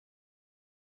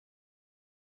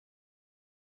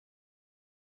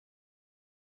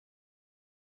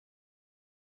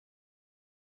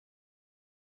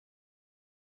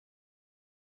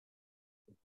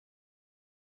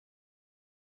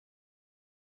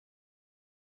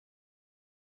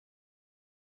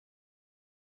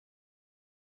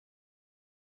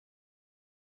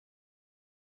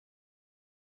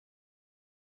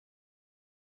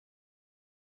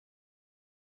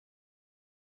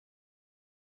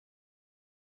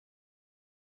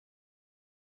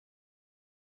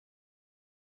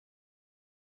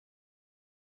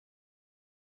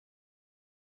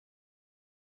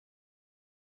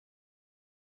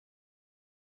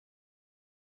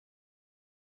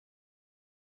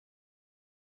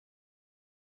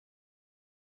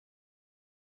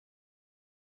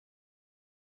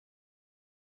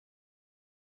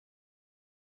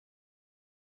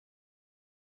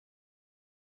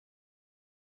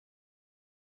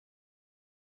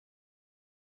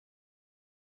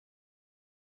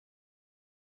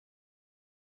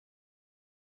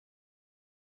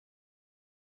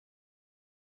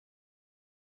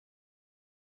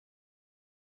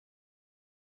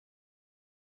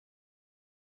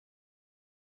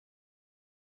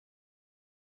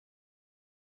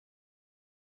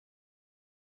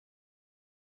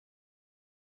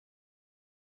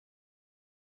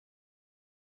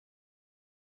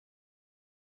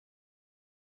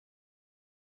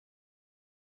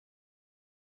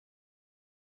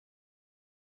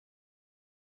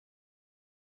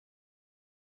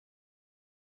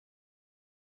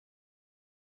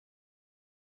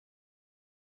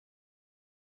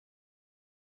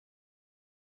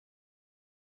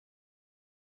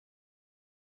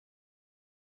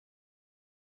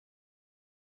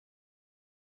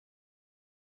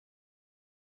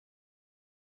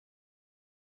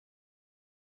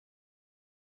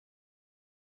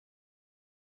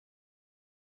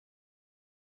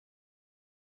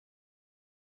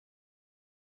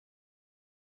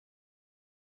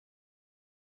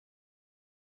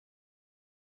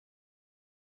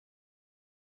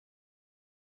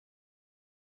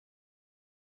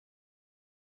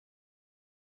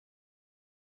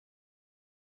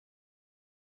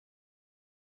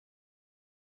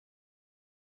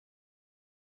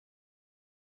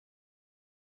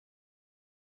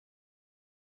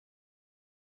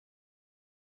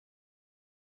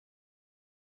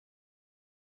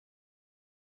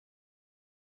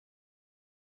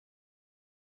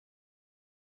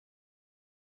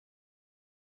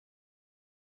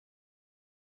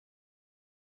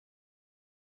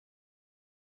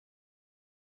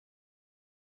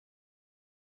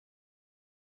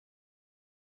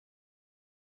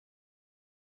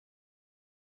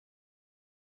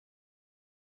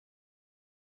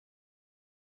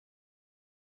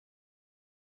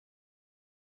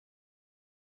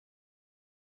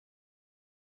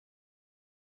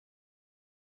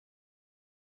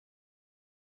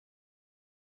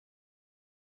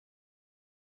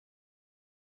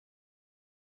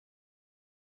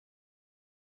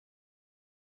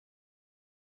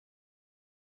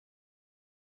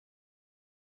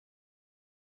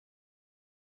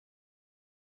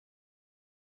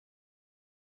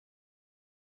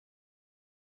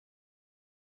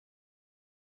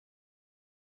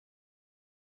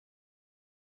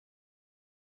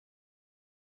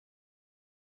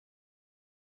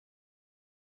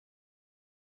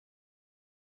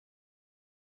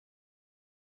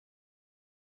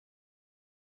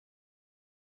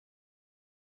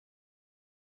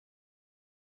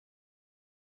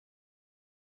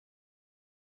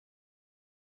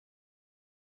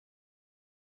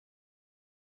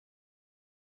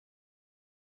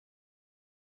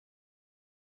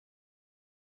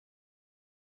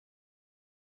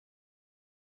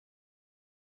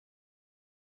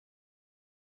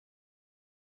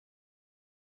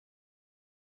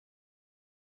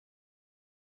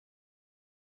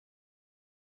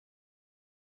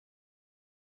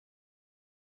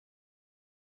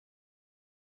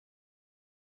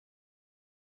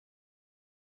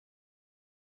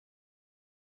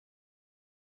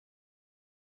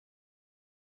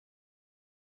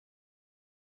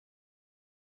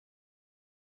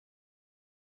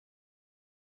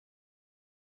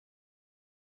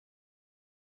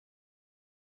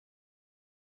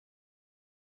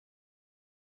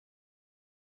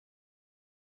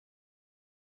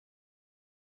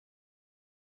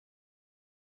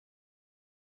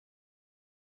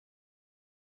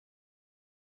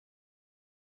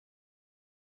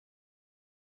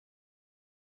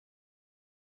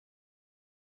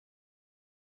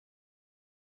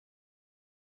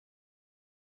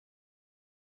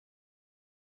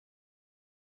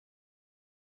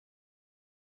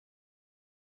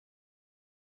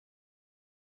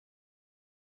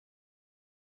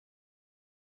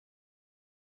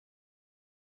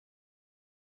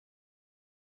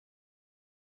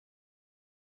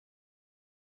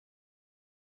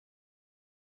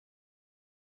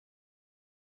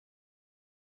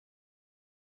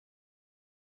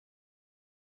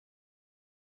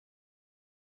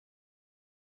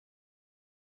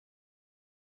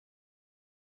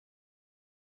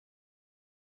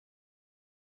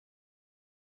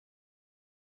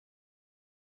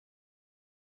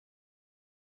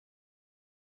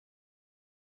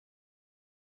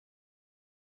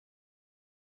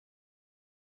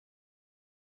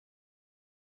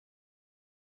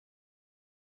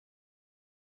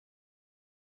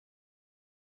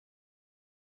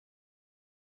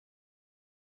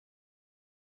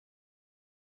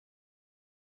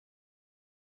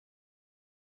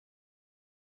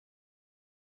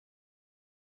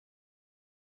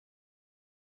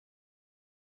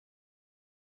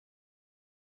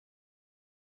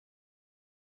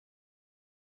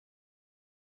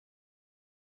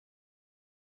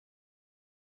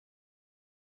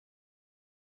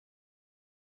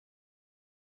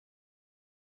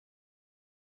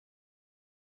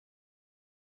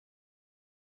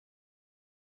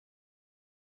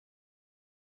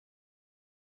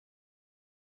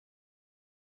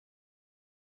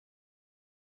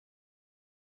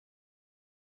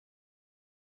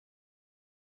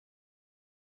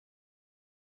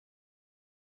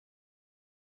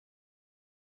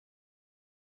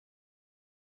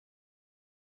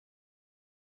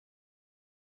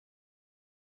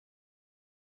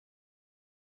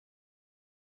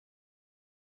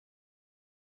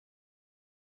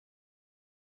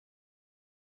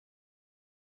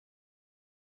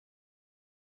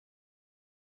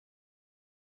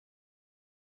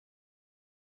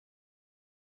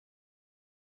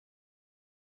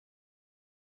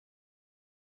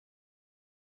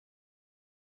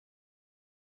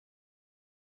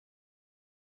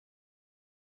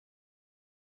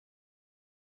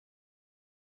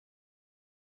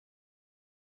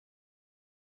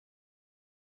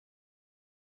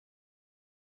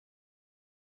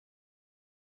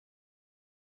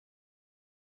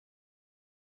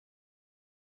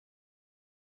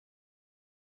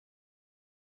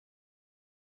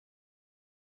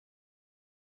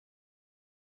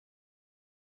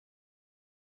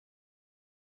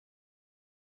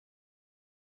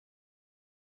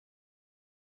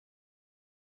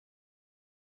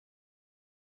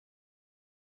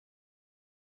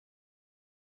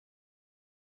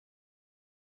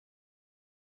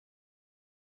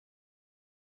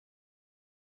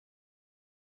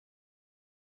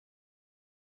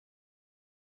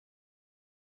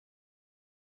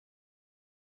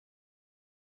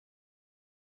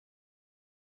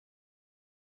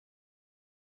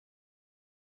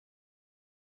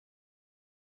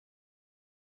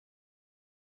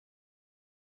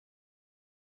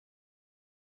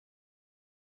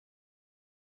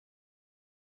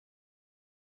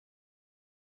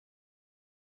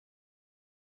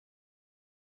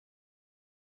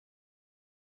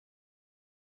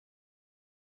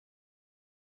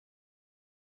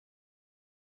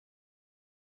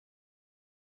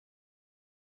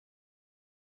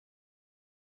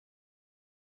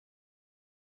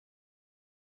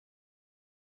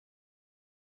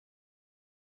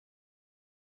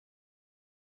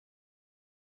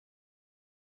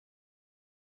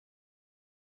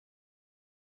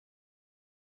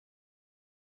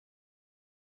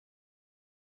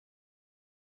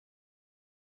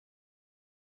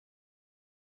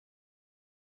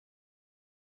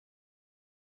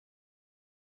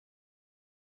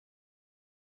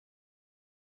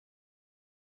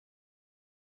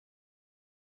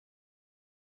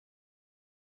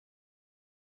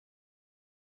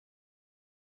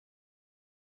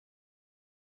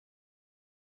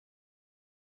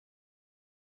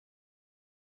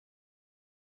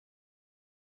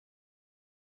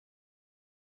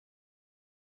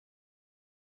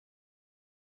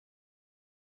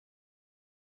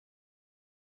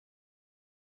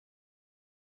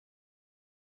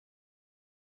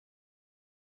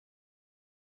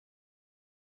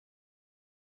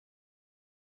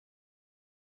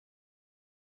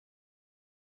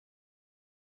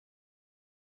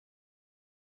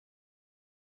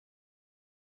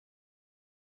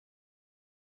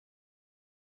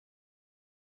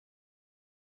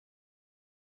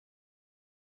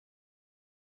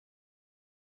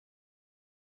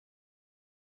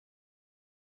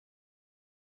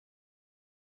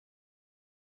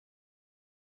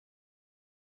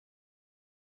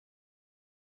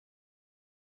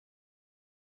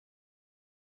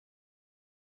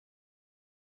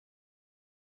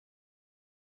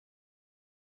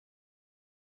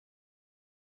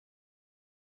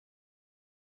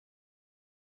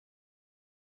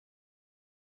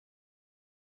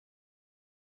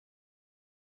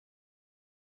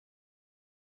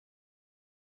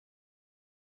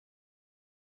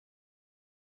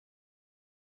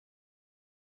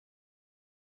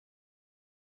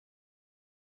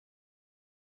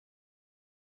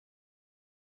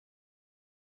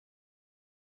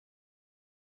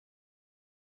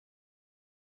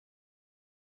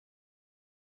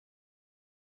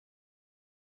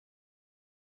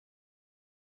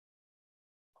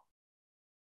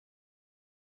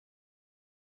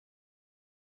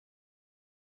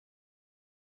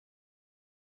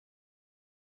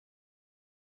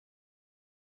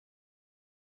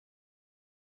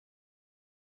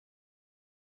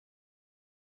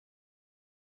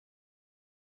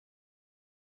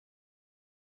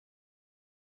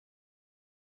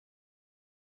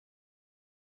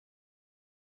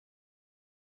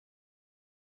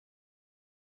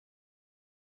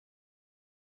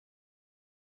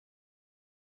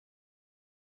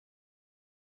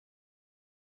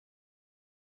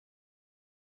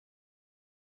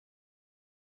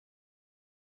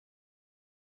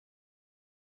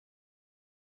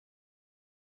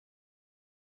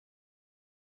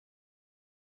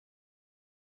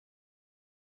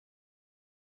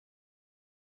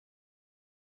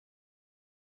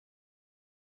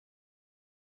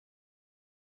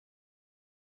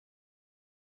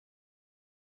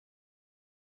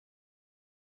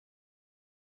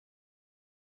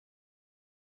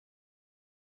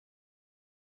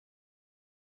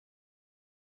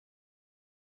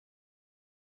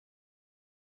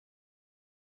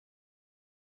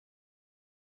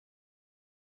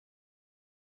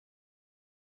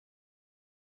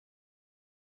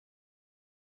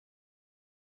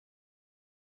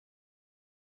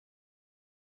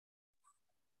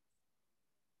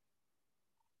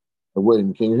Wait a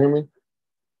minute, can you hear me?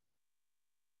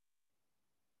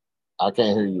 I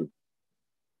can't hear you.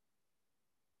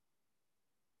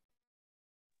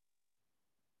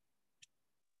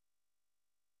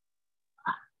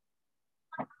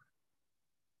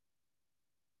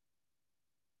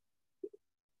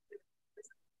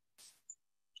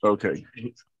 Okay.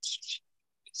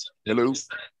 Hello.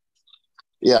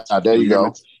 Yeah, there you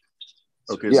go.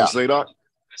 Okay, is this Zadok?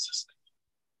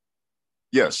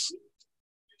 Yes.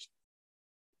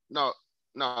 No,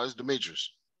 it's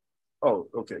Demetrius. Oh,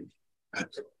 okay.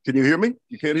 Can you hear me?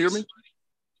 You can't hear me?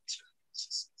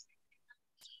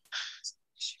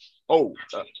 Oh,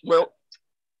 well,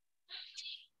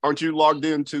 aren't you logged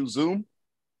into Zoom?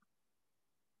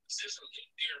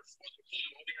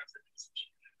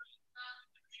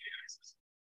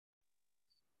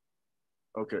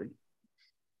 Okay.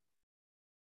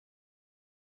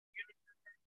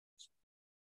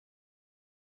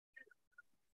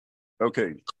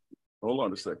 Okay, hold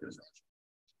on a second.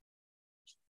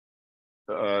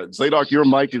 Zadok, your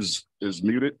mic is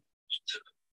muted.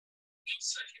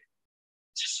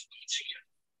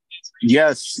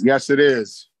 Yes, it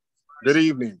is. Good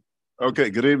evening.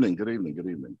 Okay, good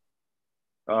evening.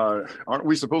 Aren't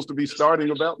we supposed to be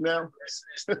starting about now?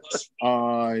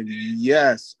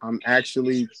 Yes, I'm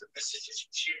actually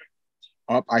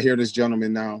up. I hear this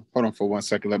gentleman now. Hold on for 1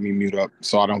 second. Let me mute up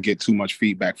so I don't get too much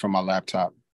feedback from my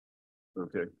laptop.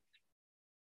 Okay.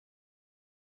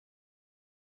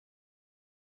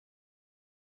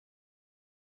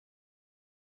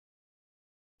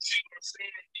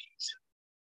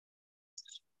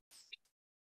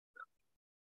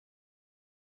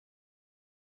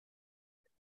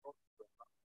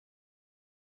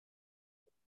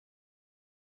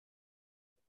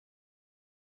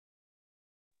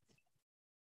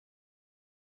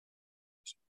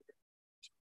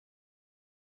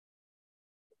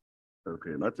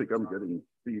 Okay, and I think I'm getting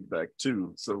feedback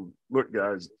too. So look,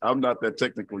 guys, I'm not that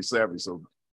technically savvy. So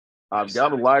I've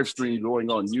got a live stream going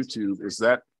on YouTube. Is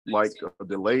that like a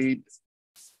delayed?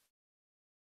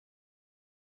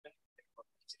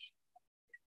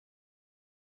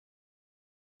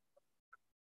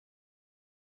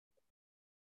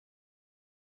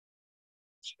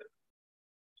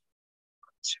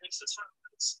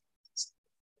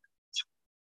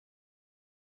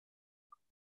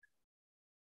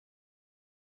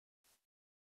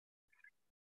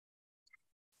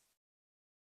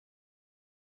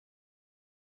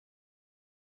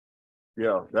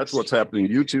 Yeah, that's what's happening.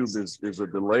 YouTube is a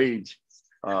delayed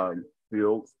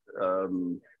field.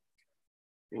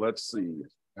 Let's see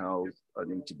how I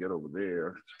need to get over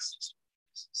there.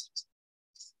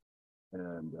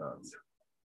 And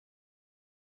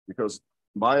because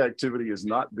my activity is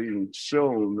not being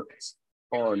shown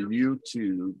on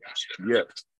YouTube yet.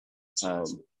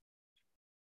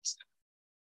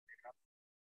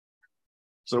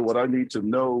 So what I need to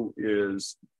know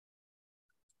is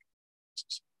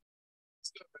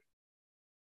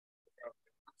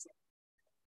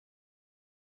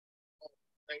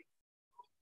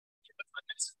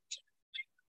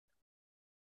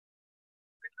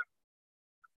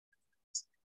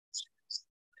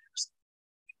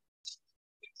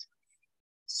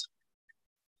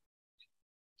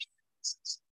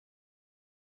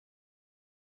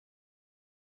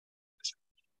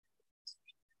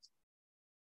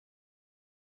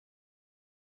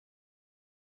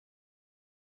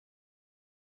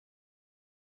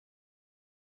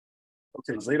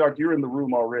okay, Zadok, you're in the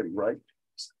room already, right?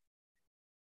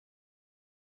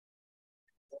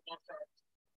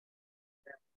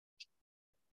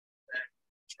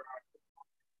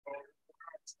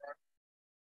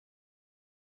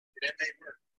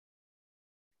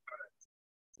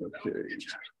 Okay.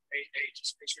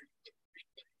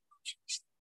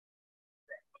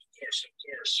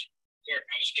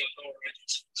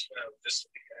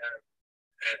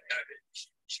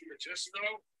 Just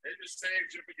know they just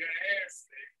saved you for your ass.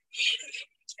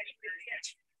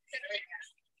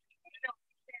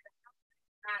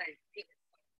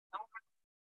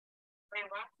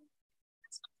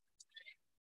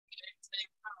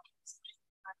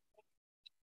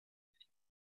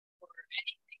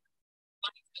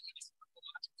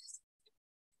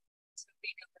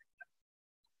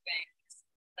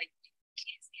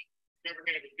 Never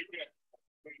had to do that.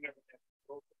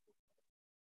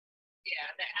 Yeah,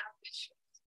 the app is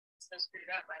so screwed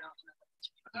up. I don't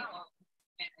know.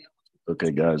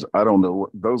 Okay, guys, I don't know.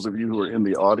 Those of you who are in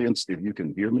the audience, if you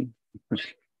can hear me,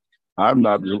 I'm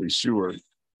not really sure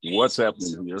what's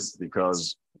happening here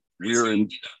because we're in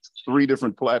 3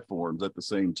 different platforms at the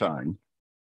same time.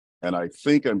 And I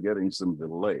think I'm getting some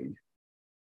delay.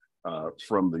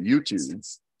 from the YouTube.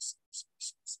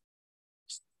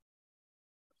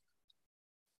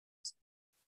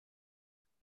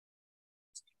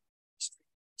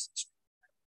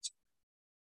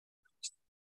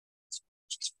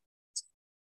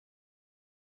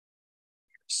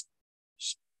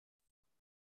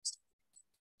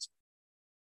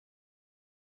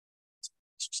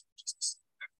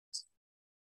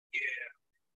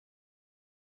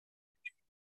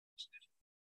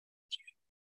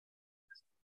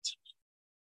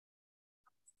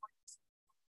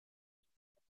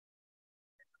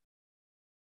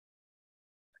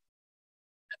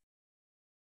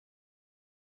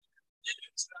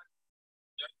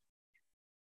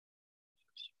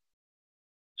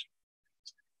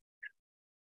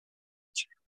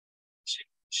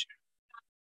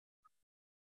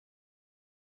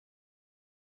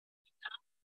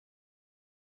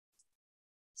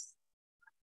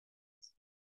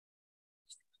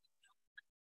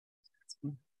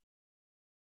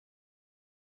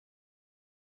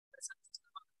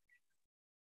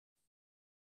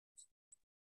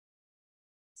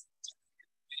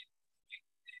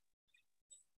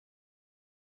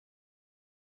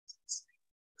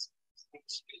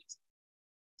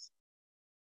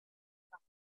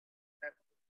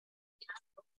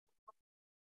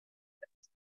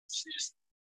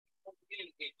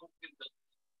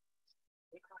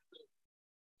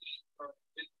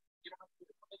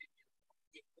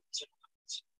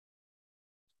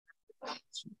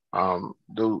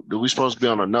 Do we supposed to be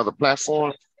on another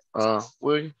platform,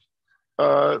 William?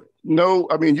 No,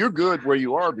 I mean, you're good where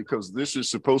you are because this is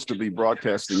supposed to be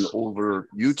broadcasting over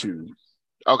YouTube.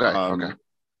 Okay, okay.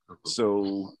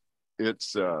 So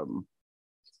it's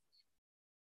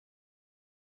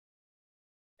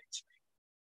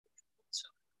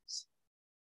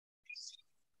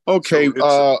okay,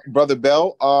 so Brother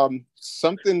Bell.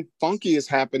 Something funky is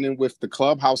happening with the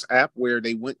Clubhouse app where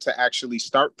they went to actually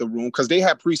start the room because they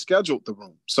had pre-scheduled the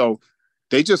room. So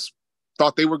they just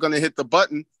thought they were going to hit the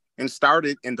button and start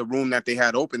it in the room that they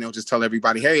had open. They'll just tell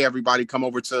everybody, hey, everybody come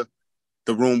over to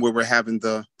the room where we're having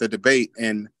the debate.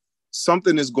 And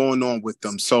something is going on with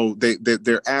them. So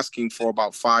they're asking for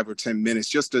about 5 or 10 minutes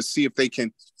just to see if they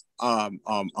can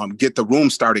get the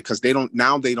room started because they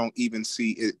don't even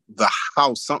see it, the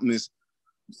house. Something is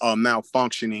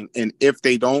malfunctioning, and if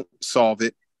they don't solve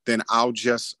it, then I'll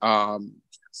just I'll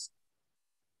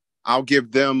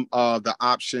give them the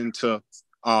option to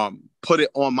put it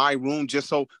on my room just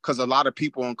so because a lot of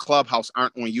people on Clubhouse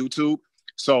aren't on YouTube,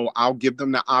 so I'll give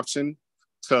them the option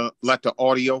to let the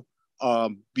audio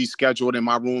be scheduled in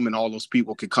my room, and all those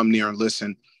people can come near and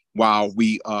listen while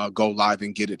we go live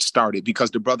and get it started.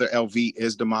 Because the brother LV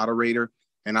is the moderator,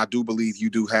 and I do believe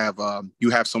you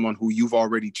have someone who you've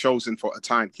already chosen for a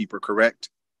timekeeper, correct?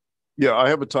 Yeah, I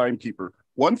have a timekeeper.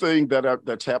 One thing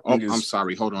that's happening is I'm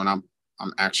sorry. Hold on. I'm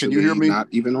actually can you hear me? Not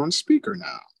even on speaker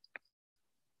now.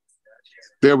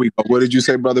 There we go. What did you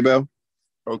say, Brother Bell?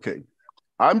 Okay.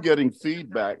 I'm getting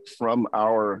feedback from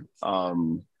our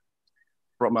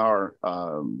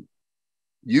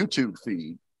YouTube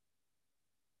feed.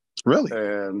 Really?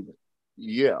 And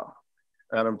yeah,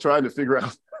 and I'm trying to figure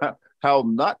out how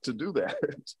not to do that.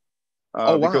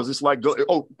 Wow. Because it's like,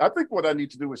 I think what I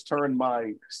need to do is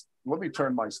let me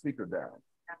turn my speaker down.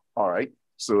 All right.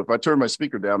 So if I turn my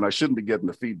speaker down, I shouldn't be getting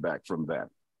the feedback from that.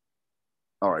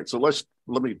 All right. So let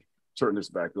me turn this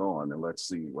back on and let's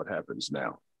see what happens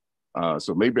now.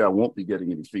 So maybe I won't be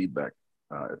getting any feedback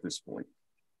at this point.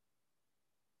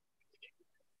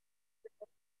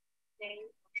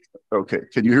 Okay.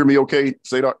 Can you hear me okay,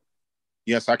 Zadok?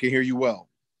 Yes, I can hear you well.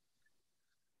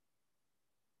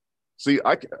 See,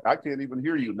 I can't even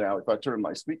hear you now if I turn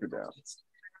my speaker down.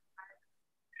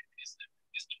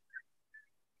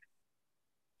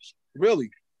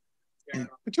 Really?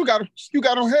 But you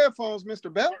got on headphones,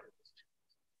 Mr. Bell?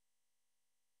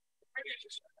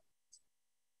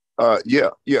 Yeah.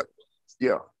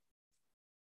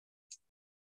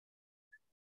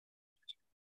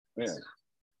 Man.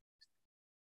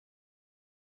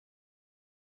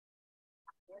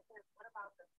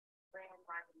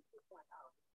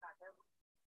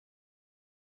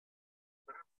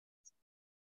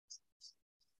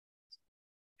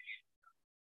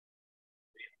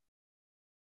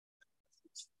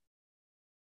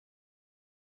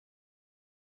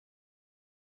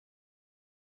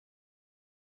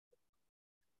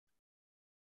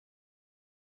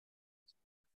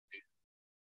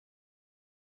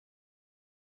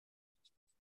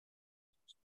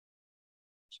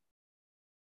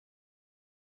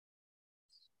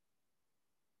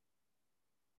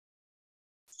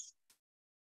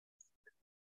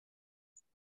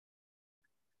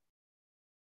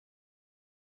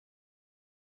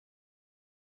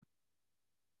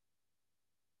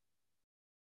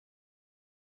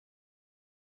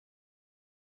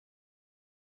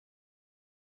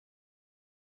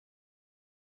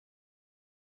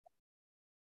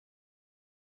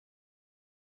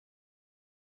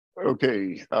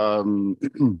 Okay.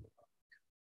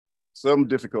 Some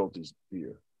difficulties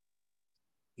here.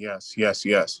 Yes, yes,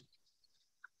 yes.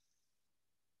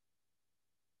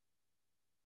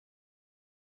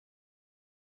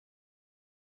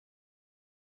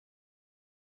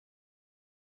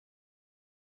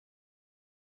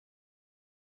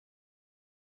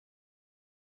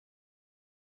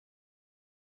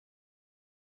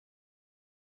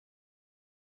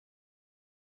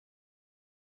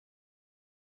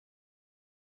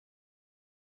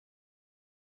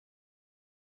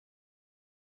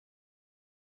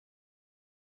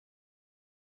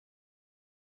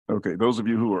 Okay, those of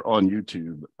you who are on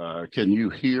YouTube, can you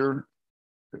hear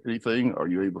anything? Are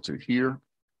you able to hear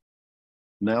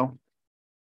now?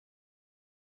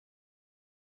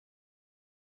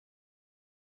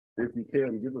 If you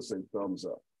can, give us a thumbs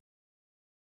up.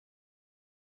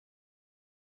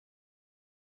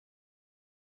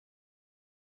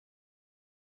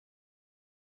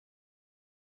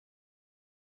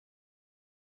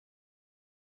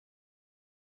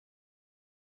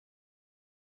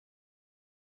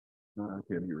 No, I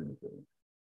can't hear anything.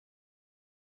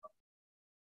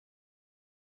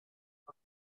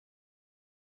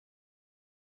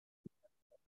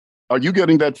 Are you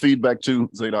getting that feedback too,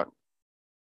 Zadok?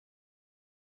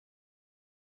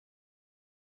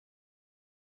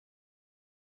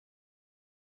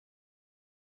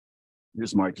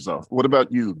 His mic is off. What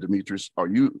about you, Demetrius? Are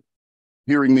you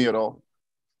hearing me at all?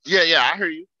 Yeah, I hear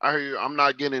you. I hear you. I'm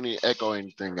not getting any echo or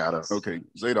anything out of. Okay,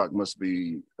 Zadok must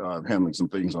be handling some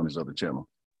things on his other channel.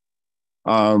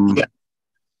 Yeah.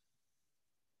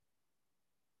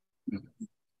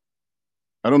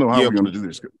 I don't know how we're going to do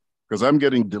this because I'm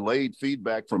getting delayed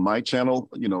feedback from my channel.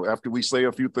 You know, after we say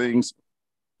a few things,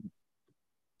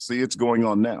 see, it's going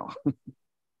on now.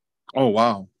 Oh,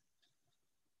 wow.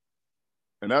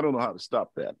 And I don't know how to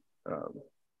stop that.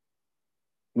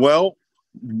 Well,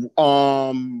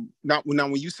 now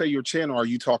when you say your channel, are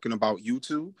you talking about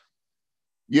YouTube?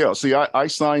 Yeah, see, I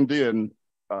signed in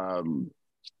on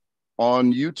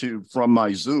YouTube from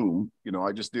my Zoom. You know,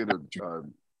 I just did a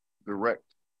direct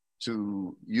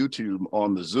to YouTube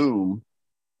on the Zoom.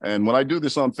 And when I do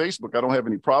this on Facebook, I don't have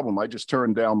any problem. I just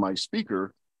turn down my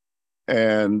speaker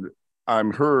and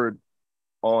I'm heard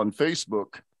on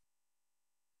Facebook,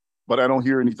 but I don't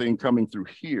hear anything coming through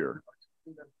here.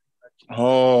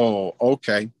 Oh,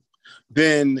 okay.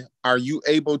 Then are you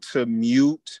able to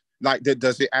mute? Like,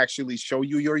 does it actually show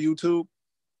you your YouTube?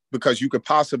 Because you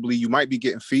might be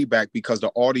getting feedback because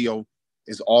the audio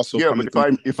is also coming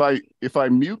but through. if I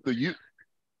mute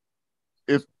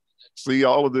see,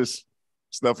 all of this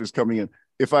stuff is coming in.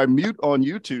 If I mute on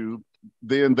YouTube,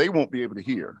 then they won't be able to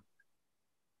hear.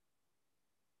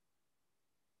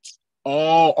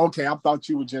 Oh, okay. I thought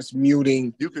you were just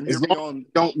muting. You can hear me on.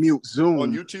 Don't mute Zoom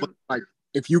on YouTube. Like,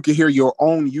 if you can hear your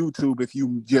own YouTube, if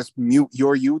you just mute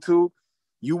your YouTube,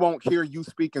 you won't hear you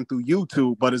speaking through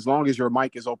YouTube. But as long as your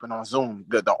mic is open on Zoom,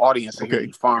 the audience will hear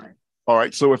you fine. All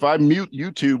right. So if I mute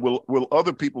YouTube, will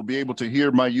other people be able to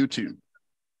hear my YouTube?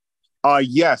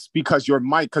 Yes, because your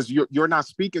mic, because you're not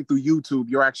speaking through YouTube,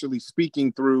 you're actually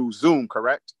speaking through Zoom,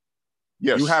 correct?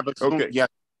 Yes. You have a Zoom. Okay. Yeah.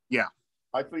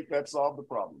 I think that solved the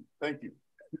problem. Thank you.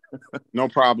 No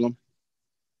problem.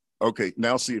 Okay.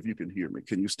 Now see if you can hear me.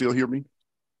 Can you still hear me?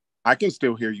 I can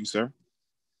still hear you, sir.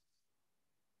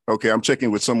 Okay. I'm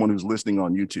checking with someone who's listening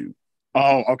on YouTube.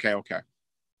 Oh, okay.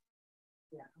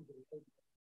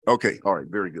 Okay. All right.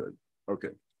 Very good. Okay.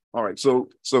 All right. So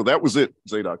that was it,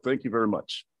 Zadok. Thank you very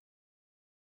much.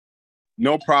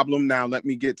 No problem. Now let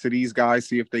me get to these guys,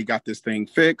 see if they got this thing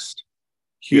fixed.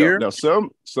 Here. Yeah. Now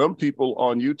some people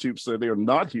on YouTube say they're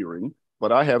not hearing,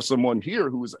 but I have someone here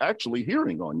who is actually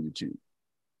hearing on YouTube.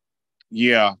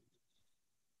 Yeah.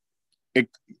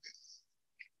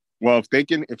 Well, if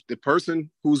the person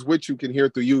who's with you can hear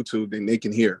through YouTube, then they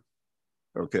can hear.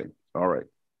 Okay. All right.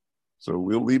 So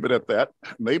we'll leave it at that.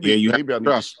 Maybe I need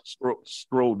to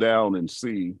scroll down and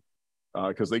see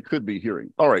because they could be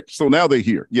hearing. All right. So now they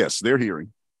hear. Yes, they're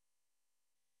hearing.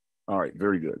 All right.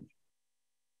 Very good.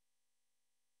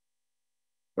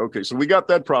 Okay. So we got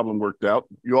that problem worked out.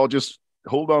 You all just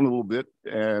hold on a little bit,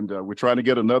 and we're trying to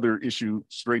get another issue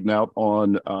straightened out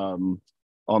on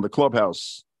the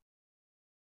Clubhouse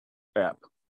app.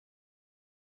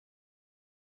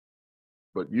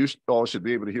 But you all should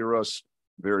be able to hear us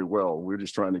very well. We're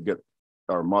just trying to get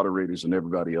our moderators and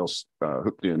everybody else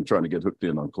trying to get hooked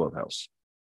in on Clubhouse.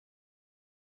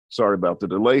 Sorry about the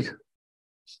delay.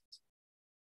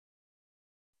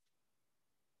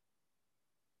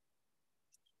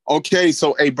 Okay,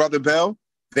 so Brother Bell,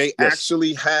 they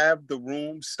actually have the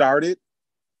room started.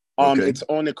 Okay.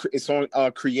 It's on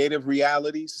Creative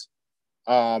Realities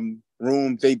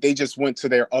room. They just went to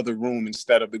their other room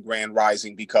instead of the Grand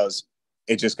Rising because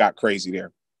it just got crazy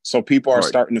there. So people are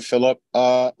starting to fill up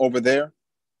over there.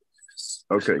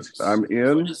 Okay, I'm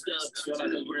in.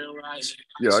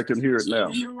 Yeah, I can hear it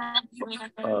now.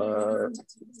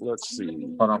 Let's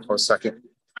see. Hold on for a second,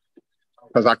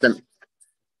 because I can.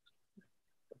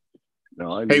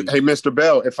 No, hey, Mr.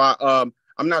 Bell, if I'm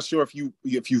not sure if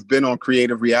you've been on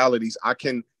Creative Realities, I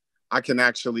can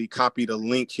actually copy the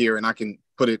link here and I can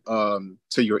put it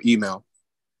to your email.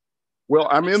 Well,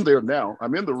 I'm in there now.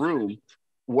 I'm in the room.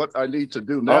 What I need to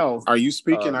do now. Are you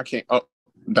speaking? I can't. Oh,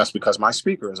 that's because my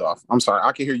speaker is off. I'm sorry.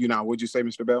 I can hear you now. What'd you say,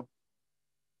 Mr. Bell?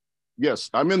 Yes,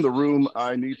 I'm in the room.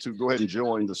 I need to go ahead and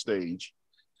join the stage.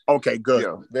 Okay, good.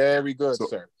 Yeah. Very good,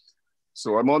 sir.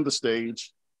 So I'm on the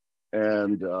stage,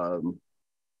 and the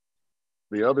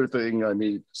other thing I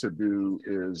need to do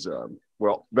is,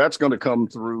 well, that's going to come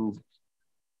through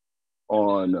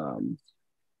on,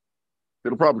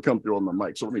 it'll probably come through on my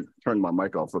mic. So let me turn my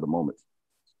mic off for the moment.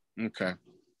 Okay.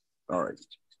 All right.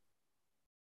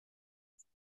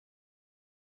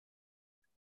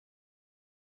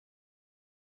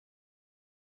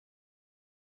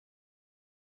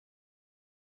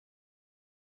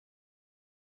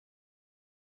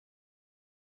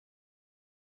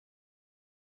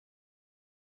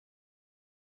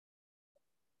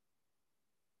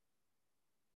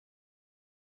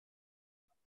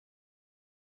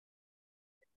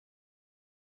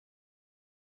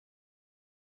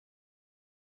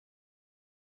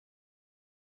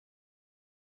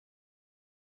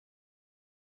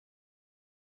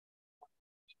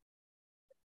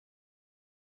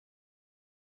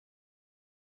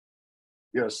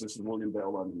 Yes, this is William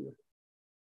Bell. I'm here.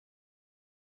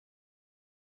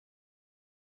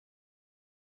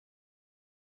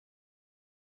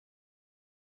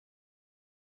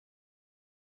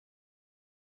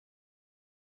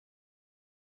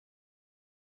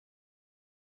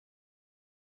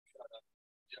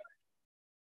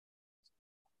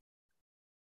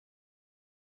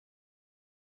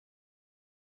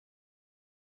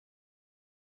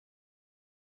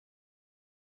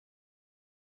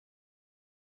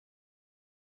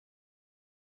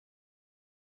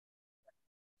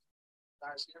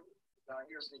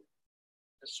 Here's the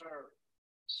yes, sir.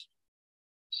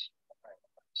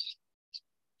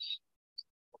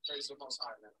 Praise the Most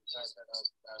High, man. That's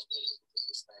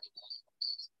this thing.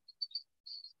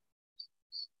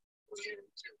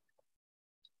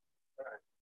 All right.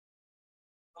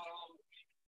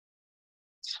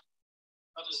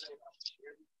 Other say,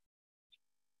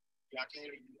 yeah, I can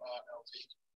hear you, LT.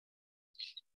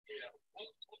 Yeah.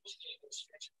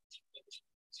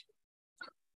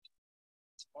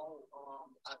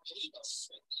 I believe a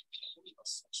six.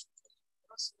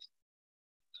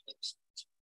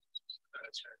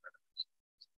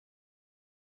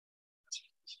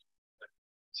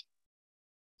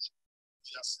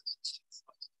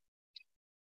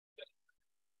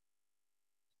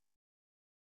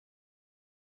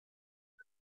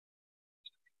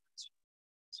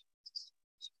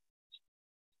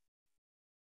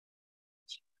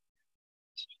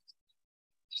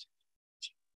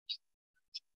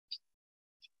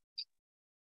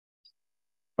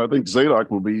 I think Zadok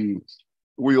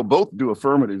we'll both do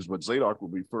affirmatives, but Zadok will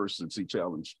be first since he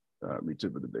challenged me to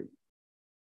the debate.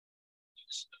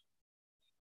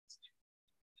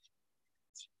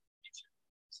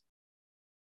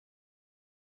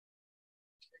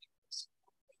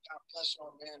 God bless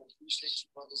y'all, man. Appreciate you,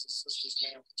 brothers and sisters,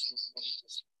 man.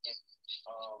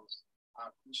 I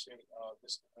appreciate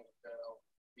Mr. Bell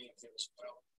being here as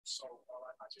well. So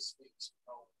I just need to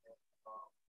know that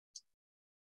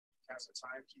as a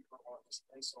timekeeper on this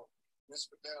thing. So,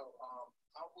 Mr. Bell,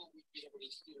 how will we be able to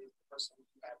hear the person who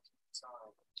have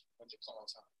time when you call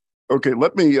time? Okay,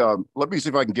 let me see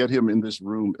if I can get him in this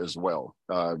room as well,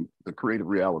 the Creative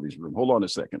Realities room. Hold on a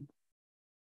second.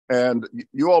 And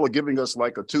you all are giving us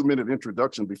like a 2-minute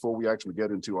introduction before we actually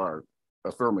get into our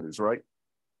affirmatives, right?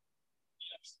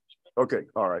 Yes. Okay,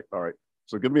 all right.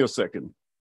 So give me a second.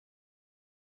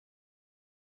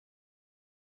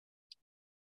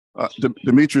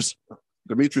 Demetrius,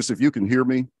 if you can hear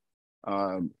me,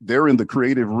 they're in the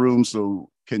creative room. So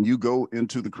can you go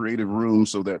into the creative room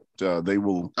so that they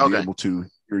will be able to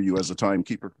hear you as a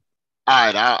timekeeper?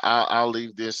 All right, I'll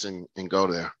leave this and go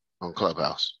there on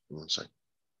Clubhouse. 1 second.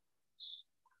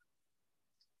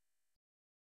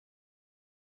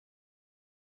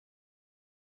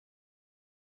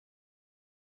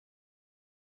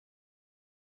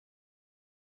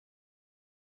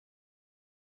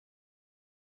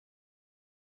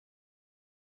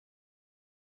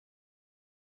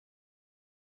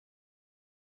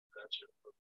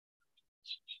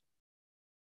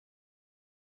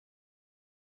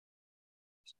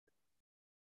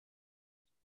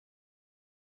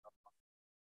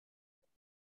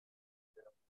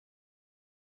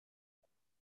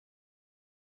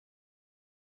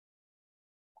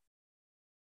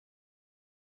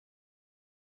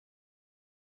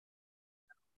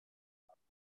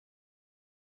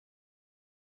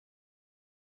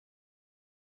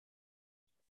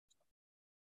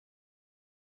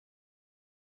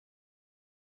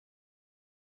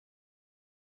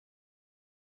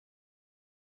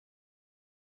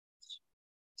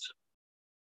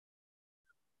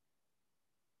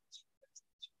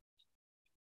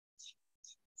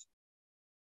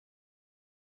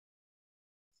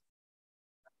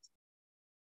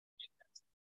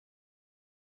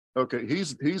 Okay,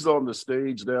 he's on the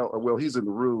stage now. Well, he's in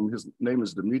the room. His name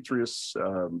is Demetrius.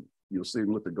 You'll see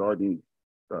him with the garden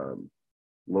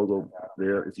logo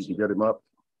there, if you can get him up.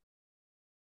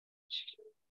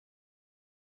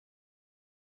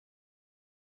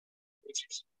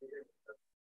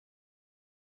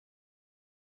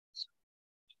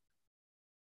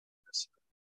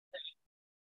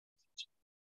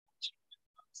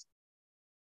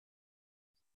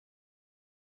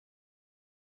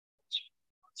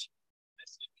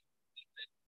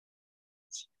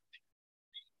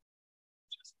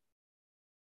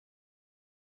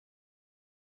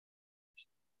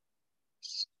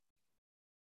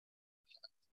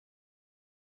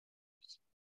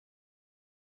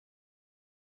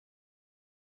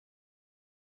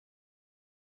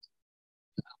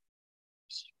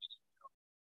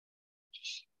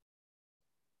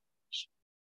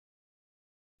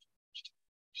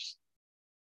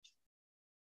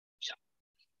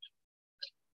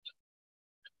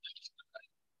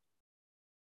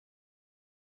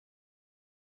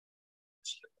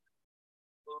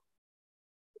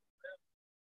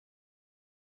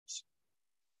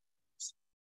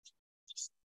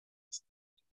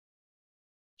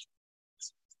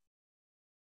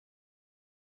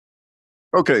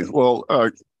 Okay, well,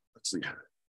 let's see.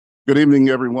 Good evening,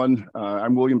 everyone.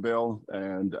 I'm William Bell,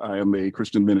 and I am a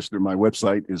Christian minister. My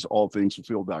website is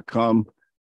allthingsfulfilled.com.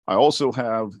 I also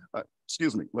have,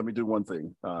 excuse me, let me do one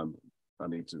thing. I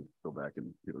need to go back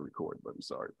and hit a record, but I'm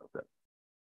sorry about that.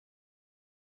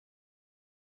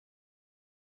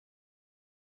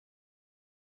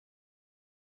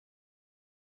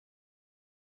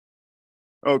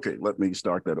 Okay, let me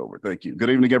start that over. Thank you.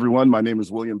 Good evening, everyone. My name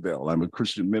is William Bell. I'm a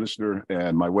Christian minister,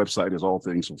 and my website is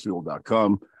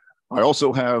allthingsfulfilled.com. I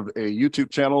also have a YouTube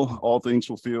channel, All Things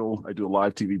Fulfill. I do a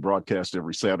live TV broadcast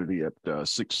every Saturday at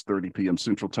 6:30 p.m.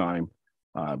 Central Time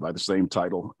by the same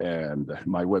title, and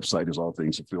my website is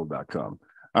allthingsfulfilled.com.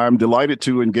 I'm delighted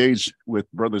to engage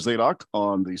with Brother Zadok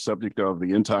on the subject of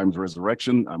the end times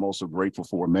resurrection. I'm also grateful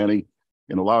for Manny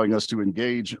in allowing us to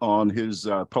engage on his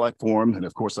platform. And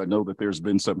of course, I know that there's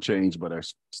been some change, but I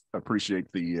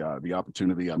appreciate the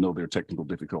opportunity. I know there are technical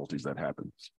difficulties that happen.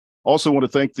 Also want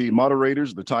to thank the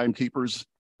moderators, the timekeepers,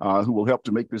 who will help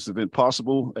to make this event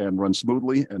possible and run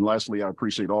smoothly. And lastly, I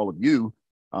appreciate all of you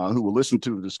who will listen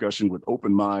to the discussion with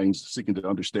open minds, seeking to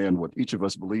understand what each of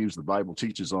us believes the Bible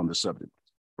teaches on this subject.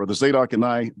 Brother Zadok and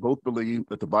I both believe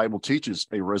that the Bible teaches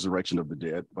a resurrection of the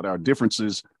dead, but our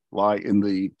differences lie in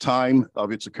the time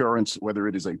of its occurrence, whether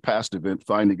it is a past event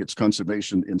finding its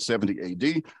consummation in 70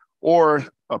 AD or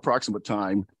approximate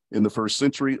time in the first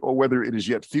century, or whether it is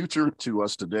yet future to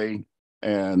us today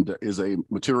and is a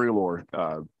material or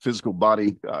physical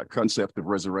body concept of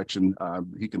resurrection.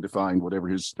 He can define whatever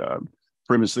his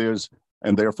premise is,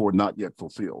 and therefore not yet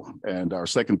fulfilled. And our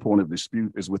second point of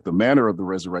dispute is with the manner of the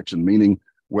resurrection, meaning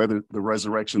whether the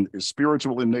resurrection is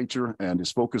spiritual in nature and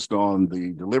is focused on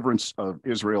the deliverance of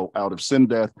Israel out of sin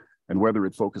death, and whether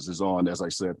it focuses on, as I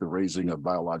said, the raising of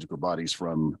biological bodies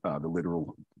from the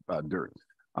literal dirt,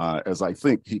 as I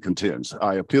think he contends.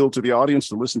 I appeal to the audience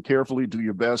to listen carefully, do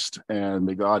your best, and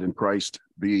may God in Christ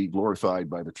be glorified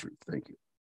by the truth. Thank you.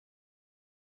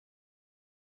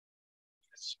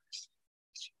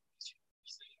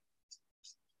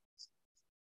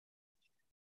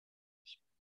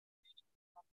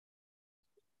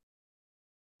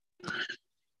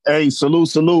 Hey,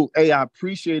 salute. Hey, I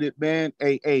appreciate it, man.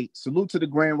 Hey, salute to the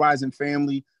Grand Rising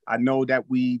family. I know that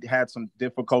we had some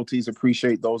difficulties.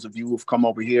 Appreciate those of you who've come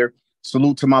over here.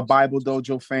 Salute to my Bible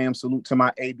Dojo fam. Salute to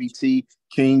my ABT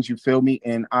Kings, you feel me?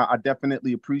 And I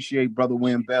definitely appreciate Brother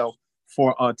William Bell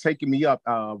for taking me up.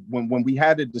 When we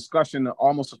had a discussion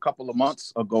almost a couple of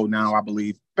months ago now, I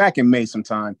believe, back in May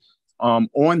sometime,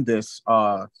 on this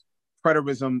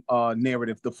preterism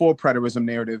narrative. The full preterism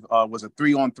narrative was a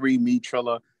 3-on-3 me,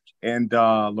 Trilla, and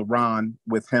LaRon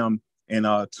with him and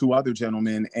two other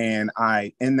gentlemen. And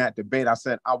in that debate, I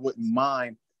said I wouldn't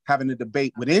mind having a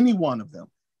debate with any one of them.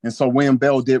 And so William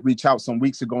Bell did reach out some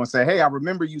weeks ago and say, hey, I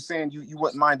remember you saying you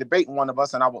wouldn't mind debating one of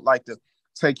us, and I would like to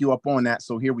take you up on that.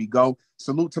 So here we go.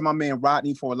 Salute to my man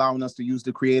Rodney for allowing us to use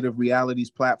the Creative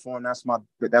Realities platform. That's my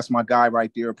guy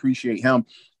right there. Appreciate him.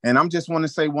 And I'm just want to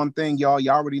say one thing, y'all. You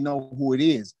already know who it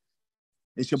is.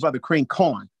 It's your brother Cream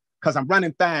Corn. Because I'm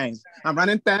running things.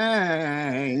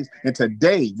 And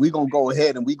today we're going to go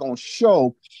ahead and we're going to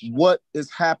show what is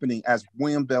happening. As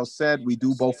William Bell said, we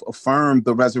do both affirm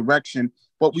the resurrection,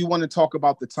 but we want to talk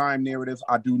about the time narrative.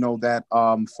 I do know that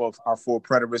for our four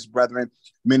preterist brethren,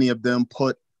 many of them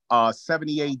put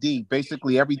 70 AD,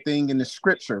 basically everything in the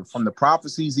scripture, from the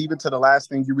prophecies even to the last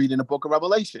thing you read in the book of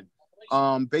Revelation,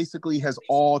 basically has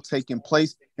all taken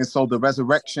place. And so the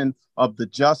resurrection of the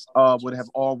just would have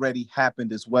already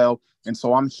happened as well. And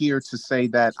so I'm here to say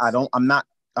that I'm not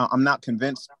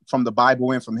convinced from the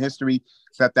Bible and from history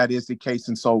that is the case.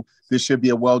 And so this should be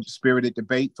a well-spirited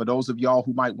debate. For those of y'all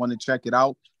who might want to check it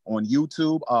out on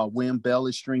YouTube, William Bell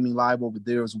is streaming live over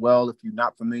there as well. If you're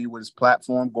not familiar with his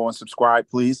platform, go and subscribe,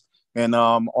 please. And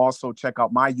also check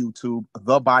out my YouTube,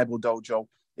 The Bible Dojo.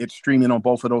 It's streaming on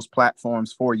both of those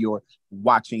platforms for your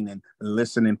watching and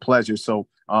listening pleasure. So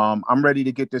I'm ready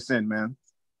to get this in, man.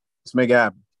 Let's make it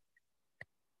happen.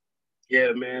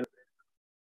 Yeah, man.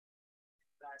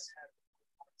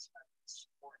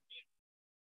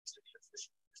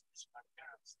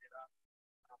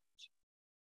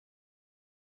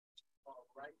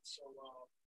 Right. So,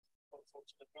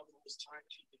 folks, the brother was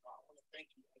timekeeping. I want to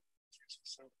thank you for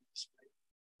serving this way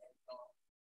and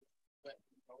let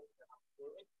me know that I'm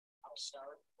good. I'll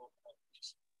start.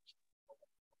 Just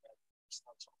it's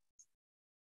not time.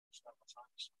 It's not my time.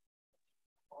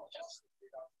 Yes,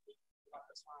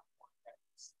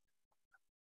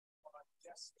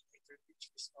 yes,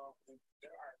 there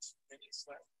are 2 minutes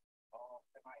left.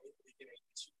 Am I able to get 2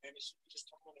 minutes? You just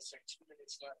don't want to say 2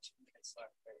 minutes left, 2 minutes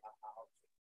left. I'll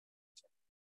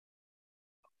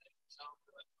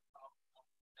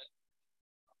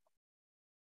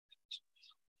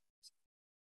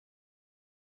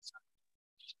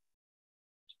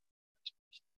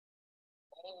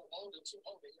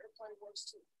the airplane works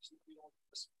too.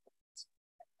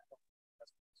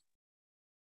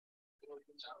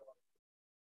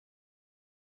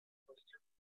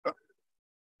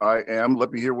 I am.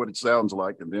 Let me hear what it sounds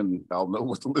like, and then I'll know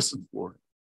what to listen for.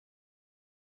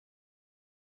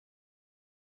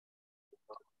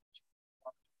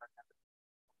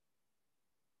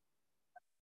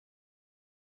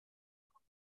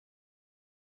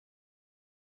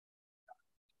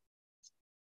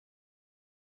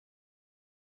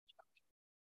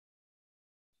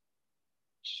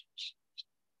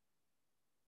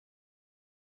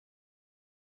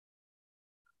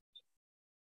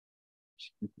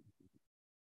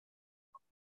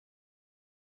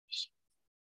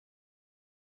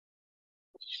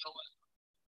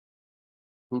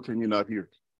 Who can you not hear?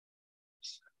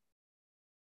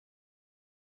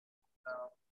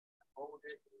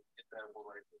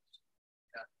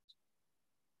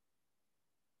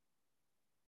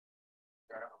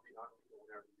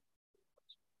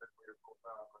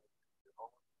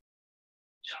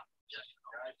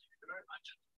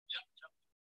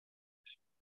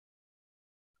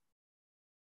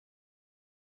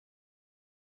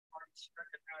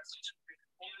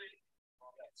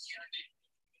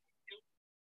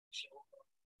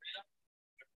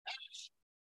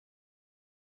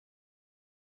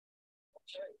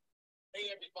 Okay. Hey,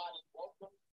 everybody,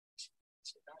 welcome to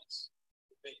tonight's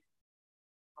debate.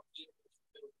 I'm here with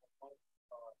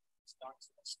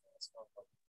Dr.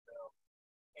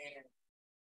 And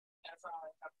as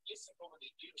I've listened over the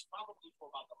years, probably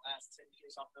for about the last 10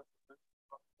 years, I've been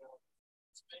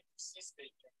it's been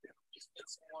consistent. It's been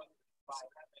someone by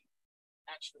having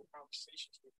actual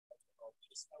conversations with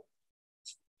this help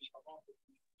to be along with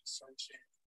me, researching,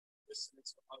 listening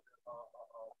to other culture.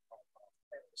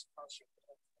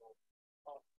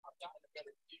 I've gotten a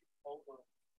better view over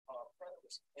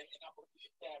preterism, and I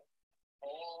believe that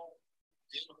all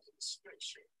dealing with the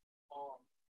scripture,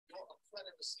 you're a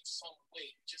preterist in some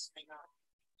way. You just may not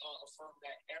affirm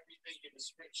that everything in the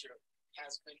scripture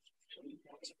has been fulfilled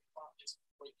according to the prophets,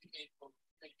 but you may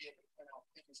be able to point out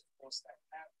things, of course, that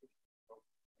have been fulfilled.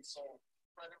 And so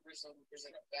preterism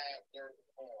isn't a bad word at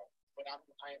all, but I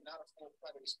am not a full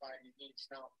preterist by any means.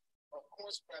 Now, of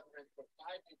course, brethren, the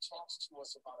Bible talks to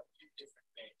us about a few different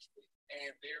things.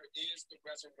 And there is the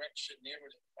resurrection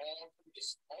narrative all through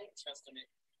this Old Testament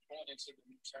going into the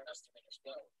New Testament as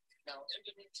well. Now, in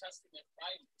the New Testament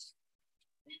writings,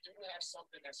 we do have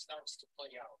something that starts to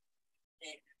play out.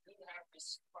 And we do have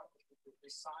this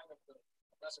side of the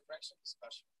resurrection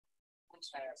discussion, which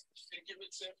has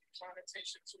figurative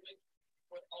connotation to it,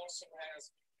 but also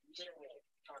has literal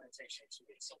connotation to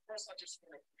it. So first, I just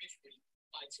want to briefly,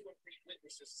 by 2 or 3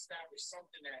 witnesses, establish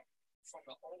something that from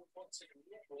the old book to the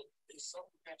new book is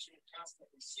something that you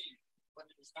constantly see, but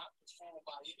it is not controlled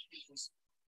by any means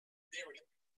variant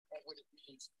on what it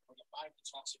means when the Bible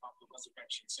talks about the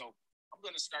resurrection. So I'm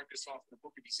going to start this off in the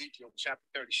book of Ezekiel, chapter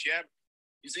 37,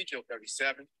 Ezekiel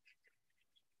 37.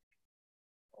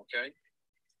 Okay.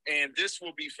 And this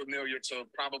will be familiar to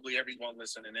probably everyone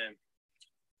listening in.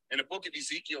 In the book of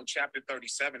Ezekiel, chapter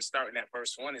 37, starting at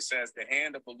verse 1, it says, "The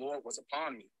hand of the Lord was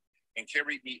upon me and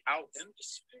carried me out in the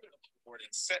spirit of the Lord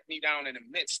and set me down in the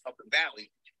midst of the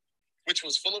valley, which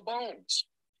was full of bones,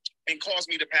 and caused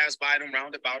me to pass by them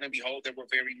round about. And behold, there were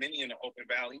very many in the open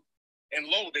valley. And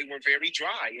lo, they were very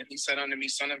dry. And he said unto me,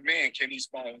 Son of man, can these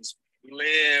bones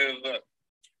live?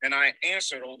 And I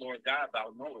answered, O Lord God,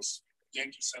 thou knowest.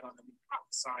 Again he said unto me,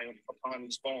 prophesy upon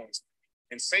these bones,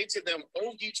 and say to them,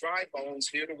 O ye dry bones,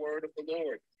 hear the word of the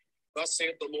Lord. Thus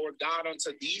saith the Lord God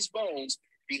unto these bones,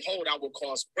 behold, I will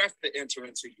cause breath to enter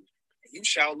into you, and you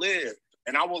shall live.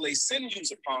 And I will lay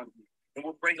sinews upon you, and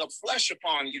will bring up flesh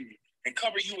upon you, and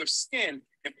cover you with skin,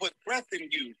 and put breath in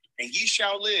you, and ye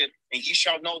shall live, and ye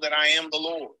shall know that I am the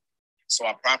Lord. So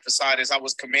I prophesied as I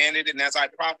was commanded, and as I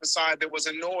prophesied, there was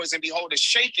a noise, and behold, a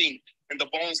shaking, and the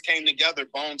bones came together,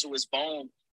 bone to his bone.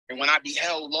 And when I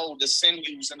beheld, lo, the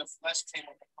sinews and the flesh came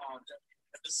up upon them,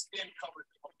 and the skin covered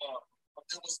them above, but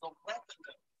there was no breath in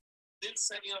them. Then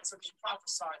said he unto me,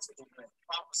 prophesy to the wind,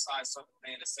 prophesy, son of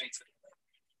man, and say to the wind,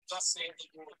 thus saith the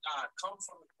Lord God, come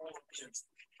from the four winds,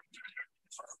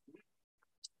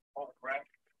 O breath,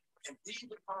 and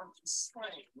breathe upon these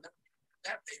slain,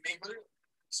 that they may live.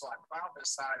 So I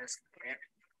prophesied as commanded,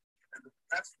 and the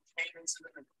breath came into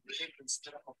them, and lived and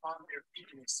stood up upon their feet,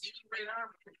 and exceeding great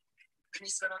army. Then he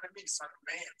said unto me, Son of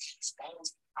man, these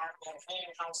bones are the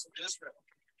whole house of Israel.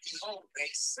 Behold,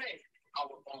 they say,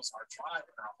 our bones are dry,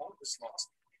 and our hope is lost.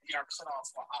 We are cut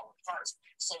off for our parts.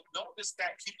 So notice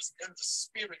that he was in the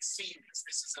spirit seeing this.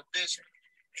 This is a vision.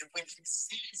 And when he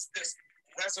sees this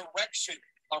resurrection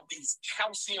of these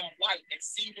calcium white,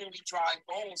 exceedingly dry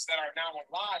bones that are now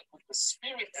alive with the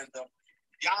spirit in them,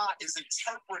 God is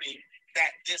interpreting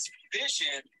that this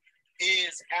vision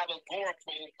is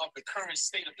allegorical of the current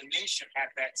state of the nation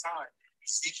at that time.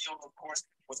 Ezekiel, of course,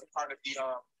 was a part of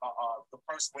the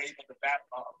first wave of the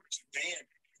Judean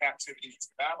captivity to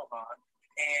Babylon,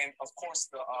 and of course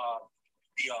the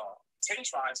 10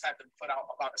 tribes had been put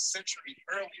out about a century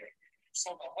earlier.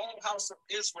 So the whole house of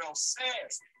Israel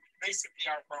says,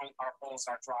 basically, our bones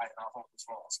are dry and our hope is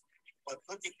lost. But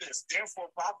look at this.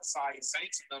 Therefore prophesy and say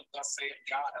to them, thus saith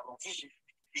Yah Elohim,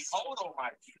 behold, O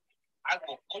my people, I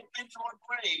will open your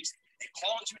graves and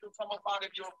cause you to come up out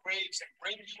of your graves and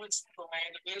bring you into the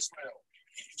land of Israel.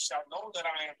 And you shall know that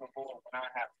I am the Lord when I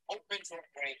have opened your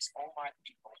graves, O my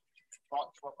people, and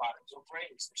brought you up out of your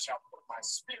graves, and shall put my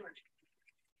spirit in you.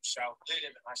 You shall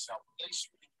live, and I shall place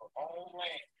you in your own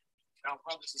land. Now,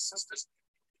 brothers and sisters,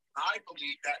 I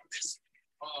believe that this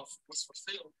was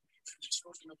fulfilled when the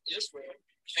children of Israel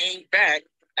came back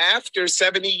after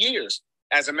 70 years.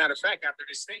 As a matter of fact, after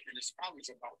this statement, it's probably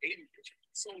about 80 years.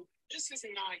 So this is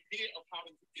an idea of how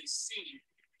you can see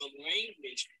the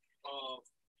language of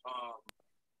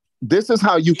this is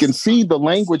how you can see the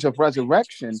language of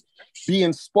resurrection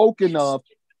being spoken of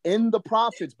in the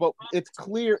prophets, but it's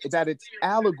clear that it's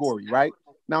allegory, right?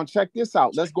 Now, check this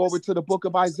out. Let's go over to the book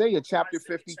of Isaiah, chapter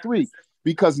 53,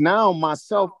 because now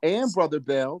myself and Brother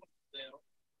Bell,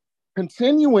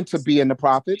 continuing to be in the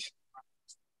prophets,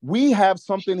 we have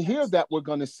something here that we're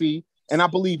going to see. And I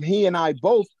believe he and I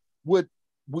both would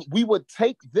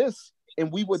take this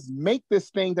and we would make this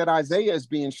thing that Isaiah is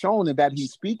being shown and that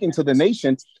he's speaking to the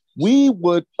nation. We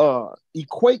would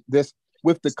equate this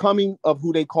with the coming of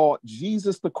who they call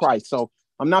Jesus the Christ. So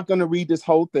I'm not going to read this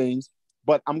whole thing,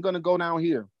 but I'm going to go down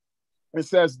here. It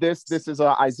says this is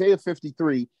Isaiah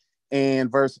 53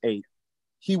 and verse 8.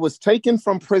 He was taken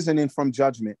from prison and from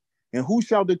judgment. And who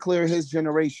shall declare his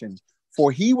generation?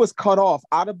 For he was cut off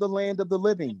out of the land of the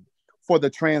living. For the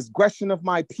transgression of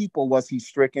my people was he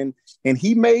stricken, and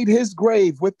he made his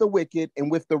grave with the wicked and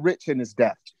with the rich in his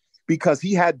death, because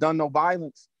he had done no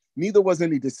violence, neither was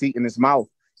any deceit in his mouth.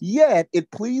 Yet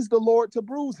it pleased the Lord to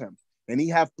bruise him, and he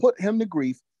hath put him to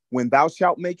grief. When thou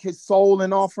shalt make his soul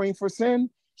an offering for sin,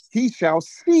 he shall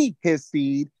see his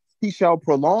seed, he shall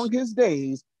prolong his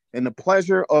days, and the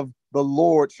pleasure of the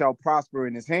Lord shall prosper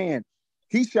in his hand.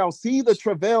 He shall see the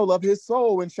travail of his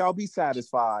soul and shall be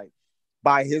satisfied.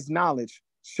 By his knowledge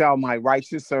shall my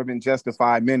righteous servant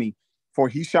justify many, for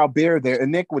he shall bear their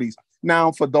iniquities.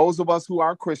 Now, for those of us who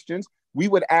are Christians, we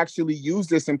would actually use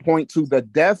this and point to the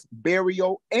death,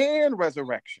 burial, and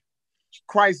resurrection.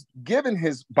 Christ given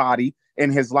his body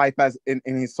and his life as in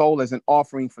his soul as an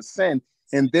offering for sin,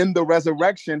 and then the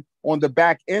resurrection on the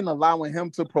back end, allowing him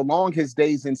to prolong his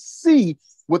days and see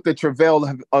what the travail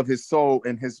of his soul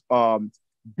and his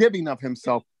giving of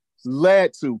himself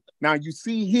led to. Now you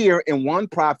see here in one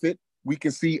prophet, we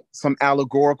can see some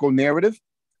allegorical narrative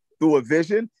through a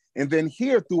vision. And then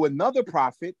here through another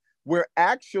prophet, we're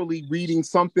actually reading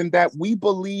something that we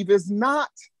believe is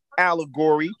not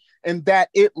allegory, and that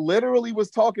it literally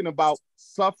was talking about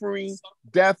suffering,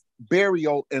 death,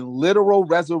 burial, and literal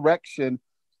resurrection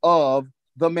of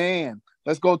the man.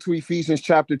 Let's go to Ephesians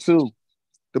chapter 2,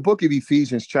 the book of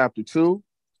Ephesians chapter 2.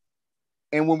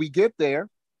 And when we get there,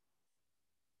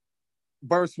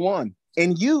 verse 1,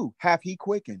 and you have he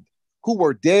quickened, who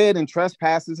were dead in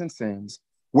trespasses and sins,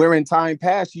 where in time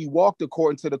past ye walked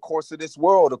according to the course of this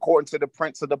world, according to the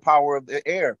prince of the power of the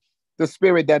air, the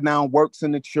spirit that now works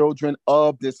in the children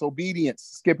of disobedience.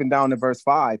 Skipping down to verse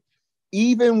 5.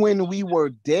 Even when we were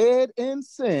dead in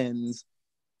sins,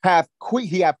 he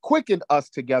hath quickened us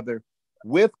together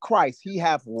with Christ. He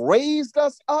hath raised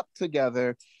us up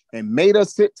together and made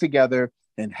us sit together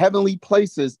in heavenly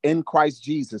places in Christ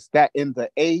Jesus, that in the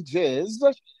ages,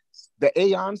 the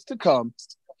aeons to come,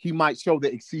 he might show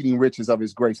the exceeding riches of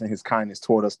his grace and his kindness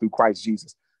toward us through Christ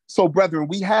Jesus. So, brethren,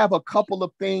 we have a couple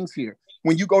of things here.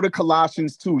 When you go to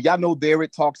Colossians 2, y'all know there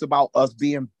it talks about us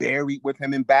being buried with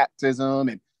him in baptism,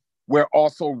 and we're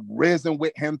also risen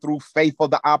with him through faith of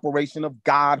the operation of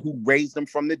God who raised him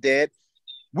from the dead.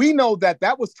 We know that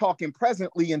that was talking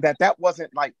presently, and that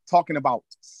wasn't like talking about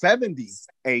 70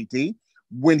 AD.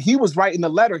 When he was writing the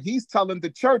letter, he's telling the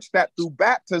church that through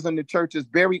baptism, the church is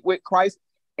buried with Christ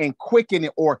and quickened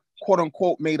it, or quote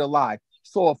unquote made alive.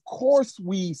 So of course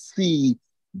we see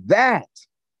that,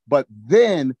 but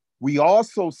then we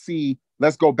also see,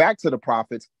 let's go back to the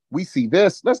prophets. We see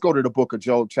this. Let's go to the book of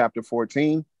Job, chapter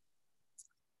 14.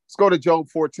 Let's go to Job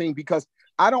 14, because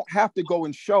I don't have to go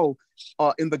and show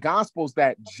in the Gospels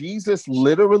that Jesus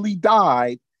literally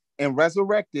died and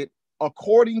resurrected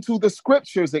according to the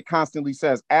scriptures. It constantly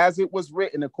says, as it was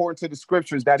written according to the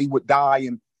scriptures, that he would die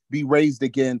and be raised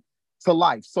again to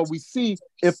life. So we see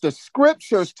if the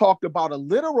scriptures talked about a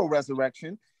literal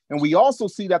resurrection, and we also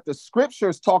see that the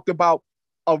scriptures talked about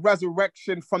a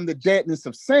resurrection from the deadness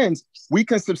of sins, we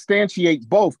can substantiate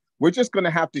both. We're just going to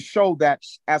have to show that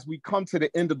as we come to the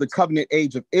end of the covenant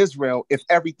age of Israel, if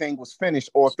everything was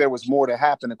finished or if there was more to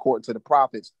happen according to the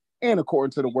prophets and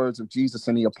according to the words of Jesus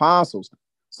and the apostles.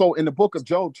 So in the book of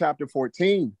Job, chapter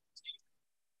 14,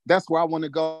 that's where I want to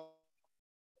go.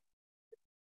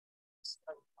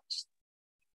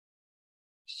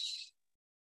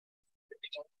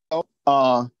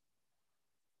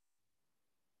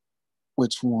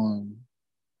 Which one?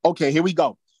 Okay, here we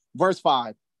go. Verse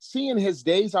 5. Seeing his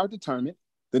days are determined,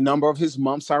 the number of his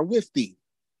months are with thee.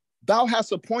 Thou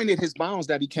hast appointed his bounds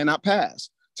that he cannot pass.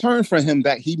 Turn from him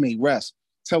that he may rest,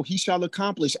 till he shall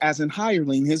accomplish as an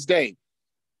hireling his day.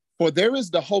 For there is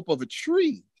the hope of a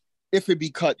tree, if it be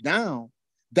cut down,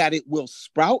 that it will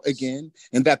sprout again,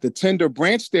 and that the tender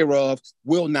branch thereof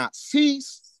will not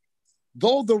cease.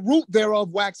 Though the root thereof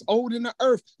wax old in the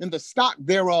earth, and the stock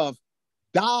thereof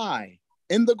die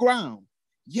in the ground,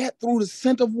 yet through the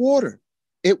scent of water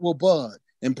it will bud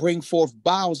and bring forth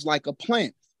boughs like a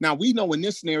plant. Now we know in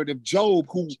this narrative, Job,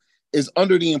 who is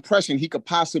under the impression he could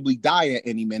possibly die at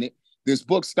any minute, this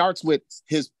book starts with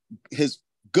his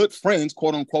good friends,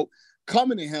 quote unquote,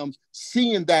 coming to him,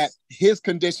 seeing that his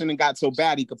condition got so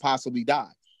bad he could possibly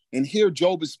die. And here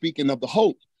Job is speaking of the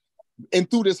hope. And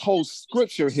through this whole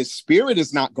scripture, his spirit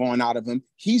is not going out of him.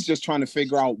 He's just trying to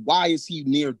figure out, why is he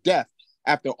near death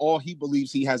after all he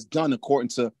believes he has done according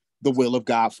to the will of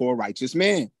God for a righteous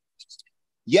man?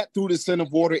 Yet through the sin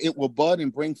of water, it will bud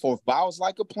and bring forth boughs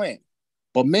like a plant.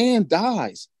 But man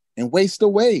dies and wastes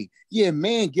away. Yeah,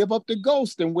 man, give up the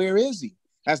ghost, and where is he?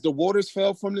 As the waters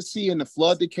fell from the sea and the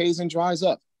flood decays and dries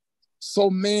up,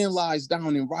 so man lies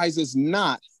down and rises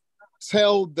not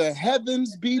till the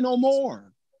heavens be no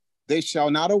more. They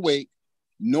shall not awake,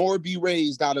 nor be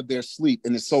raised out of their sleep.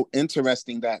 And it's so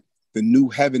interesting that the new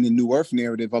heaven and new earth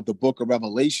narrative of the book of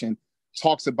Revelation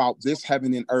talks about this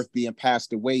heaven and earth being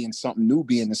passed away and something new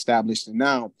being established. And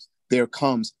now there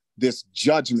comes this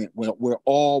judgment where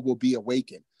all will be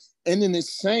awakened. And in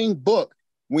this same book,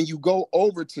 when you go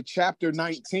over to chapter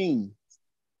 19,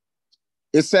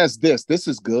 it says this. This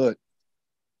is good.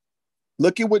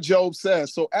 Look at what Job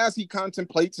says. So as he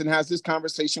contemplates and has this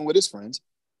conversation with his friends,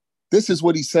 This is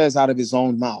what he says out of his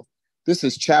own mouth. This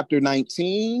is chapter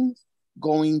 19,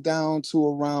 going down to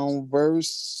around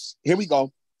verse, here we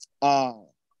go,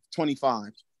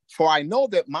 25. For I know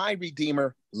that my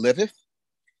Redeemer liveth,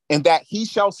 and that he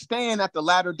shall stand at the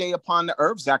latter day upon the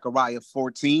earth. Zechariah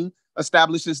 14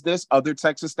 establishes this. Other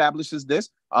text establishes this.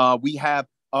 We have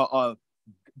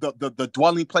the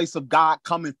dwelling place of God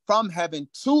coming from heaven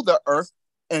to the earth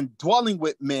and dwelling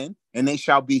with men, and they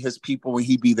shall be his people and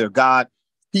he be their God.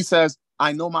 He says,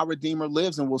 I know my Redeemer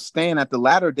lives and will stand at the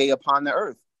latter day upon the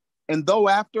earth. And though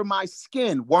after my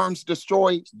skin worms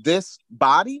destroy this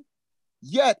body,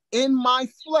 yet in my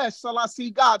flesh shall I see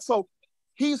God. So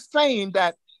he's saying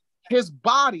that his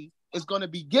body is going to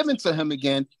be given to him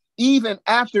again, even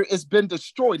after it's been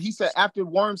destroyed. He said, after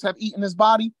worms have eaten his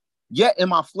body, yet in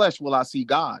my flesh will I see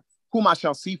God, whom I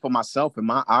shall see for myself, and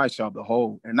my eyes shall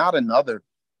behold, and not another.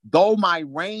 Though my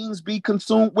reins be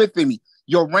consumed within me.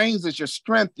 Your reins is your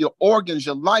strength, your organs,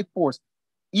 your life force.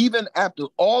 Even after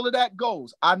all of that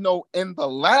goes, I know in the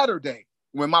latter day,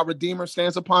 when my Redeemer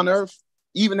stands upon earth,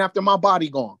 even after my body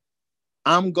gone,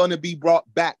 I'm going to be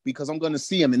brought back because I'm going to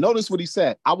see him. And notice what he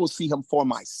said. I will see him for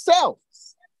myself,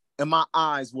 and my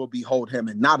eyes will behold him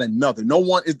and not another. No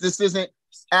one, this isn't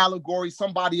allegory.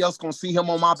 Somebody else going to see him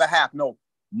on my behalf. No,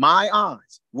 my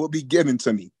eyes will be given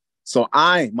to me. So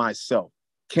I myself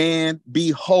can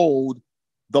behold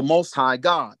the Most High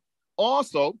God.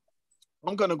 Also,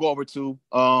 I'm going to go over to,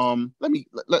 let me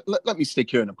stick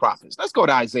here in the prophets. Let's go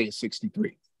to Isaiah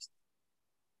 63.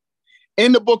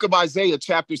 In the book of Isaiah,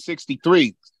 chapter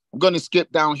 63, I'm going to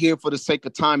skip down here for the sake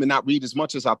of time and not read as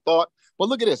much as I thought. But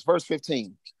look at this, verse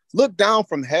 15. Look down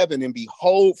from heaven and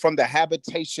behold from the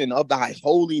habitation of thy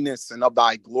holiness and of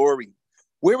thy glory.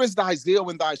 Where is thy zeal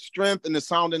and thy strength and the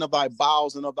sounding of thy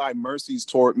bowels and of thy mercies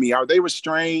toward me? Are they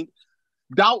restrained?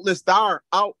 Doubtless thou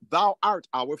art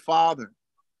our father.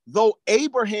 Though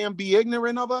Abraham be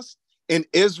ignorant of us and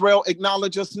Israel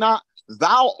acknowledge us not,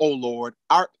 thou, O Lord,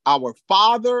 art our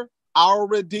father, our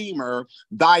Redeemer.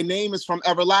 Thy name is from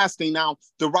everlasting. Now,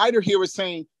 the writer here is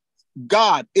saying,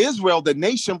 God, Israel, the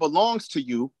nation belongs to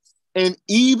you. And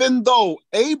even though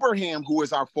Abraham, who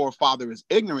is our forefather, is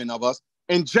ignorant of us,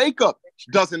 and Jacob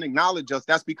doesn't acknowledge us,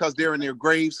 that's because they're in their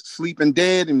graves, sleeping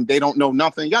dead, and they don't know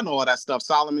nothing. Y'all know all that stuff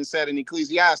Solomon said in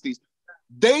Ecclesiastes.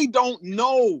 They don't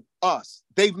know us.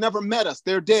 They've never met us.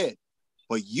 They're dead.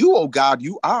 But you, oh God,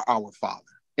 you are our Father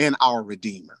and our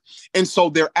Redeemer. And so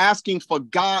they're asking for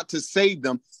God to save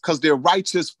them because their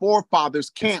righteous forefathers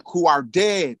can't, who are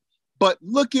dead. But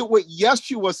look at what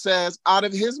Yeshua says out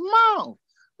of his mouth.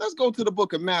 Let's go to the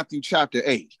book of Matthew chapter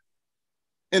 8.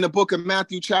 In the book of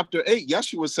Matthew chapter 8,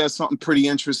 Yeshua says something pretty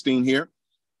interesting here.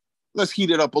 Let's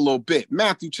heat it up a little bit.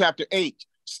 Matthew chapter 8,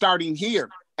 starting here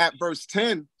at verse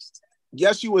 10,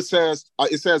 Yeshua says,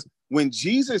 it says, when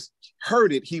Jesus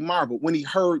heard it, he marveled. When he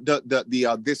heard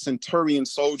this centurion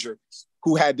soldier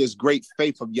who had this great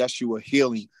faith of Yeshua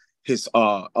healing his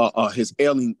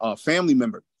ailing family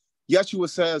member, Yeshua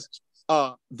says,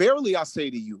 verily I say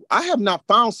to you, I have not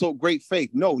found so great faith.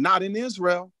 No, not in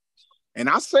Israel. And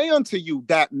I say unto you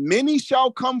that many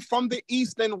shall come from the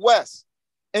east and west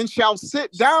and shall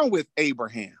sit down with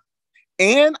Abraham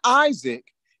and Isaac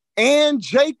and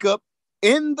Jacob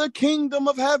in the kingdom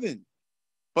of heaven.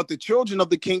 But the children of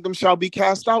the kingdom shall be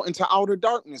cast out into outer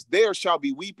darkness. There shall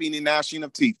be weeping and gnashing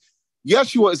of teeth.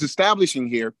 Yeshua is establishing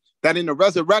here that in the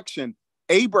resurrection,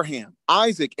 Abraham,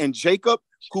 Isaac, and Jacob,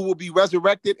 who will be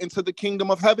resurrected into the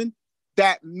kingdom of heaven,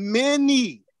 that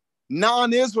many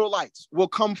non-Israelites will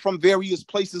come from various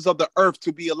places of the earth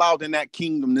to be allowed in that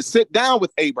kingdom to sit down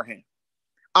with Abraham,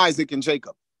 Isaac, and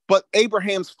Jacob. But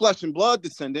Abraham's flesh and blood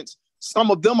descendants,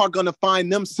 some of them are going to find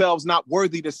themselves not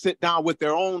worthy to sit down with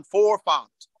their own forefathers.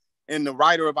 And the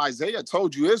writer of Isaiah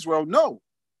told you, Israel, know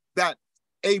that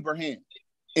Abraham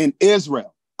and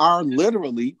Israel are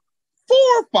literally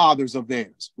forefathers of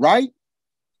theirs, right?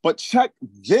 But check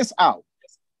this out.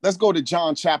 Let's go to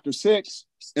John chapter 6,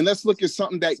 and let's look at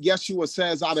something that Yeshua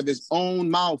says out of his own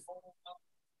mouth.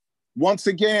 Once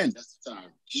again. That's the time.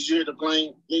 Did you hear the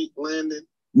plane landing?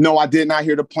 No, I did not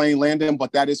hear the plane landing,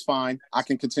 but that is fine. I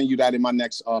can continue that in my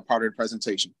next part of the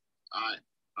presentation. All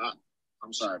right.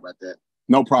 I'm sorry about that.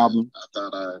 No problem. I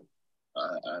thought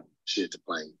I shared the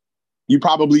plane. You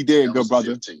probably did, good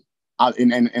brother. 15.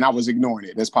 And I was ignoring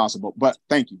it. That's possible. But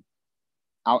thank you.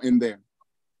 I'll end there.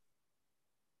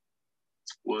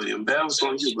 William Bell's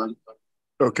on you, brother.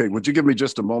 Okay, would you give me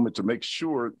just a moment to make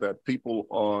sure that people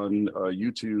on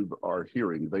YouTube are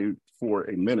hearing? They, for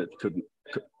a minute, couldn't.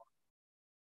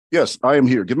 Yes, I am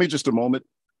here. Give me just a moment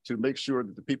to make sure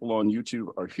that the people on YouTube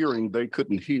are hearing. They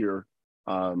couldn't hear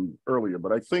earlier,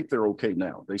 but I think they're okay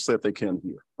now. They said they can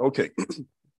hear. Okay.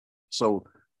 So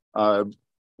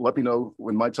let me know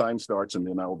when my time starts and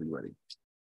then I will be ready.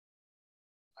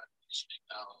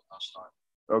 I'll start.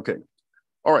 Okay.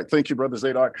 All right. Thank you, Brother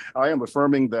Zadok. I am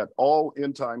affirming that all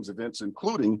end times events,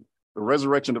 including the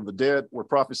resurrection of the dead, were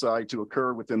prophesied to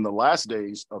occur within the last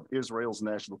days of Israel's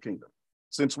national kingdom.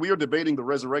 Since we are debating the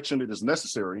resurrection, it is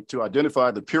necessary to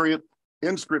identify the period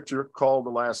in Scripture called the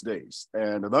last days.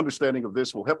 And an understanding of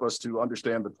this will help us to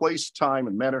understand the place, time,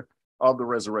 and manner of the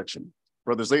resurrection.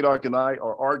 Brother Zadok and I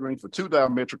are arguing for two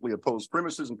diametrically opposed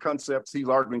premises and concepts. He's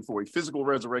arguing for a physical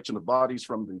resurrection of bodies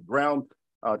from the ground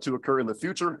to occur in the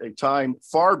future, a time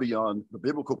far beyond the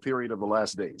biblical period of the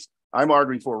last days. I'm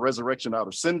arguing for a resurrection out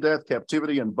of sin, death,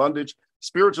 captivity, and bondage,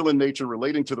 spiritual in nature,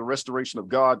 relating to the restoration of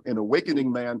God and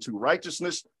awakening man to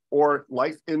righteousness or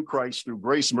life in Christ through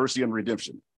grace, mercy, and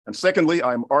redemption. And secondly,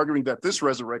 I'm arguing that this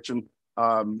resurrection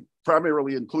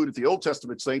primarily included the Old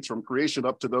Testament saints from creation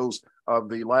up to those of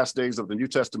the last days of the New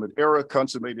Testament era,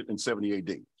 consummated in 70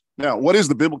 AD. Now, what is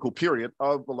the biblical period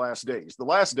of the last days? The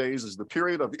last days is the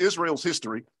period of Israel's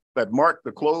history that marked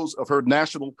the close of her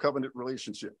national covenant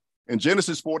relationship. In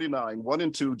Genesis 49, 1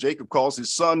 and 2, Jacob calls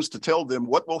his sons to tell them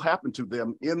what will happen to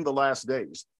them in the last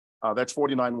days. That's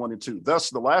 49, 1 and 2. Thus,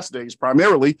 the last days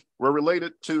primarily were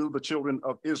related to the children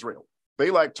of Israel.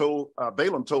 Balaam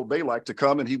told Balak to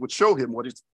come and he would show him what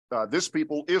this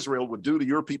people, Israel, would do to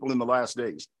your people in the last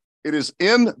days. It is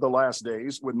in the last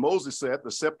days when Moses said the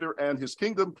scepter and his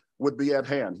kingdom would be at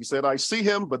hand. He said, I see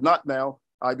him, but not now.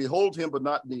 I behold him, but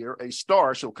not near. A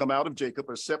star shall come out of Jacob.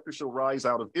 A scepter shall rise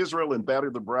out of Israel and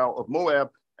batter the brow of Moab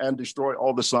and destroy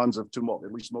all the sons of tumult.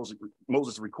 At least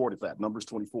Moses recorded that, Numbers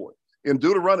 24. In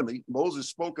Deuteronomy, Moses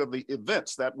spoke of the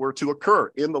events that were to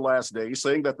occur in the last days,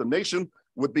 saying that the nation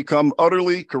would become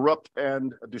utterly corrupt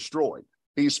and destroyed.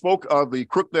 He spoke of the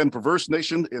crooked and perverse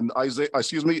nation in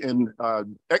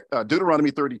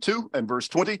Deuteronomy 32 and verse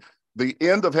 20, the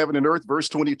end of heaven and earth, verse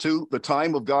 22, the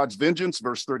time of God's vengeance,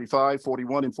 verse 35,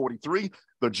 41, and 43,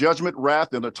 the judgment,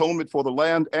 wrath, and atonement for the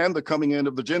land, and the coming in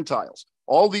of the Gentiles.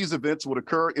 All these events would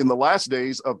occur in the last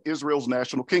days of Israel's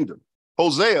national kingdom.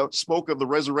 Hosea spoke of the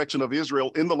resurrection of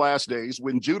Israel in the last days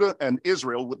when Judah and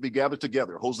Israel would be gathered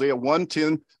together. Hosea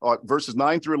 1:10, verses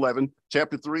 9 through 11,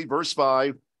 chapter 3, verse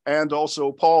 5, and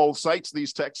also Paul cites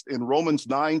these texts in Romans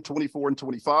 9, 24 and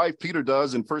 25. Peter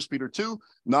does in 1 Peter 2,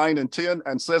 9 and 10,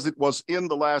 and says it was in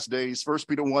the last days, 1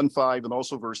 Peter 1, 5, and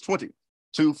also verse 20.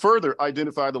 To further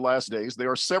identify the last days,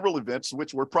 there are several events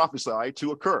which were prophesied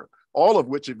to occur, all of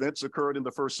which events occurred in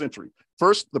the first century.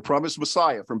 First, the promised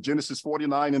Messiah from Genesis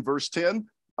 49 and verse 10.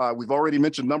 We've already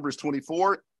mentioned Numbers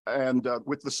 24 and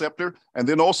with the scepter. And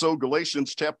then also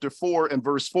Galatians chapter 4 and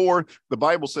verse 4, the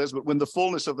Bible says, but when the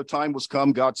fullness of the time was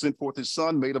come, God sent forth his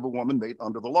son, made of a woman, made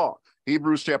under the law.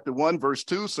 Hebrews chapter 1, verse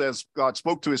 2 says, God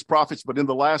spoke to his prophets, but in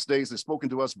the last days has spoken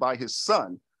to us by his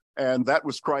son. And that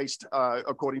was Christ,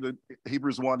 according to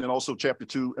Hebrews 1 and also chapter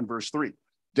 2 and verse 3.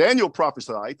 Daniel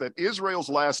prophesied that Israel's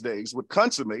last days would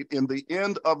consummate in the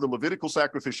end of the Levitical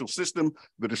sacrificial system,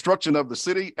 the destruction of the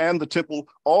city and the temple,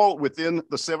 all within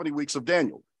the 70 weeks of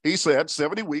Daniel. He said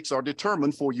 70 weeks are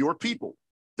determined for your people.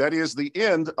 That is the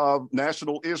end of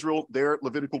national Israel, their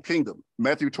Levitical kingdom.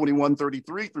 Matthew 21,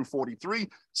 33 through 43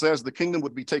 says the kingdom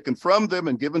would be taken from them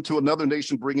and given to another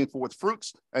nation bringing forth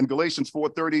fruits. And Galatians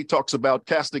 4:30 talks about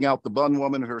casting out the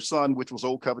bondwoman and her son, which was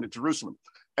Old Covenant Jerusalem.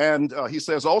 And he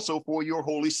says also for your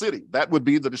holy city. That would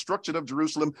be the destruction of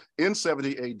Jerusalem in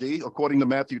 70 AD, according to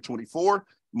Matthew 24,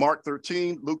 Mark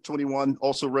 13, Luke 21,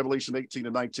 also Revelation 18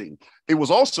 and 19. It was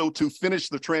also to finish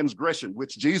the transgression,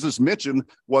 which Jesus mentioned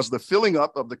was the filling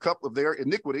up of the cup of their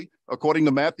iniquity, according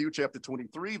to Matthew chapter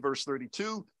 23, verse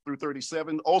 32 through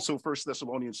 37. Also 1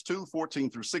 Thessalonians 2, 14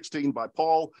 through 16 by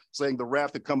Paul, saying the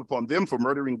wrath had come upon them for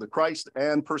murdering the Christ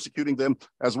and persecuting them,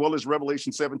 as well as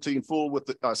Revelation 17, full with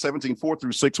the 17, 4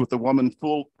 through 6 with the woman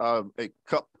full of a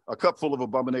cup full of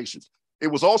abominations.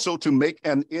 It was also to make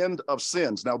an end of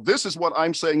sins. Now, this is what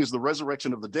I'm saying is the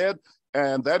resurrection of the dead,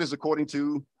 and that is according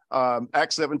to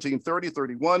Acts 17, 30,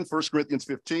 31, 1 Corinthians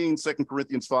 15, 2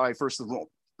 Corinthians 5, 1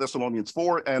 Thessalonians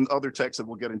 4, and other texts that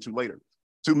we'll get into later.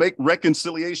 To make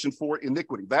reconciliation for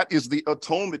iniquity. That is the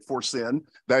atonement for sin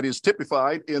that is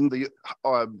typified in the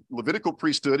Levitical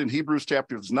priesthood in Hebrews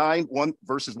chapters 9,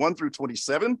 verses 1 through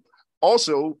 27.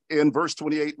 Also in verse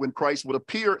 28, when Christ would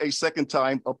appear a second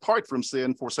time apart from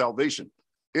sin for salvation.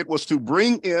 It was to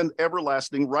bring in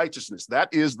everlasting righteousness. That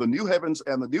is the new heavens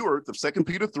and the new earth of 2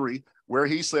 Peter 3, where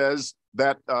he says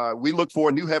that we look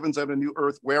for new heavens and a new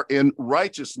earth wherein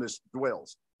righteousness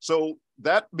dwells. So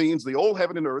that means the old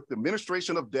heaven and earth, the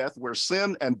administration of death, where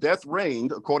sin and death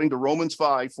reigned, according to Romans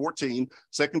 5:14,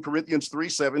 2 Corinthians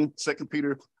 3:7, 2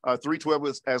 Peter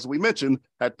 3:12, as we mentioned,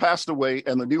 had passed away,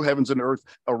 and the new heavens and earth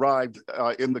arrived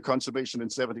in the consummation in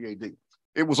 70 AD.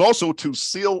 It was also to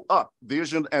seal up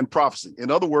vision and prophecy. In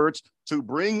other words, to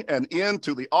bring an end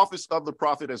to the office of the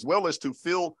prophet, as well as to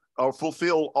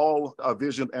fulfill all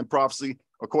vision and prophecy,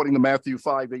 according to Matthew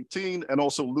 5:18 and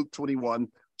also Luke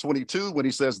 21:22, when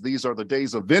he says, these are the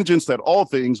days of vengeance, that all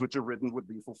things which are written would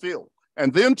be fulfilled.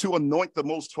 And then to anoint the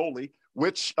most holy,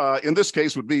 which in this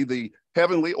case would be the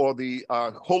heavenly or the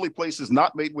holy places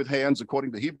not made with hands,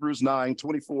 according to Hebrews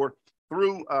 9:24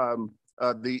 through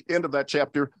the end of that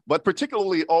chapter, but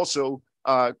particularly also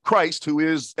Christ, who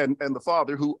is, and the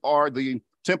Father, who are the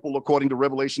temple, according to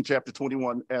Revelation chapter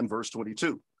 21 and verse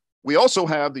 22. We also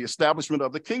have the establishment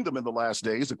of the kingdom in the last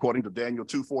days, according to Daniel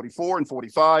 2:44 and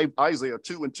 45, Isaiah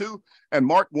 2:2, and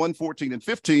Mark 1:14 and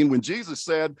 15, when Jesus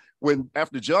said,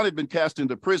 after John had been cast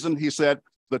into prison, he said,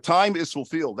 the time is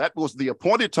fulfilled. That was the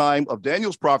appointed time of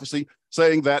Daniel's prophecy,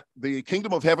 saying that the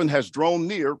kingdom of heaven has drawn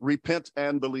near, repent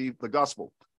and believe the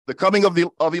gospel. The coming of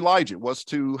Elijah was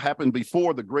to happen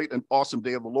before the great and awesome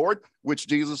day of the Lord, which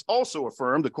Jesus also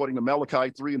affirmed, according to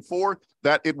Malachi 3 and 4,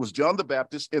 that it was John the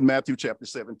Baptist in Matthew chapter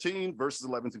 17, verses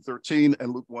 11 through 13,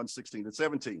 and Luke 1:16 and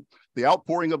 17. The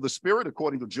outpouring of the Spirit,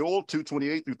 according to Joel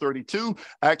 2:28 through 32,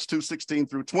 Acts 2:16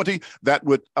 through 20, that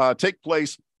would take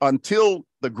place until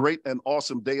the great and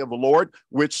awesome day of the Lord,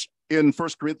 which in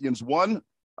 1 Corinthians 1,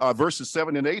 verses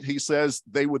 7 and 8, he says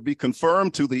they would be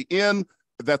confirmed to the end,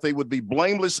 that they would be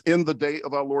blameless in the day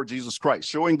of our Lord Jesus Christ,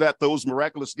 showing that those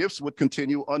miraculous gifts would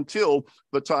continue until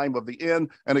the time of the end.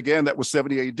 And again, that was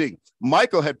 70 AD.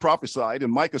 Micah had prophesied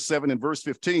in Micah 7 and verse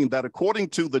 15 that according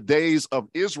to the days of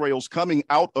Israel's coming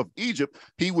out of Egypt,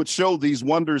 he would show these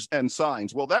wonders and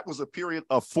signs. Well, that was a period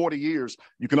of 40 years.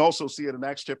 You can also see it in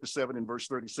Acts chapter 7 and verse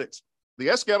 36. The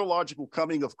eschatological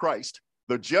coming of Christ,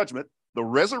 the judgment, the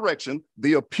resurrection,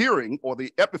 the appearing or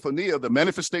the epiphania, the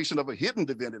manifestation of a hidden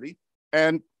divinity,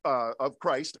 and of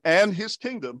Christ and his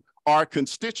kingdom are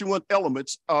constituent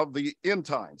elements of the end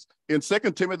times. In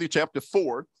 2 Timothy chapter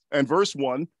 4 and verse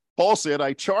 1, Paul said,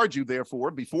 I charge you therefore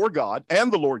before God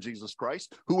and the Lord Jesus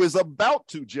Christ, who is about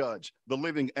to judge the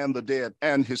living and the dead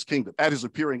and his kingdom, at his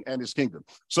appearing and his kingdom.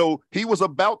 So he was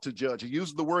about to judge. He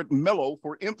used the word mello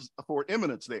for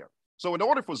imminence there. So in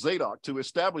order for Zadok to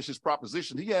establish his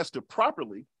proposition, he has to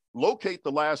properly locate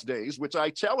the last days, which I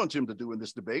challenge him to do in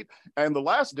this debate. And the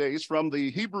last days, from the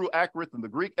Hebrew akrith and the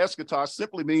Greek eschatos,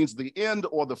 simply means the end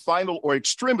or the final or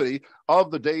extremity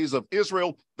of the days of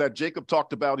Israel that Jacob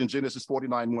talked about in Genesis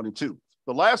 49:1 and 2.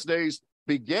 The last days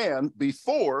began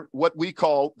before what we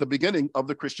call the beginning of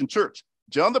the Christian church.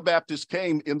 John the Baptist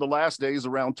came in the last days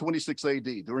around 26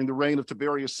 AD, during the reign of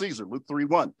Tiberius Caesar, Luke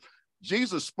 3:1.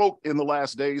 Jesus spoke in the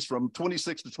last days from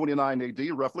 26 to 29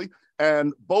 AD, roughly,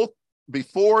 and both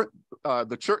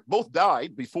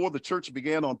died before the church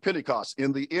began on Pentecost,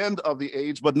 in the end of the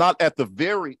age, but not at the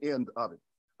very end of it,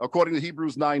 according to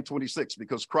Hebrews 9:26,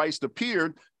 because Christ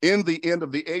appeared in the end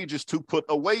of the ages to put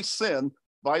away sin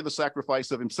by the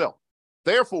sacrifice of himself.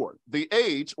 Therefore, the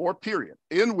age or period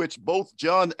in which both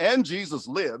John and Jesus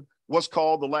lived was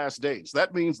called the last days.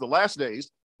 That means the last days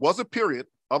was a period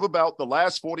of about the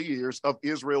last 40 years of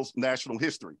Israel's national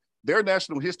history. Their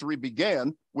national history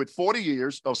began with 40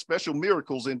 years of special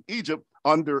miracles in Egypt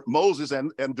under Moses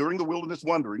and during the wilderness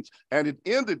wanderings, and it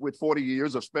ended with 40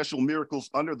 years of special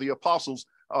miracles under the apostles,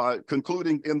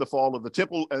 concluding in the fall of the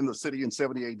temple and the city in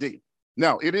 70 AD.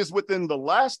 Now, it is within the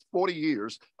last 40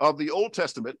 years of the Old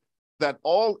Testament that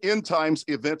all end times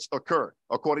events occur.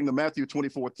 According to Matthew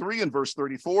 24:3 and verse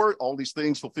 34, all these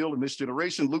things fulfilled in this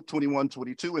generation, Luke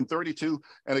 21:22 and 32.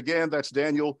 And again, that's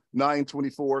Daniel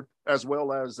 9:24, as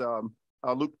well as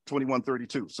Luke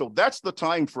 21:32. So that's the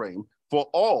time frame for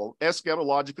all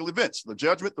eschatological events, the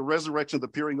judgment, the resurrection, the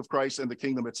appearing of Christ, and the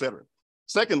kingdom, etc.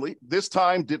 Secondly, this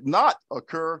time did not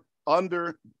occur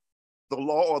under the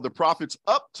law or the prophets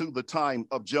up to the time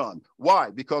of John. Why?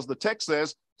 Because the text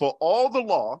says, for all the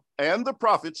law and the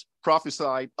prophets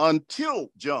prophesied until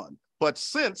John. But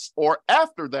since or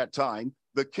after that time,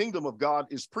 the kingdom of God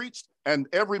is preached and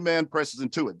every man presses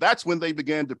into it. That's when they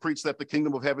began to preach that the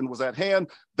kingdom of heaven was at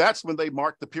hand. That's when they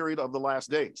marked the period of the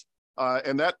last days.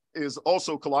 And that is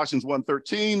also Colossians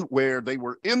 1:13, where they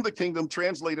were in the kingdom,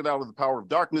 translated out of the power of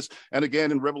darkness. And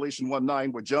again, in Revelation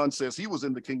 1:9, where John says he was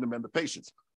in the kingdom and the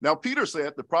patience. Now, Peter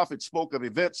said the prophets spoke of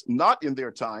events not in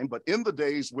their time, but in the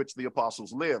days which the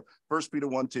apostles lived. 1 Peter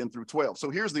 1:10 through 12.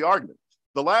 So here's the argument.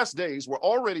 The last days were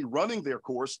already running their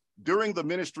course during the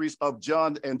ministries of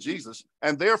John and Jesus,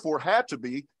 and therefore had to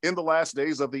be in the last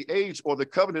days of the age or the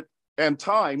covenant and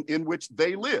time in which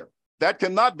they live. That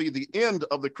cannot be the end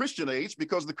of the Christian age,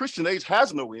 because the Christian age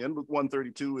has no end, Luke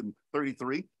 1:32 and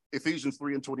 33, Ephesians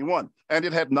 3 and 21, and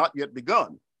it had not yet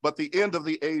begun, but the end of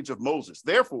the age of Moses.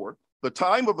 Therefore, the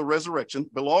time of the resurrection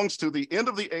belongs to the end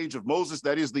of the age of Moses,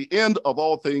 that is the end of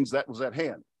all things that was at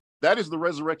hand. That is the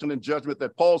resurrection and judgment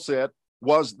that Paul said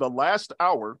was the last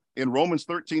hour in Romans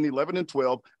 13, 11, and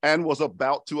 12, and was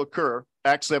about to occur,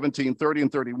 Acts 17, 30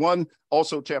 and 31,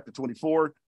 also chapter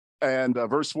 24, and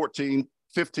verse 14,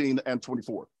 15, and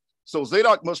 24. So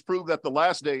Zadok must prove that the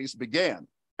last days began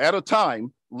at a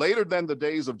time later than the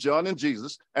days of John and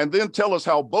Jesus, and then tell us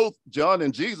how both John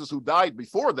and Jesus, who died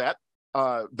before that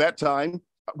time,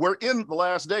 were in the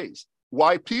last days.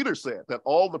 Why Peter said that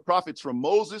all the prophets from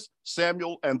Moses,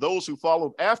 Samuel, and those who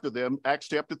followed after them, Acts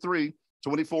chapter 3,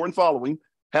 24 and following,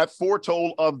 had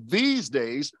foretold of these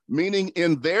days, meaning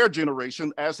in their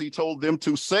generation, as he told them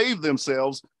to save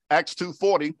themselves, Acts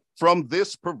 2:40, from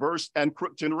this perverse and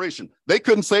crooked generation. They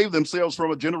couldn't save themselves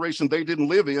from a generation they didn't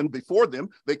live in before them.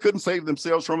 They couldn't save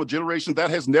themselves from a generation that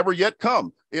has never yet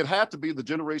come. It had to be the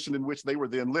generation in which they were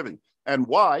then living. And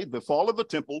why the fall of the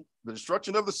temple, the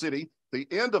destruction of the city, the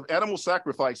end of animal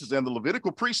sacrifices, and the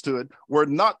Levitical priesthood were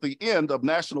not the end of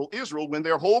national Israel when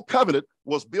their whole covenant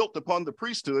was built upon the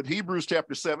priesthood, Hebrews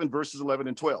chapter 7, verses 11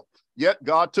 and 12. Yet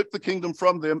God took the kingdom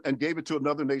from them and gave it to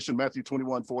another nation, Matthew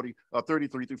 21,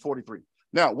 33 through 43.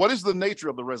 Now, what is the nature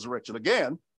of the resurrection?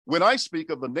 Again, when I speak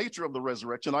of the nature of the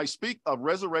resurrection, I speak of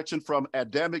resurrection from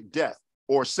Adamic death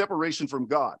or separation from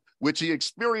God, which he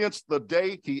experienced the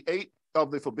day he ate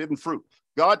of the forbidden fruit.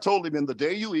 God told him, in the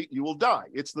day you eat, you will die.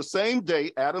 It's the same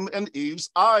day Adam and Eve's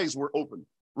eyes were opened.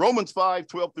 Romans 5,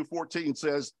 12 through 14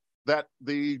 says that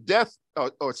the death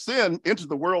or sin entered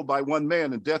the world by one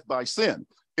man and death by sin.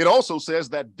 It also says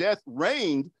that death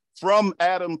reigned from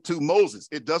Adam to Moses.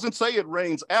 It doesn't say it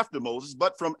reigns after Moses,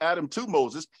 but from Adam to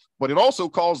Moses. But it also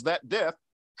calls that death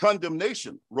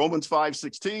condemnation. Romans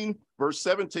 5:16, verse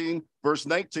 17, verse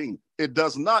 19. It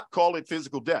does not call it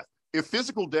physical death. If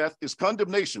physical death is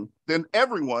condemnation, then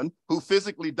everyone who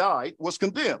physically died was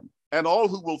condemned, and all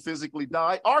who will physically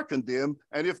die are condemned,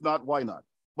 and if not, why not?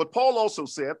 But Paul also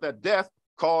said that death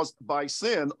caused by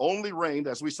sin only reigned,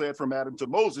 as we said, from Adam to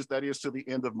Moses, that is, to the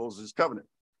end of Moses' covenant.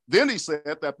 Then he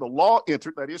said that the law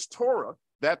entered, that is Torah,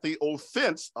 that the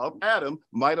offense of Adam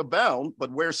might abound,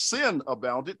 but where sin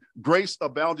abounded, grace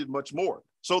abounded much more.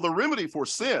 So the remedy for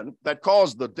sin that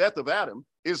caused the death of Adam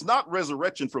is not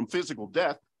resurrection from physical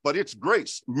death, but it's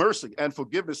grace, mercy, and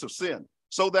forgiveness of sin.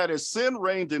 So that as sin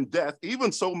reigned in death,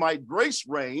 even so might grace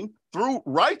reign through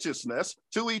righteousness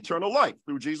to eternal life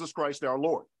through Jesus Christ our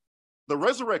Lord. The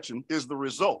resurrection is the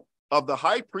result of the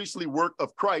high priestly work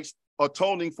of Christ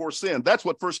atoning for sin. That's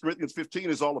what 1 Corinthians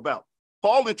 15 is all about.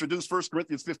 Paul introduced 1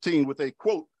 Corinthians 15 with a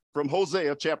quote from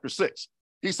Hosea chapter 6.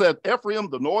 He said,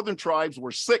 Ephraim, the northern tribes,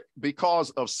 were sick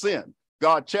because of sin.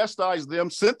 God chastised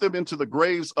them, sent them into the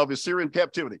graves of Assyrian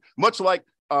captivity, much like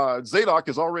Zadok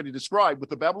has already described with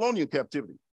the Babylonian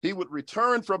captivity. He would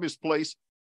return from his place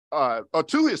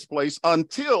to his place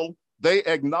until they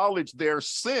acknowledged their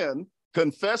sin,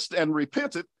 confessed and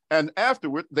repented, and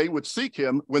afterward they would seek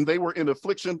him when they were in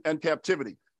affliction and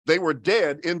captivity. They were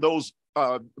dead in those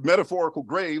metaphorical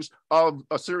graves of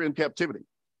Assyrian captivity.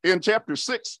 In chapter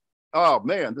 6, oh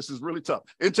man, this is really tough.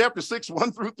 In chapter 6,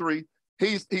 1 through 3,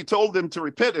 he told them to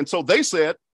repent. And so they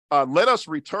said, let us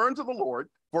return to the Lord,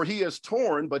 for he has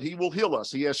torn, but he will heal us.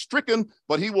 He has stricken,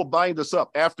 but he will bind us up.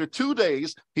 After 2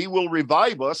 days, he will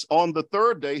revive us. On the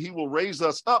third day, he will raise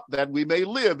us up that we may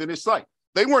live in his sight.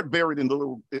 They weren't buried in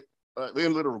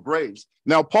literal graves.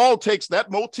 Now, Paul takes that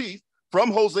motif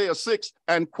from Hosea 6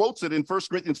 and quotes it in 1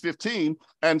 Corinthians 15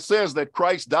 and says that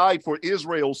Christ died for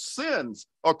Israel's sins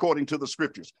according to the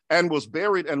scriptures and was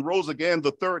buried and rose again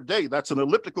the third day. That's an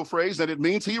elliptical phrase, and it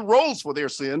means he rose for their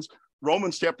sins.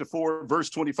 Romans chapter 4, verse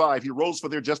 25, he rose for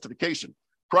their justification.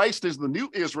 Christ is the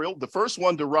new Israel, the first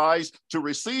one to rise to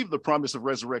receive the promise of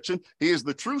resurrection. He is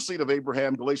the true seed of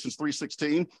Abraham, Galatians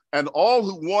 3:16, and all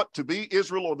who want to be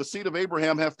Israel or the seed of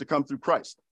Abraham have to come through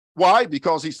Christ. Why?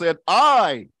 Because he said,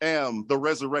 I am the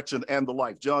resurrection and the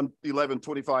life, John 11,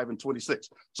 25 and 26.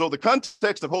 So the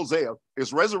context of Hosea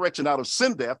is resurrection out of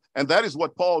sin death, and that is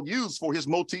what Paul used for his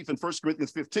motif in 1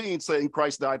 Corinthians 15, saying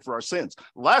Christ died for our sins.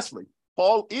 Lastly,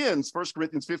 Paul ends 1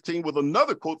 Corinthians 15 with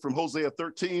another quote from Hosea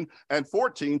 13 and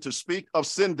 14 to speak of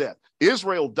sin death.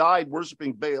 Israel died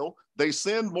worshiping Baal. They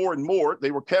sinned more and more.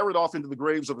 They were carried off into the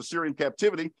graves of Assyrian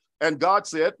captivity. And God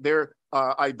said their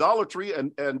idolatry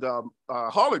and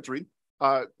harlotry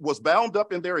was bound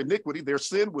up in their iniquity. Their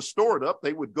sin was stored up.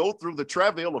 They would go through the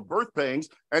travail of birth pangs.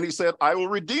 And he said, I will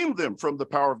redeem them from the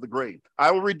power of the grave.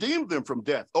 I will redeem them from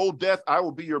death. O death, I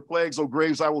will be your plagues. O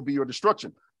graves, I will be your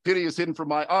destruction. Pity is hidden from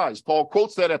my eyes. Paul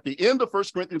quotes that at the end of 1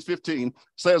 Corinthians 15,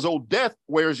 says, O death,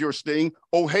 where is your sting?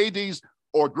 O Hades,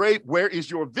 or grave, where is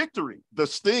your victory? The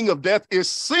sting of death is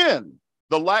sin.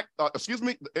 The lack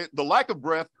of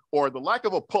breath, or the lack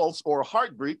of a pulse or a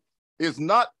heartbeat is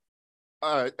not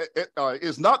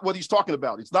what he's talking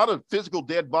about. It's not a physical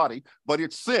dead body, but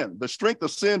it's sin. The strength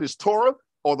of sin is Torah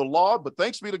or the law, but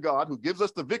thanks be to God who gives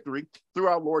us the victory through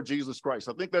our Lord Jesus Christ.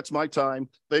 I think that's my time.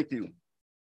 Thank you.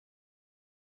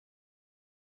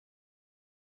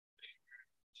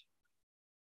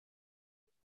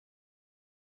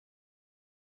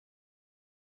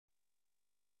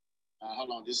 Hold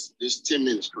on, this 10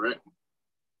 minutes, correct?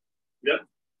 Yep.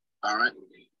 All right.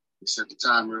 Set the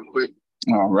time real quick.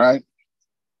 All right.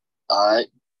 All right.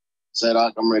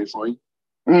 Zadok, I'm ready for you.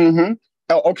 Mm-hmm.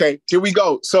 Oh, okay, here we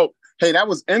go. So, hey, that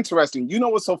was interesting. You know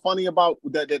what's so funny about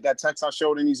that text I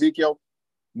showed in Ezekiel?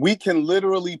 We can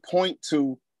literally point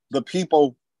to the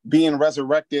people being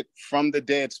resurrected from the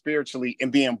dead spiritually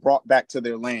and being brought back to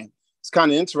their land. It's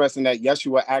kind of interesting that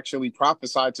Yeshua actually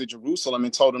prophesied to Jerusalem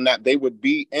and told them that they would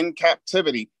be in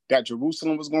captivity, that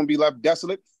Jerusalem was going to be left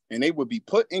desolate, and they would be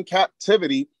put in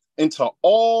captivity into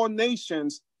all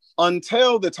nations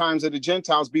until the times of the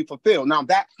Gentiles be fulfilled. Now,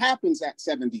 that happens at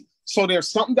 70. So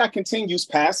there's something that continues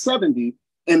past 70,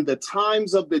 and the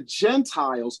times of the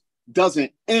Gentiles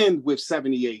doesn't end with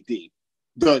 70 AD.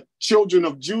 The children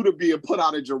of Judah being put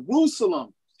out of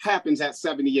Jerusalem happens at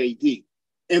 70 AD.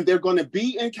 And they're going to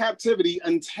be in captivity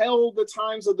until the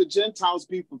times of the Gentiles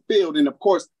be fulfilled. And of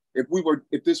course,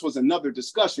 if this was another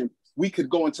discussion, we could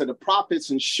go into the prophets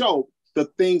and show the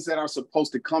things that are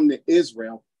supposed to come to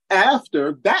Israel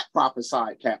after that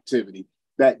prophesied captivity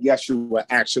that Yeshua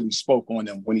actually spoke on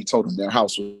them when he told them their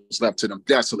house was left to them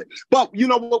desolate. But you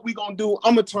know what we're going to do?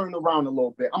 I'm going to turn around a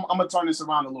little bit. I'm going to turn this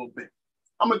around a little bit.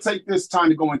 I'm going to take this time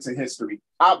to go into history.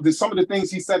 There's some of the things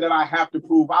he said that I have to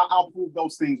prove. I'll prove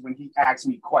those things when he asks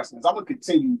me questions. I'm going to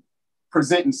continue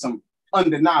presenting some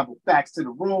undeniable facts to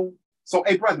the room. So,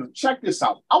 hey, brethren, check this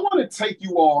out. I want to take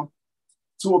you all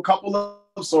to a couple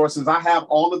of sources. I have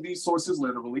all of these sources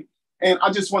literally, and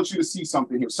I just want you to see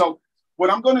something here. So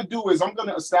what I'm going to do is I'm going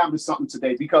to establish something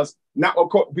today because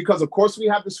of course we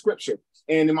have the scripture,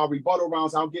 and in my rebuttal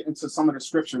rounds, I'll get into some of the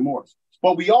scripture more.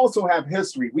 But we also have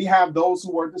history. We have those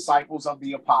who were disciples of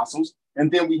the apostles, and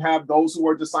then we have those who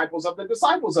were disciples of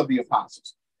the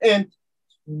apostles. And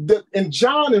in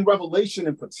John and Revelation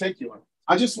in particular,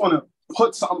 I just want to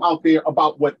put something out there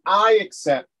about what I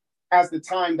accept as the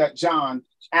time that John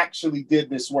actually did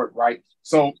this work, right?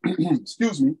 So,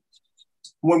 excuse me,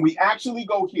 when we actually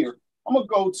go here, I'm going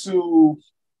to go to,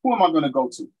 who am I going to go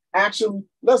to? Actually,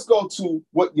 let's go to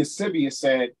what Eusebius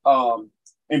said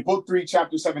in book 3,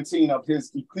 chapter 17 of his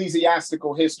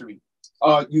ecclesiastical history.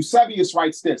 Eusebius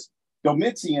writes this: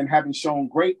 Domitian, having shown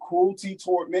great cruelty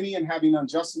toward many and having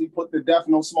unjustly put to death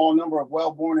no small number of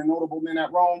well-born and notable men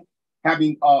at Rome,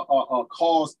 having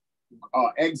caused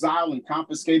exile and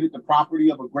confiscated the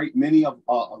property of a great many of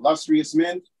illustrious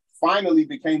men, finally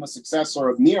became a successor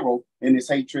of Nero in his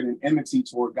hatred and enmity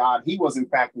toward God. He was, in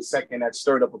fact, the second that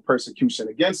stirred up a persecution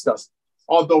against us,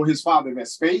 although his father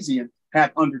Vespasian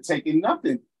had undertaken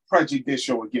nothing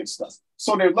prejudicial against us.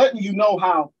 So they're letting you know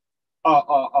how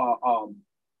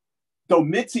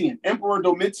Domitian, Emperor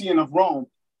Domitian of Rome,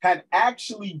 had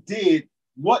actually did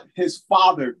what his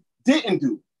father didn't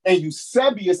do. And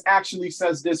Eusebius actually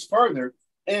says this further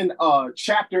in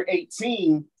chapter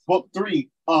 18, book 3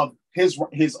 of his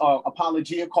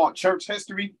apologia called Church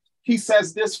History. He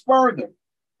says this further.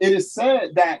 It is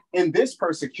said that in this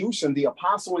persecution, the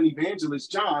apostle and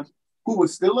evangelist John, who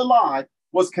was still alive,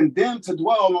 was condemned to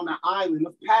dwell on the island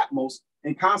of Patmos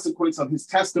in consequence of his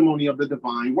testimony of the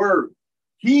divine word.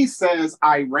 He says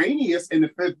Irenaeus in the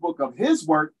 5th book of his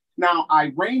work. Now,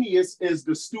 Irenaeus is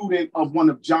the student of one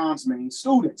of John's main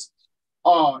students.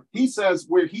 He says,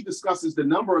 where he discusses the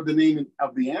number of the name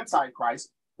of the Antichrist,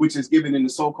 which is given in the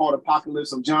so-called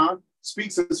Apocalypse of John,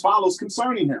 speaks as follows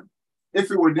concerning him.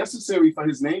 If it were necessary for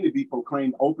his name to be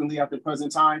proclaimed openly at the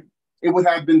present time, it would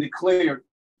have been declared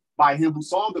by him who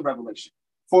saw the revelation.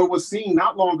 For it was seen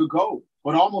not long ago,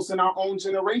 but almost in our own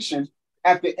generation,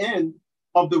 at the end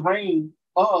of the reign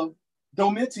of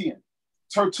Domitian.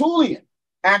 Tertullian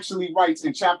actually writes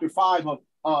in chapter 5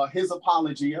 of his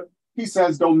Apologia, he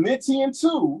says, Domitian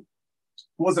too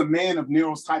was a man of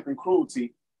Nero's type and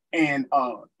cruelty, and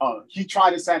he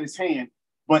tried us at his hand,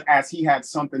 but as he had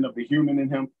something of the human in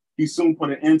him, he soon put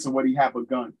an end to what he had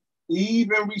begun.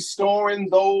 even restoring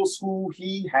those who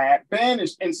he had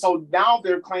banished. And so now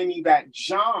they're claiming that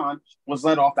John was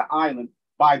led off the island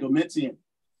by Domitian.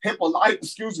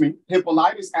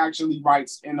 Hippolytus actually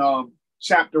writes in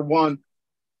chapter 1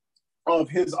 of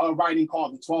his writing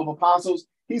called The 12 Apostles.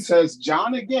 He says,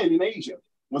 John again in Asia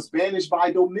was banished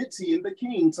by Domitian the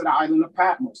king to the island of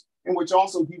Patmos, in which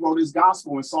also he wrote his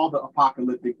gospel and saw the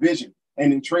apocalyptic vision.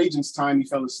 And in Trajan's time, he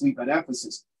fell asleep at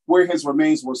Ephesus, where his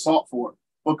remains were sought for,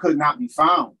 but could not be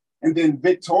found. And then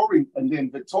Victorinus,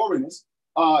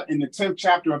 in the 10th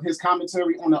chapter of his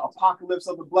commentary on the apocalypse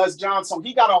of the blessed John. So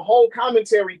he got a whole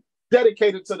commentary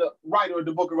dedicated to the writer of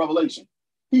the book of Revelation.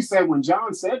 He said, when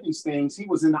John said these things, he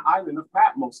was in the island of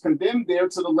Patmos, condemned there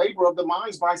to the labor of the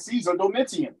mines by Caesar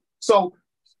Domitian. So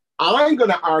I'm going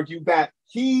to argue that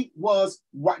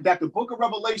that the book of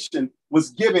Revelation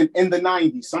was given in the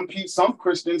 90s. Some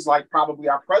Christians, like probably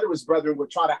our preterist brethren,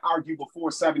 would try to argue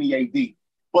before 70 AD.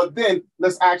 But then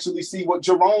let's actually see what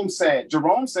Jerome said.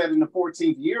 Jerome said in the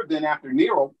 14th year, then after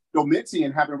Nero,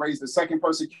 Domitian, having raised the second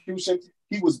persecution,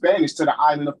 he was banished to the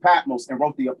island of Patmos and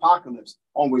wrote the Apocalypse,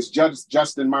 on which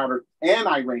Justin Martyr and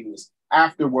Irenaeus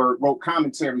afterward wrote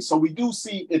commentary. So we do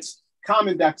see it's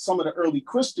common that some of the early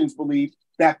Christians believe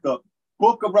that the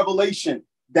book of Revelation,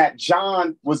 that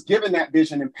John was given that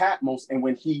vision in Patmos, and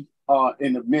when he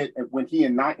in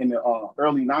the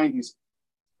early 90s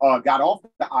got off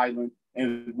the island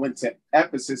and went to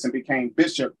Ephesus and became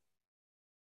bishop,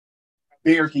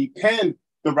 there he penned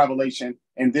the Revelation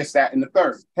and this, that, and the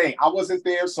third. Hey, I wasn't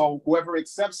there, so whoever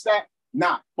accepts that,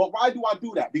 not. But why do I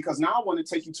do that? Because now I want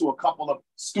to take you to a couple of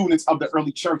students of the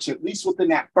early church, at least within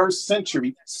that first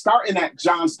century, starting at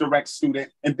John's direct student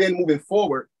and then moving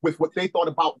forward with what they thought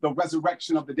about the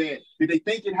resurrection of the dead. Did they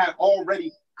think it had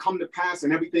already come to pass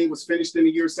and everything was finished in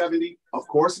the year 70? Of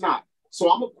course not.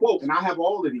 So I'm going to quote, and I have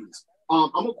all of these.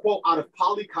 I'm going to quote out of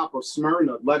Polycarp of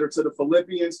Smyrna, letter to the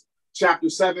Philippians, chapter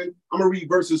 7. I'm going to read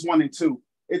verses 1 and 2.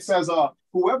 It says,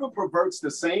 whoever perverts the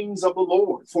sayings of the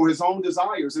Lord for his own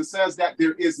desires, it says that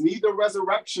there is neither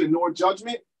resurrection nor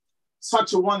judgment.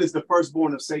 Such a one is the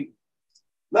firstborn of Satan.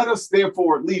 Let us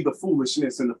therefore leave the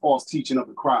foolishness and the false teaching of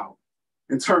the crowd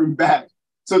and turn back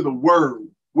to the word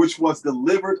which was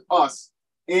delivered us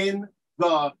in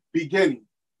the beginning.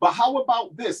 But how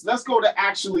about this? Let's go to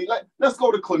let's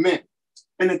go to Clement.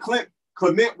 And then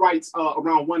Clement writes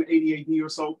around 180 AD or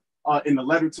so in the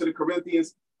letter to the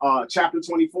Corinthians, chapter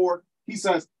 24. He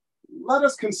says, let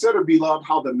us consider, beloved,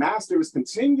 how the master is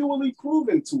continually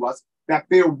proving to us that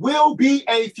there will be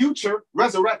a future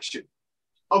resurrection,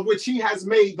 of which he has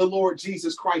made the Lord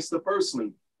Jesus Christ the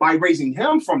firstling by raising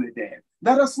him from the dead.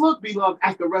 Let us look, beloved,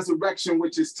 at the resurrection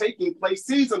which is taking place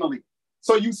seasonally.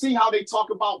 So you see how they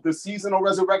talk about the seasonal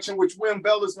resurrection, which William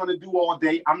Bell is going to do all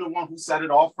day. I'm the one who said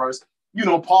it all first. You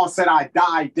know, Paul said, I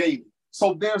die daily.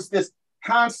 So there's this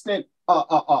constant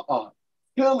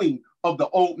killing of the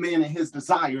old man and his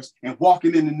desires and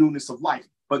walking in the newness of life.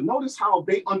 But notice how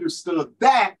they understood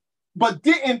that, but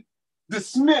didn't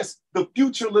dismiss the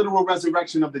future literal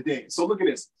resurrection of the dead. So look at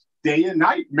this. Day and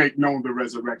night make known the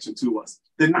resurrection to us.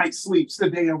 The night sleeps, the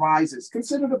day arises.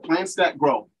 Consider the plants that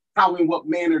grow. How in what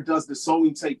manner does the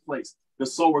sowing take place? The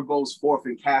sower goes forth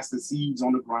and casts the seeds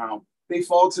on the ground. They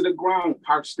fall to the ground,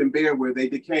 parched and bare where they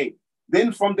decay.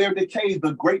 Then from their decay,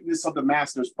 the greatness of the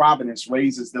master's providence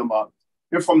raises them up.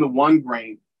 And from the one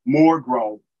grain, more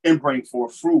grow and bring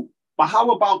forth fruit. But how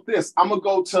about this? I'm gonna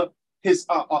go to his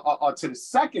to the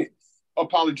second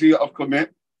apologia of Clement.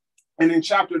 And in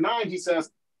chapter 9, he says,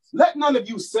 let none of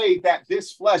you say that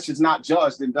this flesh is not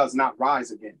judged and does not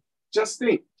rise again. Just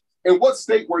think, in what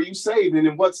state were you saved, and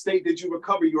in what state did you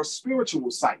recover your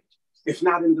spiritual sight, if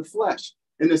not in the flesh?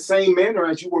 In the same manner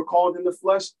as you were called in the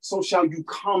flesh, so shall you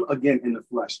come again in the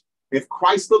flesh. If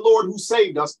Christ the Lord who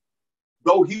saved us,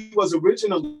 though he was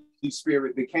originally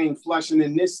spirit, became flesh, and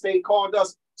in this state called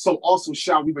us, so also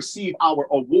shall we receive our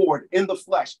award in the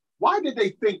flesh. Why did they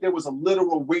think there was a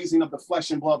literal raising of the flesh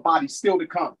and blood body still to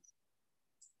come?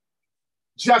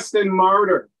 Justin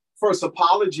Martyr, First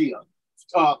Apologia,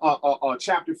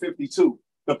 chapter 52.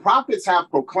 The prophets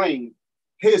have proclaimed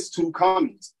his two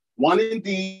comings. One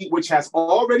indeed, which has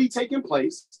already taken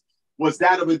place, was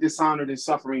that of a dishonored and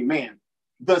suffering man.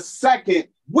 The second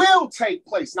will take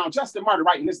place. Now, Justin Martyr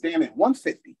writing this damn in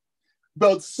 150.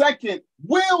 The second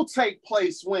will take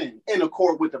place when, in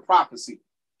accord with the prophecy,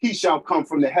 he shall come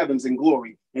from the heavens in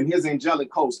glory, and his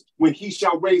angelic host, when he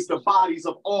shall raise the bodies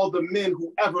of all the men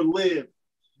who ever lived.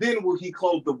 Then will he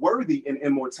clothe the worthy in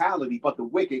immortality, but the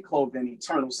wicked clothed in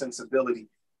eternal sensibility.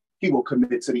 He will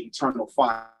commit to the eternal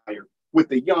fire with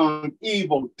the young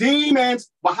evil demons.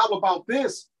 But how about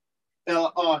this?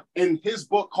 in his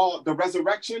book called The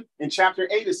Resurrection, in chapter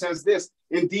 8, it says this: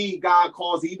 indeed, God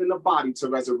calls even the body to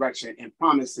resurrection and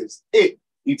promises it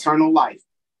eternal life.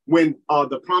 When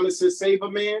the promises save a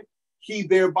man, he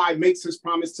thereby makes his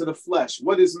promise to the flesh.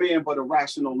 What is man but a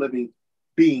rational living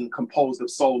being composed of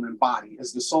soul and body?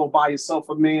 Is the soul by itself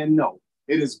a man? No.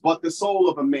 It is but the soul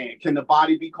of a man. Can the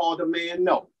body be called a man?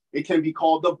 No. It can be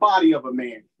called the body of a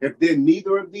man. If then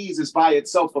neither of these is by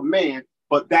itself a man,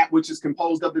 but that which is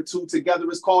composed of the two together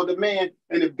is called a man.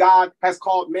 And if God has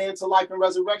called man to life and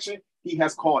resurrection, he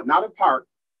has called not a part,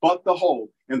 but the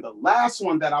whole. And the last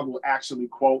one that I will actually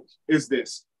quote is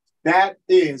this. That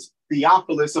is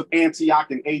Theophilus of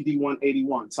Antioch in AD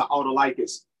 181 to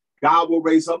Autolycus. God will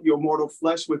raise up your mortal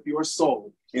flesh with your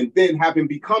soul, and then having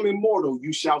become immortal,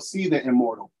 you shall see the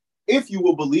immortal. If you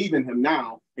will believe in him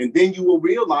now, and then you will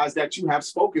realize that you have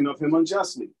spoken of him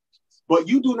unjustly. But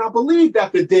you do not believe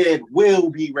that the dead will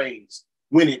be raised.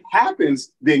 When it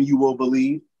happens, then you will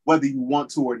believe, whether you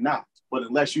want to or not. But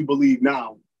unless you believe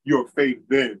now, your faith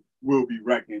then will be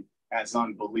reckoned as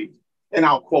unbelief. And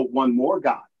I'll quote one more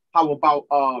guy. How about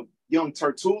young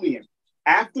Tertullian?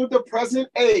 After the present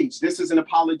age, this is an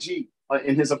apology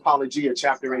in his Apologia,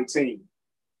 chapter 18.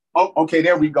 Oh, okay,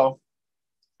 there we go.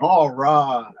 All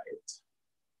right.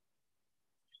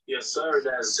 Yes, sir.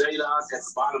 That's Zadok at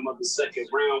the bottom of the second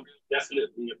round.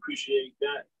 Definitely appreciate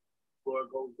that. Before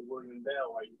it goes to William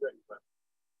Bell, are you ready, brother?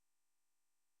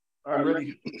 I'm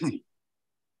ready. Whenever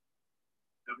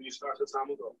you start, the time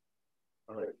will go.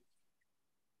 All right.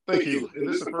 Thank you. In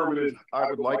this affirmative, I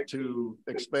would like to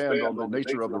expand on the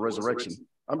nature of the resurrection.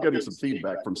 I'm getting some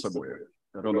feedback from somewhere.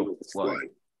 I don't know why.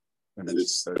 And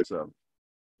it's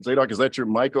Zadok, is that your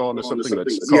mic on or something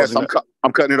that's yes, causing that?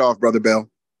 I'm cutting it off, Brother Bell.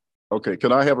 Okay,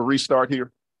 can I have a restart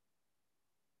here?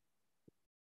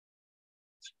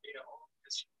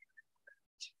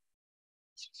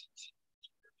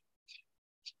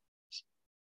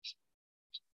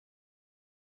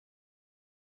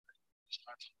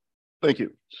 Thank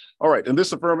you. All right, in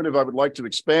this affirmative, I would like to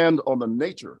expand on the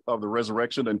nature of the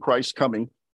resurrection and Christ's coming,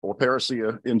 or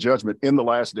parousia, in judgment in the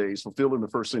last days, fulfilled in the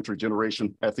first century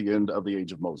generation at the end of the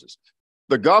age of Moses.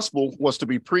 The gospel was to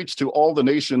be preached to all the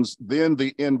nations, then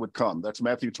the end would come. That's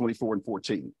Matthew 24 and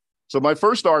 14. So my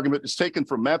first argument is taken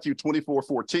from Matthew 24,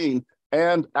 14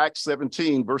 and Acts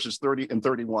 17, verses 30 and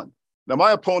 31. Now,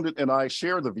 my opponent and I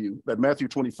share the view that Matthew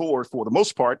 24, for the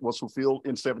most part, was fulfilled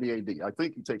in 70 AD. I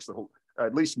think he takes the whole,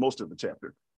 at least most of the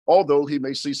chapter, although he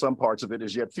may see some parts of it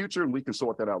as yet future, and we can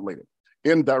sort that out later.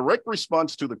 In direct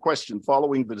response to the question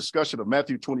following the discussion of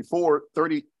Matthew 24,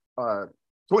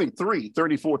 23,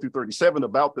 34 through 37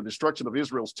 about the destruction of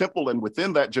Israel's temple, and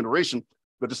within that generation,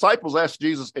 the disciples asked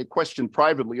Jesus a question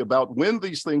privately about when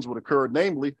these things would occur,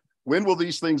 namely, when will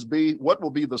these things be? What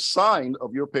will be the sign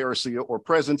of your parousia or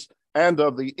presence and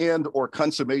of the end or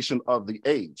consummation of the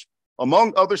age?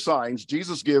 Among other signs,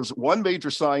 Jesus gives one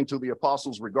major sign to the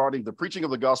apostles regarding the preaching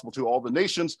of the gospel to all the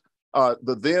nations,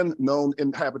 the then known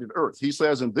inhabited earth. He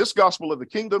says, "And this gospel of the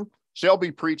kingdom shall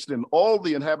be preached in all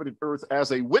the inhabited earth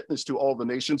as a witness to all the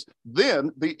nations,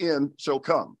 then the end shall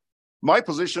come." My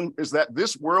position is that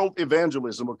this world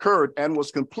evangelism occurred and was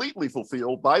completely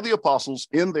fulfilled by the apostles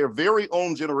in their very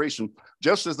own generation,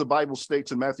 just as the Bible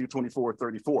states in Matthew 24,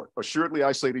 34. Assuredly,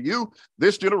 I say to you,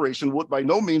 this generation would by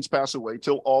no means pass away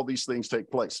till all these things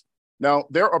take place. Now,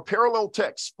 there are parallel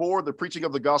texts for the preaching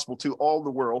of the gospel to all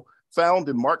the world found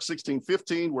in Mark 16,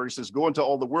 15, where he says, go into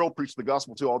all the world, preach the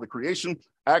gospel to all the creation.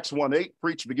 Acts 1, 8,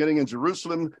 preach beginning in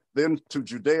Jerusalem, then to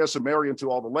Judea, Samaria, and to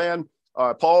all the land.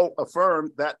 Paul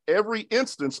affirmed that every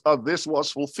instance of this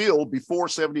was fulfilled before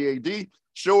 70 AD,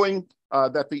 showing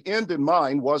that the end in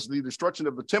mind was the destruction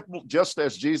of the temple, just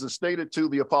as Jesus stated to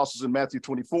the apostles in Matthew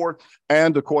 24,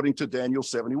 and according to Daniel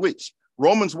 70 weeks.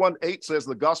 Romans 1:8 says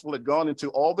the gospel had gone into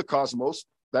all the cosmos.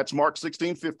 That's Mark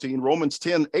 16, 15. Romans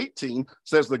 10, 18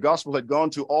 says the gospel had gone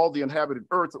to all the inhabited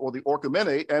earth, or the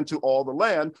orchomene, and to all the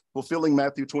land, fulfilling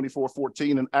Matthew 24,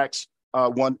 14 and Acts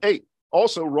 1, 8.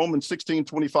 Also, Romans 16,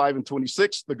 25 and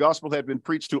 26, the gospel had been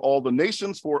preached to all the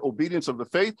nations for obedience of the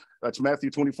faith. That's Matthew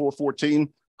 24,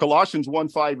 14. Colossians 1,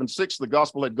 5 and 6, the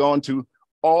gospel had gone to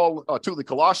all to the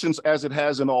Colossians as it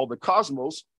has in all the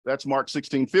cosmos. That's Mark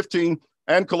 16, 15.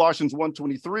 And Colossians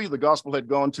 1:23, the gospel had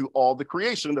gone to all the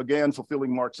creation, again,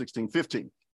 fulfilling Mark 16, 15.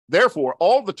 Therefore,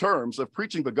 all the terms of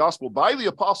preaching the gospel by the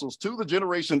apostles to the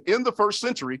generation in the first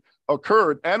century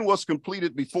occurred and was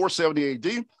completed before 70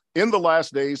 AD in the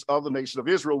last days of the nation of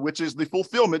Israel, which is the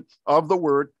fulfillment of the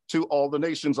word to all the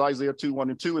nations, Isaiah 2,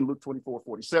 1 and 2, and Luke 24,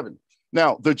 47.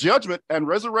 Now, the judgment and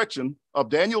resurrection of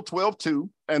Daniel 12, 2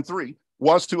 and 3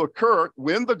 was to occur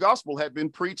when the gospel had been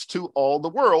preached to all the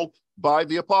world by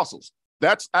the apostles.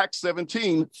 That's Acts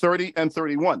 17, 30 and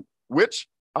 31, which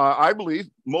I believe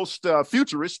most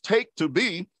futurists take to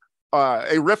be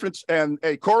a reference and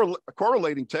a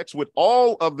correlating text with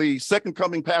all of the second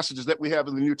coming passages that we have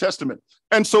in the New Testament.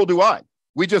 And so do I.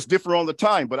 We just differ on the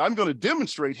time, but I'm going to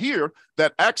demonstrate here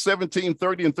that Acts 17,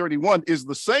 30 and 31 is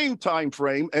the same time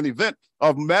frame and event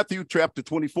of Matthew chapter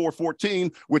 24, 14,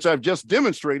 which I've just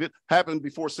demonstrated happened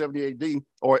before 70 AD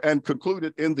and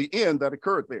concluded in the end that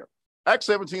occurred there. Acts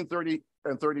 17, 30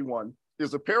 and 31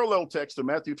 is a parallel text to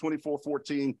Matthew 24,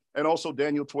 14, and also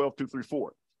Daniel 12, 2 through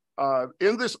 4.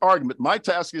 In this argument, my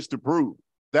task is to prove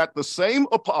that the same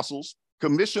apostles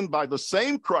commissioned by the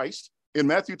same Christ in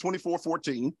Matthew 24,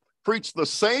 14, preached the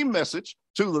same message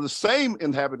to the same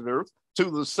inhabited earth,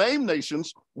 to the same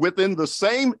nations, within the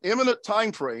same imminent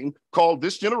time frame called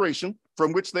this generation,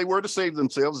 from which they were to save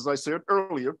themselves, as I said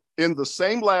earlier, in the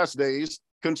same last days,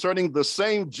 concerning the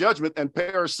same judgment and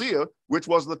parousia, which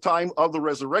was the time of the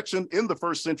resurrection in the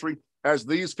first century, as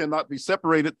these cannot be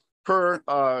separated per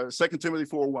 2 Timothy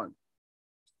 4:1.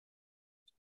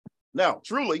 Now,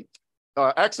 truly,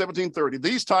 Acts 17:30,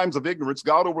 these times of ignorance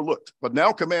God overlooked, but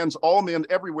now commands all men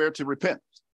everywhere to repent,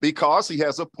 because he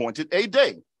has appointed a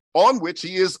day on which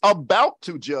he is about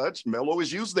to judge, Melo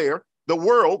is used there, the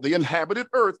world, the inhabited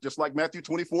earth, just like Matthew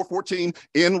 24:14,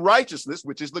 in righteousness,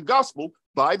 which is the gospel,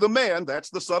 by the man, that's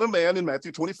the Son of Man in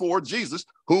Matthew 24, Jesus,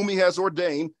 whom he has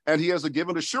ordained, and he has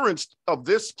given assurance of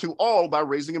this to all by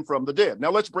raising him from the dead. Now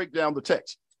let's break down the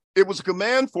text. It was a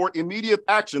command for immediate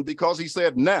action because he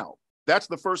said now. That's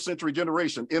the first century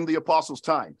generation in the apostles'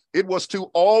 time. It was to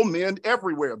all men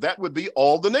everywhere. That would be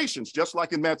all the nations, just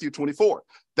like in Matthew 24.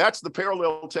 That's the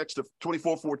parallel text of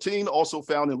 24:14, also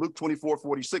found in Luke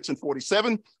 24:46 and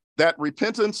 47, that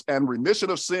repentance and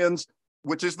remission of sins,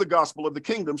 which is the gospel of the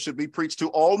kingdom, should be preached to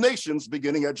all nations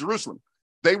beginning at Jerusalem.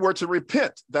 They were to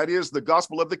repent. That is the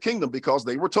gospel of the kingdom, because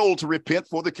they were told to repent,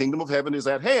 for the kingdom of heaven is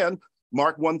at hand.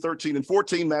 Mark 1:13 and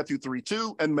 14, Matthew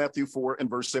 3:2, and Matthew 4 and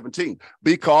verse 17,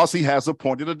 because he has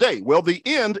appointed a day. Well, the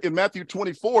end in Matthew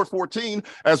 24:14,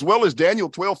 as well as Daniel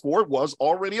 12:4, was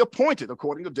already appointed,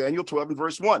 according to Daniel 12 and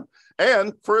verse 1.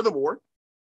 And furthermore,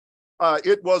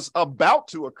 it was about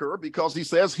to occur because he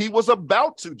says he was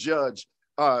about to judge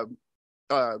on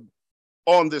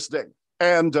this day.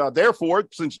 And therefore,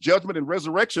 since judgment and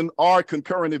resurrection are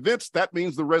concurrent events, that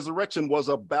means the resurrection was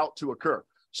about to occur.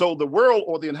 So the world,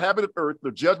 or the inhabited earth, the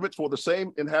judgment for the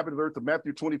same inhabited earth of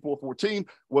Matthew 24:14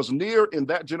 was near in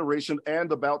that generation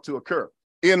and about to occur.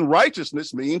 In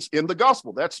righteousness means in the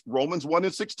gospel. That's Romans 1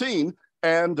 and 16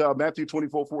 and Matthew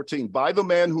 24:14. By the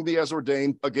man whom he has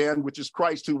ordained, again, which is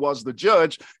Christ, who was the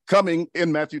judge, coming in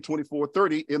Matthew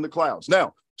 24:30 in the clouds.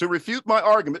 Now, to refute my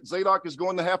argument, Zadok is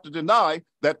going to have to deny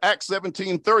that Acts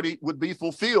 17:30 would be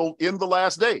fulfilled in the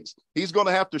last days. He's going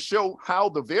to have to show how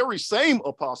the very same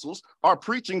apostles are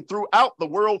preaching throughout the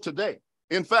world today.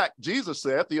 In fact, Jesus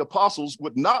said the apostles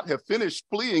would not have finished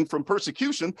fleeing from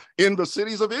persecution in the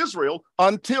cities of Israel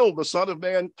until the Son of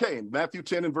Man came. Matthew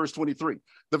 10 and verse 23.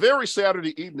 The very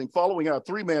Saturday evening following our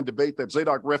three-man debate that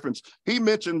Zadok referenced, he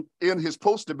mentioned in his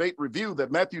post-debate review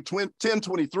that Matthew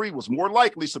 10:23 was more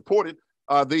likely supported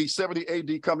the 70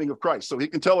 AD coming of Christ. So he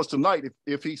can tell us tonight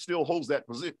if he still holds that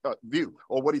view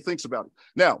or what he thinks about it.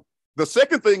 Now, the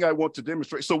second thing I want to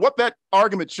demonstrate, so what that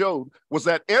argument showed was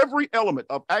that every element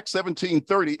of Acts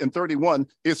 17:30 and 31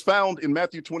 is found in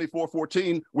Matthew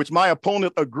 24:14, which my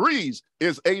opponent agrees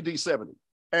is AD 70.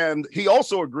 And he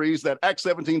also agrees that Acts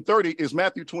 17:30 is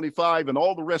Matthew 25 and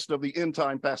all the rest of the end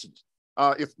time passages.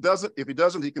 If he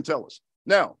doesn't, he can tell us.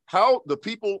 Now, how the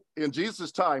people in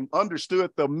Jesus' time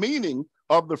understood the meaning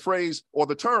of the phrase or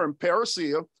the term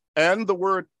parousia and the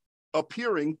word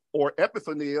appearing or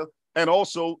epiphania, and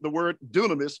also the word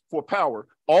dunamis for power,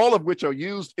 all of which are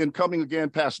used in coming again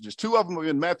passages. Two of them are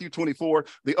in Matthew 24.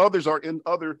 The others are in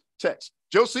other texts.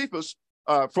 Josephus,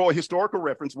 for a historical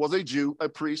reference, was a Jew, a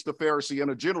priest, a Pharisee,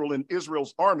 and a general in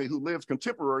Israel's army who lived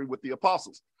contemporary with the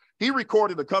apostles. He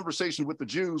recorded a conversation with the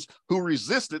Jews who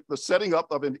resisted the setting up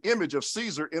of an image of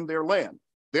Caesar in their land.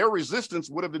 Their resistance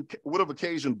would have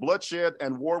occasioned bloodshed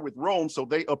and war with Rome, so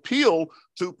they appealed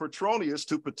to Petronius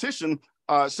to petition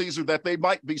Caesar that they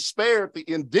might be spared the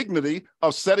indignity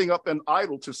of setting up an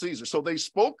idol to Caesar. So they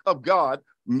spoke of God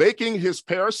making his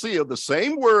parousia, the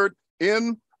same word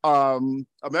in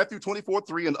Matthew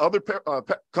 24:3 and other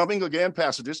coming again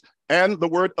passages, and the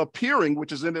word appearing,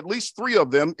 which is in at least three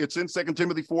of them. It's in 2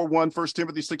 Timothy 4:1, 1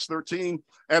 Timothy 6:13,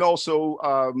 and also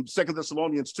 2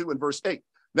 Thessalonians 2 and verse 8.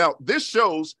 Now, this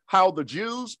shows how the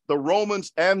Jews, the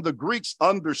Romans, and the Greeks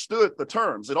understood the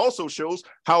terms. It also shows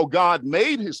how God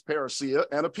made his parousia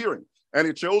and appearing. And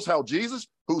it shows how Jesus,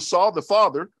 who saw the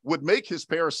Father, would make his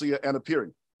parousia and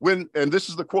appearing. And this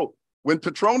is the quote, when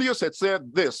Petronius had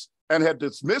said this and had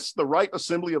dismissed the right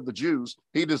assembly of the Jews,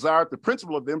 he desired the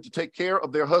principal of them to take care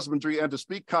of their husbandry and to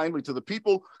speak kindly to the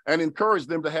people and encourage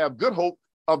them to have good hope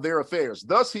of their affairs.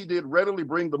 Thus he did readily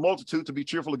bring the multitude to be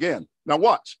cheerful again. Now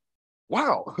watch.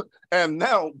 Wow. And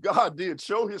now God did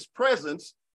show his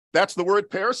presence. That's the word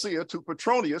parousia to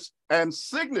Petronius, and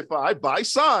signify by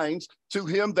signs to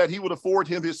him that he would afford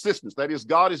him his assistance. That is,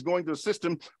 God is going to assist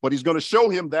him, but he's going to show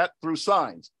him that through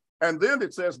signs. And then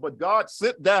it says, but God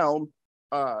sent down,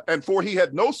 and for he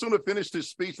had no sooner finished his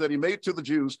speech that he made to the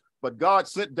Jews, but God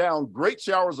sent down great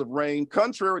showers of rain,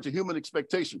 contrary to human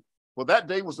expectation. For that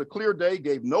day was a clear day,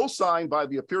 gave no sign by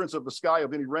the appearance of the sky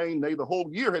of any rain, nay, the whole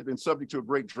year had been subject to a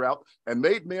great drought, and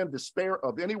made men despair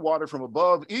of any water from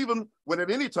above, even when at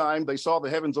any time they saw the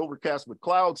heavens overcast with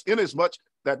clouds, inasmuch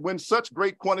that when such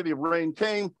great quantity of rain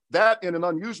came, that in an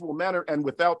unusual manner and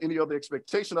without any other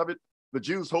expectation of it, the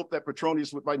Jews hoped that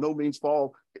Petronius would by no means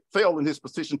fail in his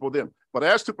position for them. But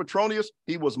as to Petronius,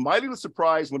 he was mightily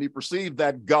surprised when he perceived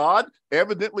that God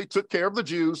evidently took care of the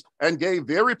Jews and gave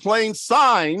very plain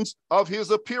signs of his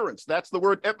appearance. That's the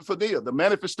word epiphania, the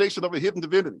manifestation of a hidden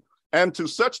divinity. And to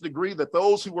such degree that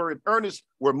those who were in earnest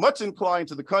were much inclined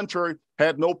to the contrary,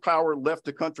 had no power left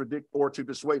to contradict or to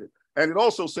dissuade it. And it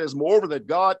also says, moreover, that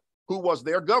God, who was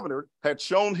their governor, had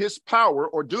shown his power,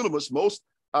 or dunamis, most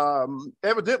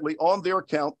evidently on their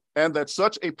account, and that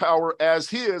such a power as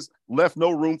his left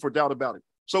no room for doubt about it.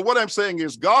 So what I'm saying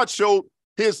is God showed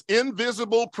his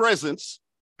invisible presence,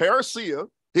 parousia,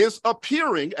 his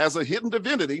appearing as a hidden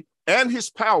divinity, and his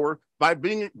power by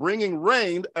bringing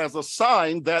rain as a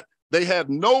sign that they had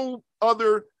no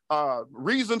other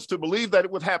reasons to believe that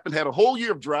it would happen, had a whole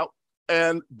year of drought,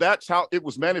 and that's how it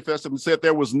was manifested, and said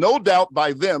there was no doubt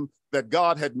by them that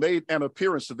God had made an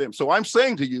appearance to them. So I'm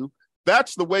saying to you,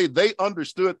 that's the way they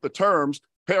understood the terms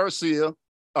parousia,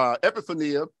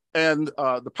 epiphania, and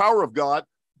the power of God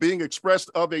being expressed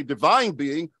of a divine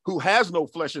being who has no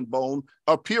flesh and bone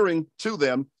appearing to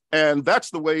them. And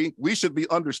that's the way we should be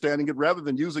understanding it rather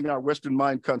than using our Western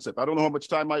mind concept. I don't know how much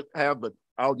time I have, but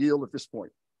I'll yield at this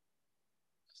point.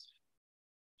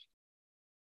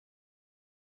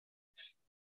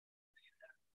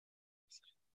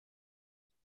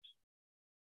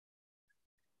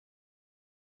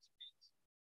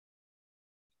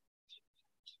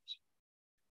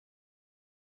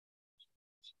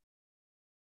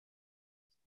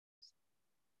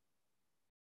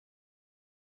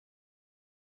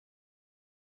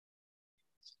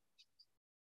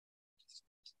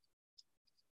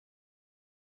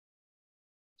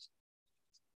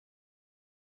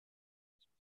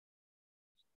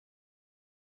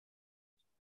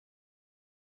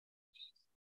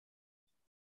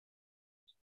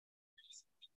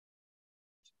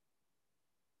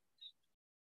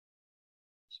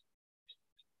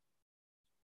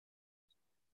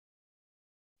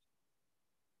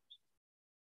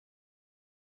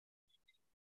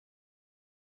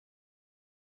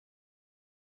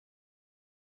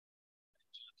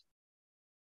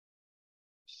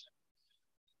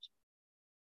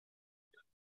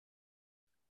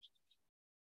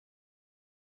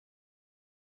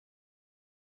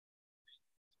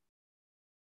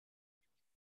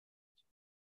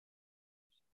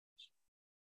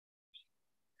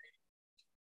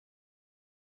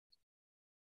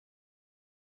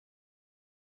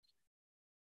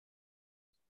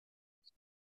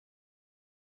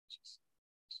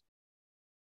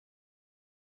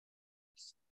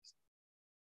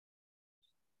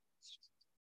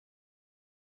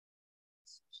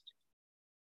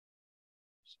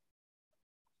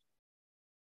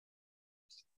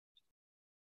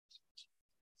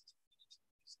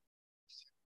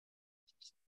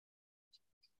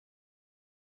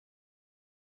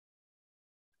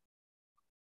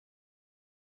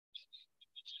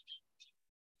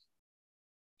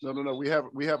 No. We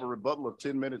have a rebuttal of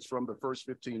 10 minutes from the first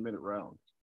 15-minute round.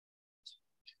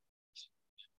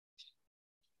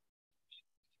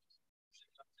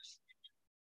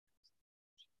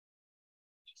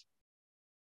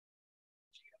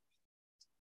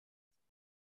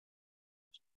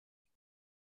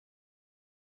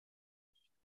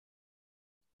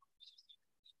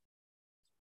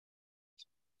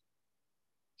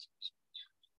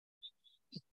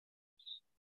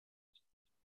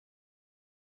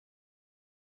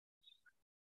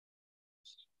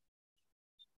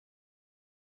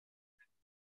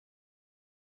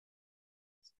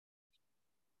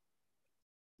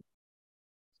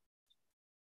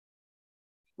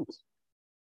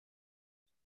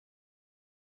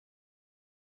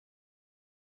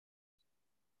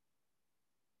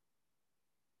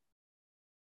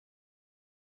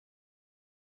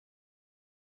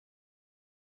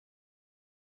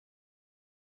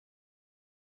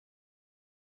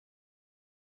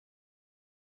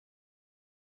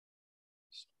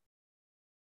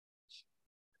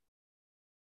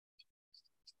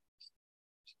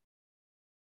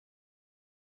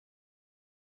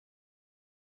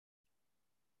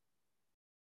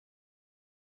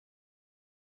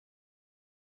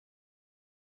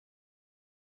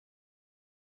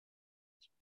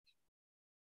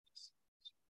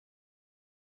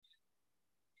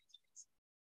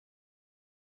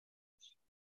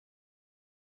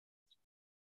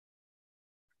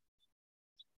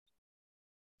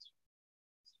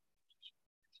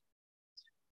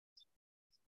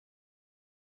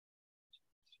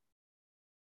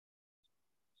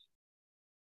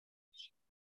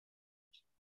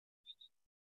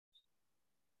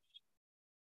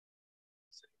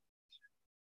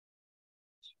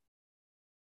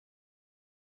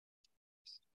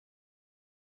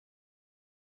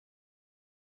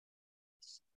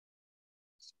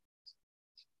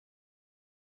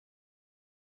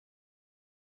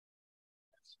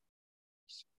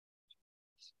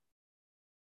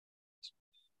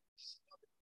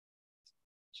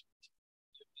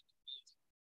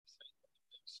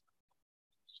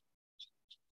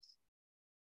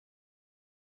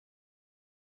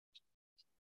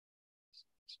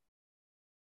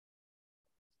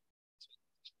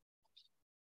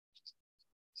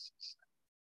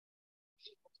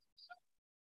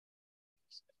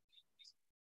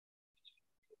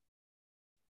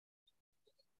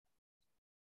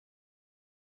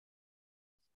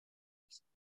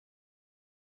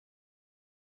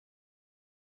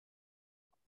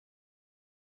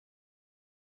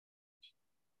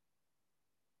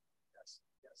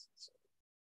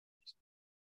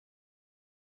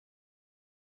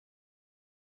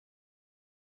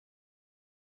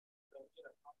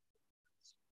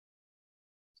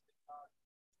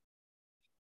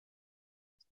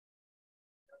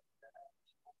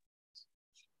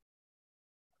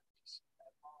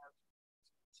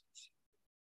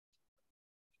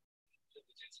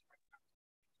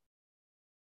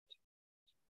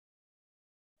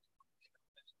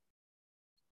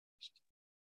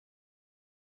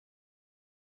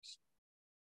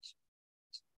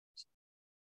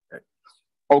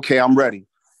 Okay, I'm ready.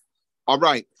 All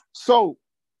right. So,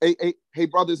 hey,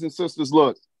 brothers and sisters,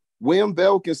 look, William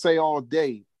Bell can say all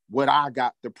day what I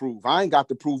got to prove. I ain't got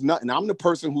to prove nothing. I'm the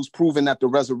person who's proven that the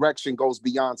resurrection goes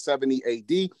beyond 70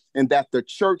 AD and that the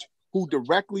church who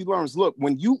directly learns. Look,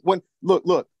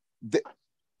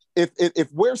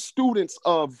 if we're students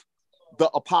of the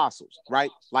apostles,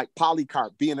 right? Like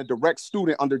Polycarp being a direct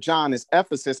student under John is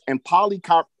Ephesus, and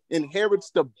Polycarp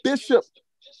inherits the bishop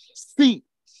seat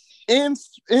in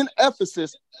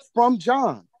Ephesus from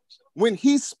John. When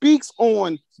he speaks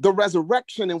on the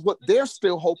resurrection and what they're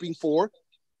still hoping for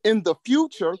in the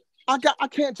future, I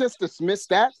can't just dismiss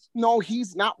that. No,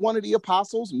 he's not one of the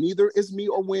apostles. Neither is me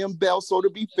or William Bell. So to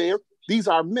be fair, these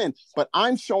are men. But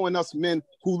I'm showing us men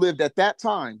who lived at that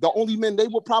time. The only men they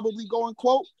will probably go and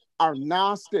quote are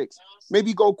Gnostics.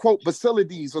 Maybe go quote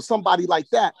Basilides or somebody like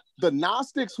that. The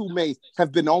Gnostics who may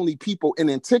have been the only people in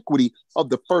antiquity of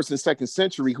the 1st and 2nd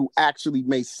century who actually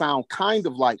may sound kind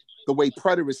of like the way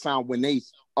preterists sound when they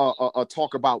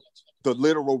talk about the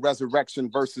literal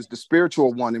resurrection versus the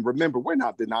spiritual one. And remember, we're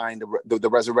not denying the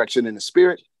resurrection in the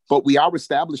spirit, but we are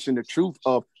establishing the truth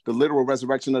of the literal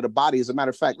resurrection of the body. As a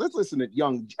matter of fact, let's listen to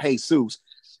young Jesus.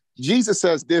 Jesus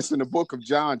says this in the book of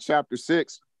John, chapter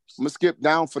 6. I'm going to skip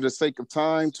down for the sake of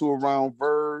time to around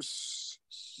verse.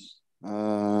 Here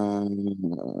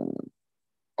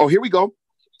we go.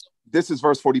 This is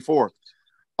verse 44.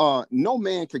 No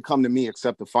man can come to me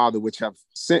except the Father which have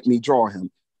sent me draw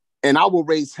him, and I will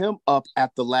raise him up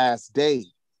at the last day.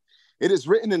 It is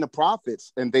written in the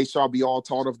prophets, and they shall be all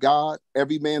taught of God.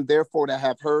 Every man, therefore, that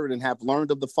have heard and have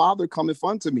learned of the Father cometh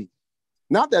unto me.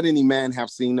 Not that any man have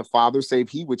seen the Father, save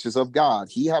he which is of God.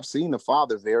 He have seen the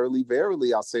Father. Verily,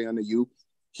 verily, I say unto you,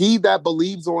 he that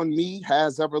believes on me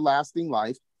has everlasting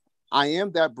life. I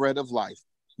am that bread of life.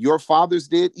 Your fathers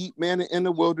did eat manna in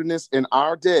the wilderness and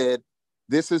are dead.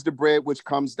 This is the bread which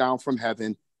comes down from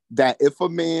heaven, that if a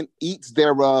man eats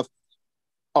thereof,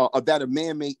 that a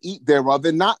man may eat thereof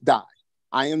and not die.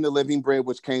 I am the living bread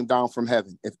which came down from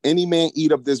heaven. If any man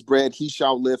eat of this bread, he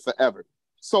shall live forever.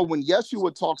 So when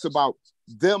Yeshua talks about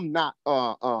them not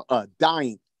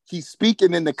dying, he's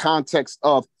speaking in the context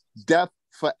of death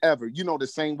forever. You know, the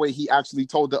same way he actually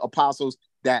told the apostles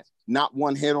that not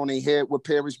one hair on their head would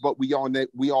perish, but we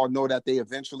all know that they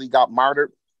eventually got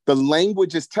martyred. The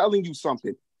language is telling you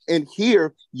something. And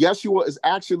here, Yeshua is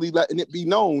actually letting it be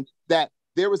known that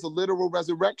there is a literal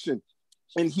resurrection.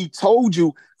 And he told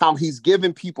you how he's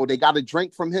given people, they got to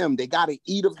drink from him, they got to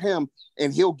eat of him,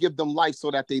 and he'll give them life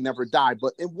so that they never die.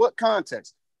 But in what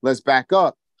context? Let's back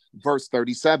up. Verse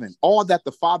 37, all that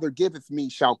the Father giveth me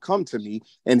shall come to me,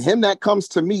 and him that comes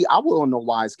to me I will in no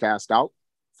wise cast out.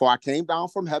 For I came down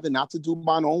from heaven not to do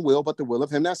mine own will, but the will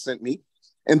of him that sent me.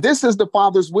 And this is the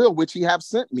Father's will which he have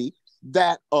sent me,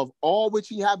 that of all which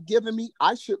he have given me,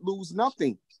 I should lose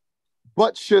nothing,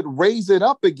 but should raise it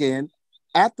up again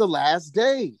at the last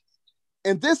day.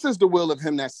 And this is the will of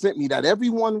him that sent me, that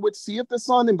everyone which seeth the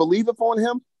Son and believeth on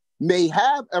him may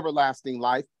have everlasting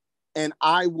life, and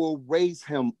I will raise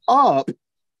him up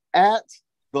at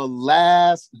the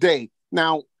last day.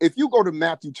 Now, if you go to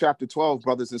Matthew chapter 12,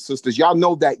 brothers and sisters, y'all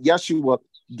know that Yeshua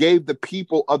gave the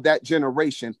people of that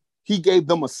generation, he gave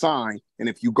them a sign. And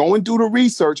if you go and do the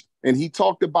research, and he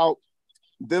talked about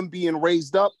them being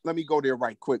raised up, let me go there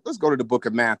right quick. Let's go to the book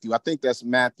of Matthew. I think that's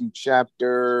Matthew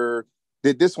chapter,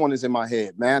 this one is in my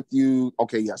head. Matthew,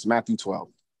 okay, yes, Matthew 12.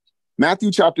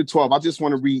 Matthew chapter 12. I just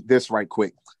want to read this right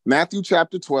quick. Matthew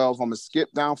chapter 12. I'm going to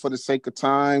skip down for the sake of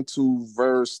time to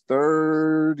verse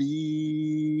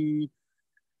 38.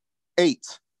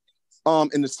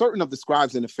 And the certain of the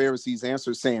scribes and the Pharisees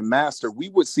answered, saying, Master, we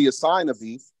would see a sign of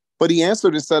thee. But he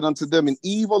answered and said unto them, an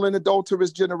evil and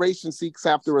adulterous generation seeks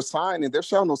after a sign, and there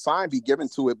shall no sign be given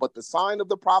to it, but the sign of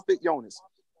the prophet Jonas.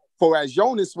 For as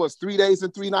Jonas was 3 days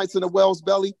and 3 nights in the whale's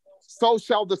belly, so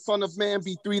shall the Son of Man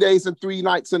be 3 days and 3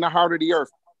 nights in the heart of the earth.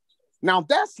 Now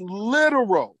that's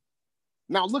literal.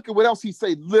 Now look at what else he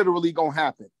say literally gonna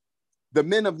happen. The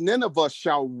men of Nineveh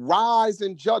shall rise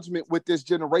in judgment with this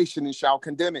generation and shall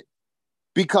condemn it,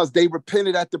 because they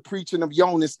repented at the preaching of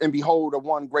Jonas, and behold, a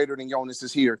one greater than Jonas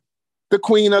is here. The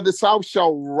queen of the south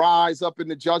shall rise up in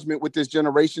the judgment with this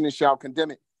generation and shall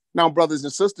condemn it. Now, brothers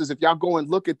and sisters, if y'all go and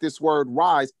look at this word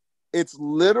rise, it's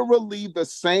literally the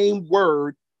same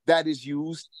word that is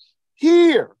used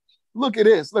here. Look at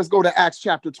this. Let's go to Acts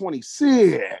chapter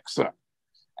 26.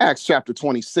 Acts chapter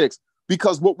 26.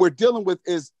 Because what we're dealing with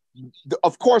is,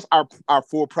 of course, our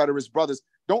four preterist brothers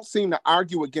don't seem to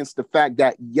argue against the fact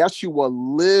that Yeshua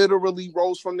literally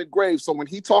rose from the grave. So when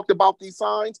he talked about these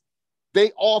signs,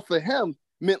 they all for him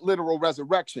meant literal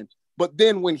resurrection. But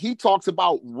then when he talks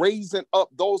about raising up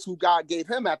those who God gave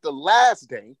him at the last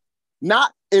day,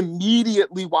 not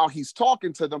immediately while he's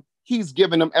talking to them, he's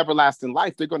giving them everlasting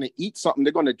life. They're going to eat something.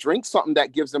 They're going to drink something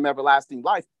that gives them everlasting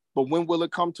life. But when will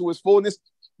it come to his fullness?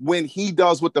 When he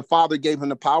does what the Father gave him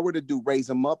the power to do, raise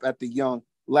him up at the young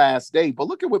last day. But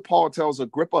look at what Paul tells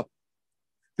Agrippa.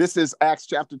 This is Acts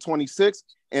chapter 26,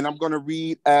 and I'm going to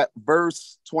read at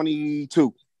verse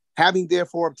 22. Having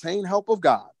therefore obtained help of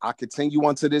God, I continue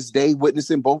unto this day,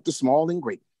 witnessing both the small and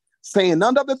great, saying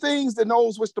none of the things that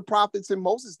knows which the prophets and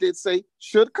Moses did say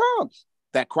should come,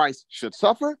 that Christ should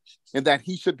suffer, and that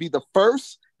he should be the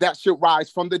first that should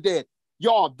rise from the dead.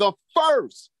 Y'all, the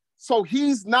first. So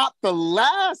he's not the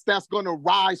last that's going to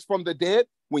rise from the dead.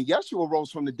 When Yeshua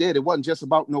rose from the dead, it wasn't just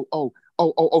about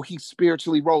he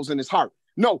spiritually rose in his heart.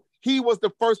 No, he was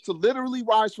the first to literally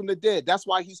rise from the dead. That's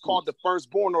why he's called the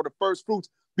firstborn or the first fruits,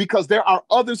 because there are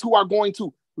others who are going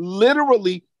to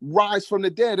literally rise from the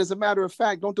dead. As a matter of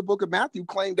fact, don't the book of Matthew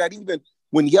claim that even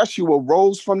when Yeshua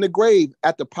rose from the grave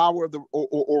at the power of the,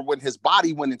 or when his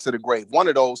body went into the grave, one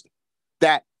of those,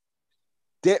 that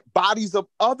dead bodies of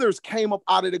others came up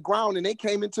out of the ground, and they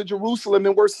came into Jerusalem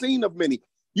and were seen of many.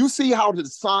 You see how the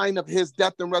sign of his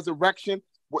death and resurrection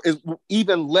is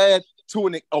even led to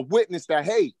a witness that,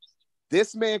 hey,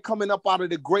 this man coming up out of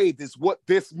the grave is what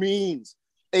this means.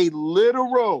 A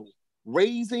literal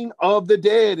raising of the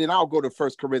dead. And I'll go to 1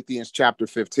 Corinthians chapter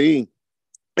 15.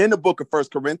 In the book of 1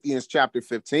 Corinthians chapter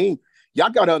 15, y'all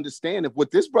got to understand, if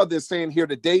what this brother is saying here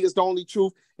today is the only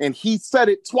truth, and he said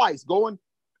it twice,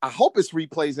 I hope it's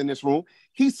replays in this room.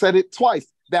 He said it twice,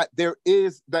 that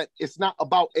it's not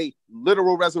about a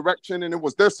literal resurrection, and it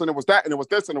was this, and it was that, and it was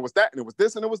this, and it was that, and it was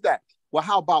this, and it was that. Well,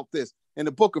 how about this? In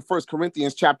the book of 1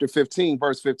 Corinthians chapter 15,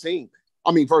 verse 12.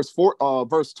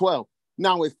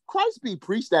 Now, if Christ be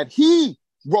preached that he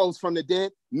rose from the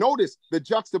dead, notice the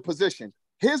juxtaposition,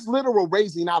 his literal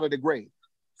raising out of the grave.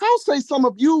 How say some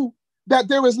of you that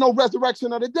there is no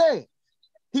resurrection of the dead?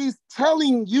 He's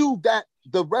telling you that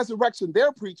the resurrection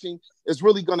they're preaching is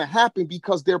really going to happen,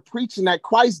 because they're preaching that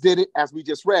Christ did it, as we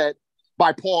just read,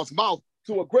 by Paul's mouth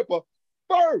to Agrippa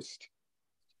first.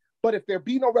 But if there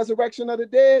be no resurrection of the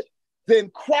dead, then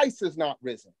Christ is not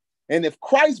risen. And if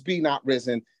Christ be not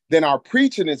risen, then our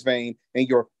preaching is vain, and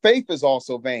your faith is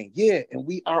also vain. Yeah, and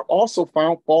we are also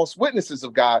found false witnesses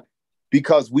of God,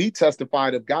 because we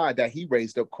testified of God that he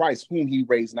raised up Christ, whom he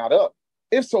raised not up.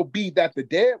 If so be that the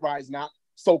dead rise not,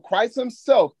 so Christ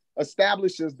himself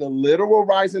establishes the literal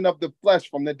rising of the flesh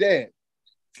from the dead.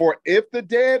 For if the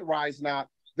dead rise not,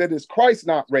 then is Christ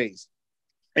not raised.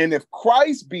 And if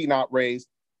Christ be not raised,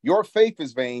 your faith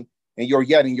is vain, and you're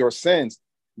yet in your sins.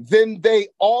 Then they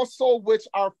also which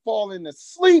are fallen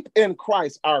asleep in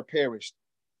Christ are perished.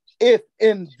 If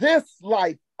in this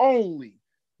life only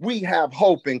we have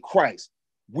hope in Christ,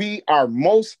 we are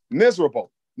most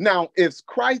miserable. Now is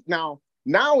Christ now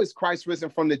is Christ risen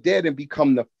from the dead and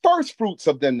become the first fruits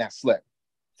of them that slept.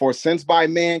 For since by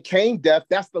man came death,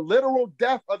 that's the literal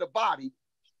death of the body,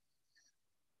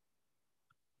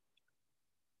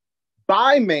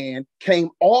 by man came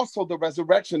also the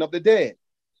resurrection of the dead.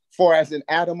 For as in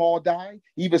Adam all die,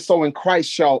 even so in Christ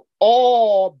shall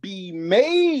all be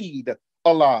made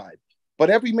alive. But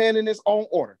every man in his own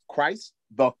order. Christ,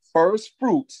 the first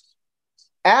fruits.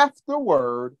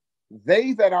 Afterward,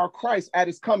 they that are Christ at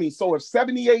his coming. So if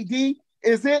 70 AD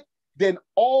is it, then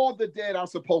all the dead are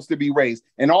supposed to be raised.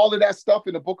 And all of that stuff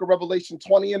in the book of Revelation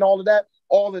 20 and all of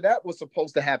that was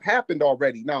supposed to have happened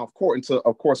already. Now, according to,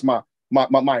 of course, my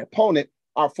opponent,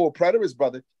 our full preterist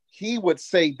brother, he would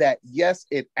say that, yes,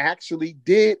 it actually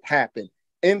did happen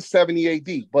in 70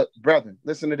 AD. But brethren,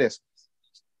 listen to this.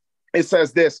 It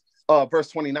says this, verse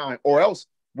 29, or else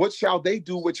what shall they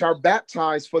do which are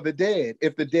baptized for the dead,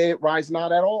 if the dead rise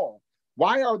not at all?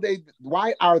 Why are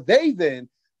they then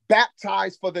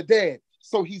baptized for the dead?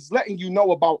 So he's letting you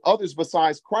know about others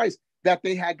besides Christ that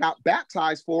they had got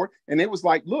baptized for. And it was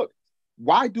like, look,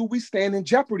 why do we stand in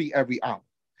jeopardy every hour?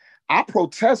 I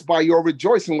protest by your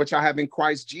rejoicing, which I have in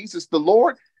Christ Jesus the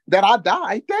Lord, that I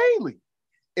die daily.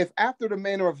 If after the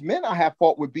manner of men I have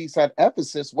fought with beasts at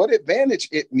Ephesus, what advantage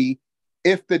it me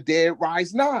if the dead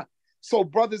rise not? So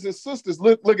brothers and sisters,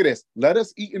 look at this. Let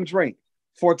us eat and drink,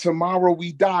 for tomorrow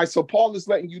we die. So Paul is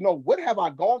letting you know, what have I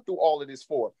gone through all of this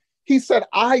for? He said,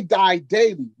 I die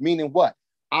daily, meaning what?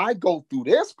 I go through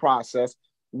this process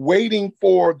waiting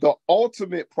for the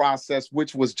ultimate process,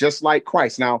 which was just like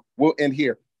Christ. Now, we'll end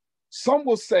here. Some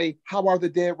will say, how are the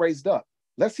dead raised up?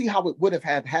 Let's see how it would have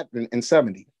had happened in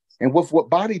 70. And with what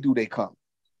body do they come?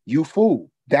 You fool.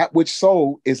 That which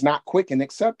soul is not quick and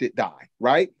except it die,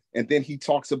 right? And then he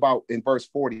talks about in verse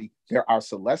 40, there are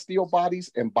celestial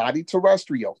bodies and body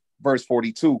terrestrial. Verse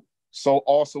 42, so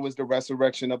also is the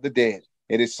resurrection of the dead.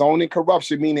 It is sown in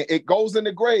corruption, meaning it goes in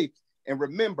the grave. And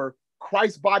remember,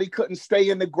 Christ's body couldn't stay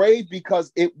in the grave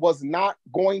because it was not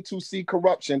going to see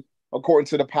corruption, according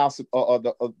to the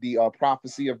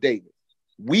prophecy of David.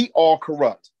 We all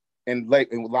corrupt and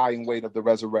lie in wait of the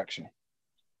resurrection.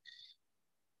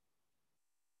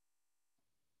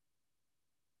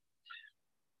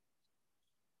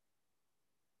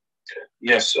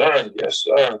 Yes, sir. Yes,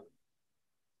 sir.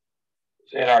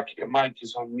 Zadok, your mic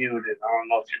is unmuted. I don't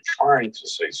know if you're trying to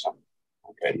say something.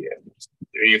 Okay, yeah.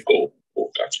 There you go.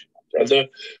 Oh, got you, brother.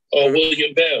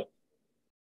 William Bell.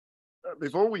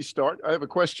 Before we start, I have a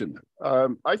question.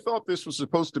 I thought this was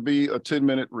supposed to be a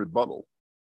 10-minute rebuttal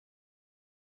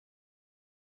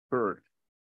per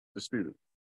disputed.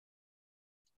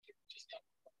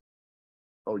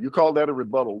 Oh, you call that a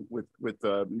rebuttal with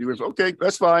new info? Okay,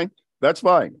 that's fine. That's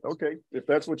fine. Okay, if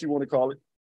that's what you want to call it.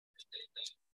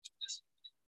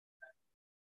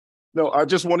 No, I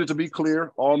just wanted to be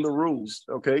clear on the rules.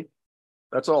 Okay,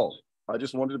 that's all. I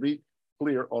just wanted to be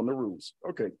clear on the rules.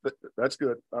 Okay, that's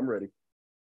good. I'm ready.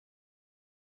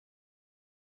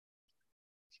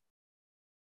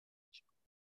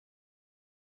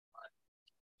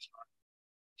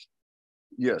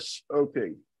 Yes.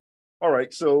 Okay. All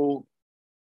right. So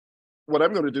what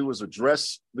I'm going to do is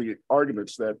address the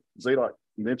arguments that Zadok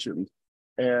mentioned,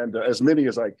 and as many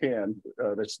as I can.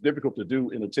 That's difficult to do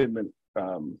in a 10-minute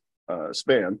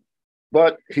span.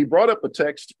 But he brought up a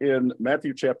text in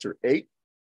Matthew chapter 8,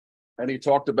 and he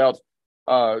talked about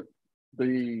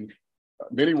many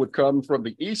would come from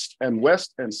the east and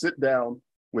west and sit down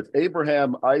with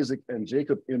Abraham, Isaac, and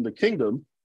Jacob in the kingdom.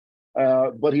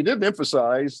 But he didn't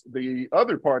emphasize the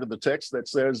other part of the text that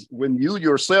says, when you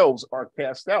yourselves are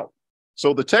cast out.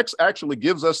 So the text actually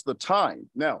gives us the time.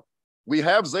 Now, we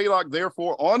have Zadok,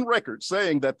 therefore, on record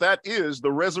saying that that is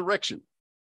the resurrection.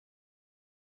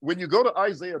 When you go to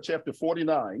Isaiah chapter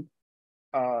 49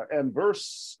 and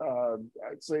verse,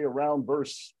 I'd say around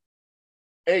verse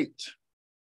 8,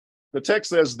 the text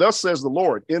says, thus says the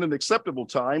Lord, in an acceptable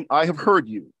time, I have heard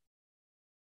you.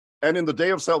 And in the day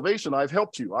of salvation, I've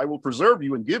helped you. I will preserve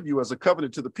you and give you as a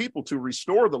covenant to the people to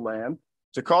restore the land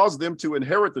to cause them to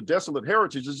inherit the desolate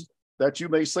heritages, that you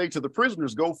may say to the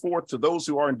prisoners, go forth to those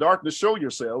who are in darkness, show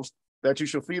yourselves, that you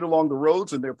shall feed along the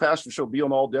roads, and their pasture shall be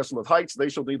on all desolate heights. They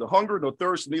shall neither hunger nor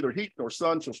thirst, neither heat nor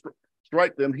sun shall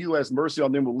strike them. He who has mercy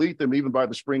on them will lead them even by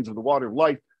the springs of the water of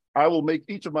life. I will make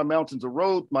each of my mountains a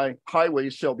road, my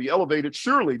highways shall be elevated.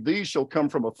 Surely these shall come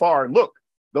from afar. And look,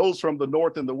 those from the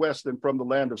north and the west and from the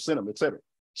land of Sinim, etc.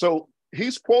 So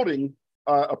he's quoting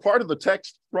a part of the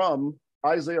text from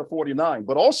Isaiah 49,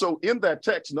 but also in that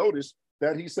text, notice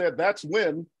that he said that's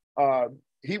when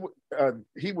he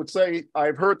would say,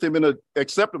 I've heard them in an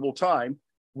acceptable time,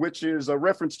 which is a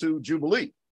reference to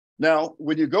Jubilee. Now,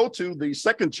 when you go to the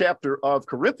second chapter of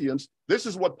Corinthians, this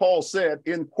is what Paul said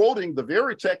in quoting the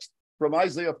very text from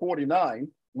Isaiah 49,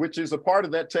 which is a part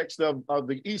of that text of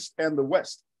the East and the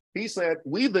West. He said,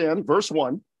 we then, verse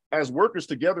 1, as workers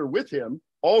together with him,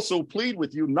 also plead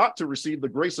with you not to receive the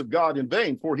grace of God in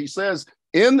vain. For he says,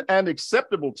 in an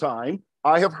acceptable time,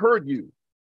 I have heard you,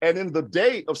 and in the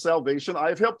day of salvation, I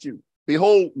have helped you.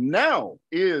 Behold, now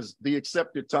is the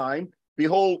accepted time.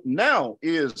 Behold, now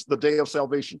is the day of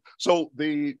salvation. So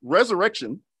the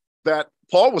resurrection that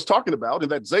Paul was talking about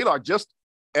and that Zadok just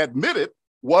admitted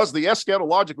was the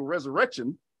eschatological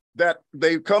resurrection, that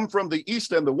they come from the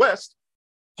East and the West,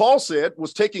 Paul said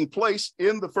was taking place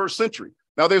in the first century.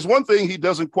 Now, there's one thing he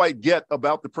doesn't quite get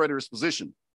about the preterist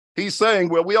position. He's saying,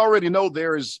 well, we already know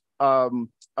there is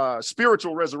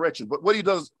spiritual resurrection, but what he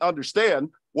doesn't understand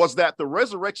was that the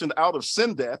resurrection out of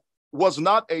sin death was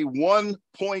not a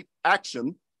one-point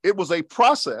action. It was a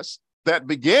process that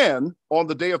began on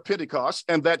the day of Pentecost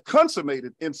and that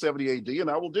consummated in 70 AD, and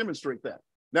I will demonstrate that.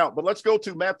 Now, but let's go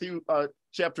to Matthew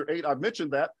chapter 8. I've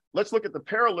mentioned that. Let's look at the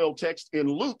parallel text in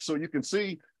Luke so you can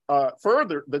see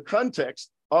further the context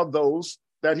of those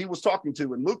that he was talking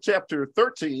to. In Luke chapter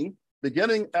 13,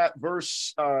 beginning at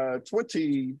verse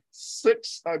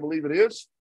 26, I believe it is.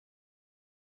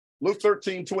 Luke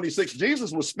 13, 26,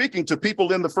 Jesus was speaking to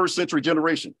people in the first century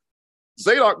generation.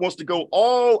 Zadok wants to go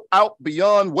all out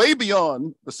beyond, way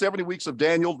beyond the 70 weeks of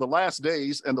Daniel, the last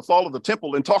days, and the fall of the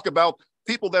temple, and talk about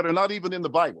people that are not even in the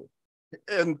Bible.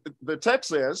 And the text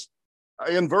says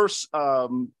in verse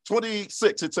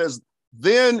 26, it says,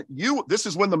 then you, this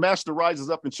is when the master rises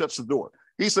up and shuts the door.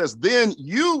 He says, then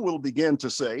you will begin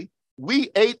to say, we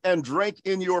ate and drank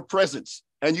in your presence,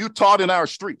 and you taught in our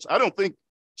streets. I don't think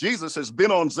Jesus has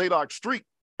been on Zadok's street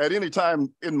at any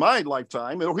time in my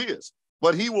lifetime, or his.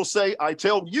 But he will say, I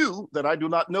tell you that I do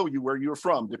not know you, where you're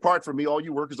from. Depart from me, all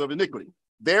you workers of iniquity.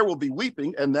 There will be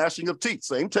weeping and gnashing of teeth.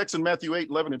 Same text in Matthew 8,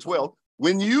 11 and 12.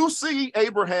 When you see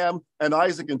Abraham and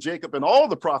Isaac and Jacob and all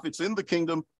the prophets in the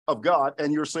kingdom of God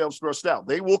and yourselves thrust out,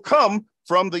 they will come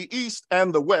from the east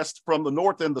and the west, from the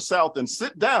north and the south, and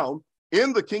sit down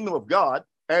in the kingdom of God.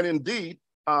 And indeed,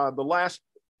 the last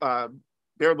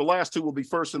two will be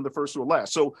first and the first will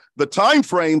last. So the time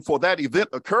frame for that event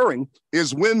occurring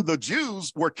is when the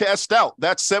Jews were cast out.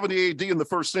 That's 70 AD in the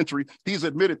first century. He's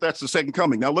admitted that's the second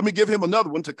coming. Now, let me give him another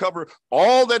one to cover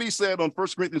all that he said on 1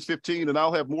 Corinthians 15, and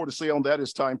I'll have more to say on that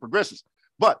as time progresses.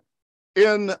 But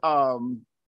in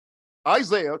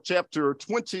Isaiah chapter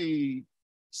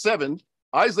 27,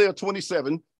 Isaiah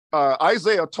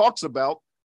talks about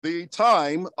the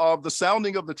time of the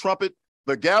sounding of the trumpet,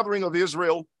 the gathering of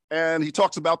Israel, and he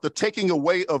talks about the taking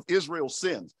away of Israel's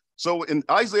sins. So in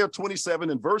Isaiah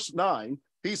 27 and verse 9,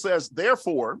 he says,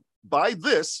 therefore, by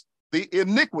this, the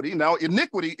iniquity, now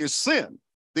iniquity is sin,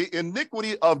 the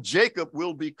iniquity of Jacob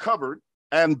will be covered,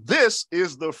 and this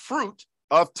is the fruit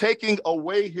of taking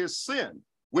away his sin,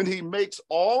 when he makes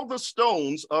all the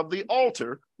stones of the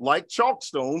altar like chalk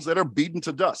stones that are beaten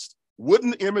to dust.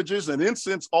 Wooden images and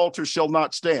incense altars shall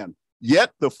not stand.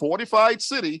 Yet the fortified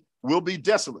city will be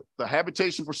desolate, the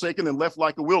habitation forsaken and left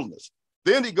like a wilderness.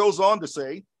 Then he goes on to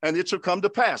say, and it shall come to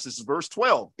pass, this is verse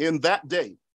 12, in that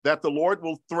day that the Lord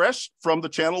will thresh from the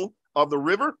channel of the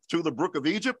river to the brook of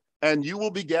Egypt, and you will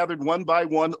be gathered one by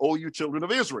one, O you children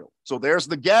of Israel. So there's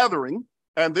the gathering.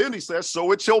 And then he says,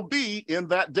 so it shall be in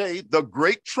that day, the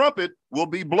great trumpet will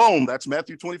be blown. That's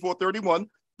Matthew 24, 31.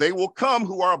 They will come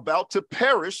who are about to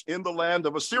perish in the land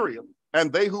of Assyria,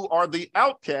 and they who are the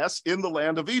outcasts in the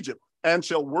land of Egypt, and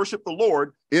shall worship the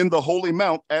Lord in the holy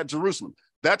mount at Jerusalem.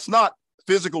 That's not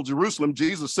physical Jerusalem.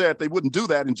 Jesus said they wouldn't do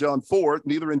that in John 4,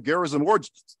 neither in Gerizim or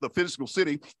the physical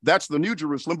city. That's the new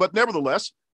Jerusalem. But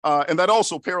nevertheless, and that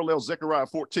also parallels Zechariah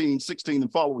 14, 16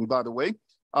 and following, by the way,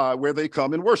 where they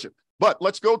come and worship. But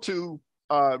let's go to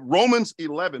Romans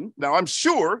 11. Now, I'm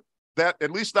sure that, at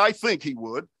least I think he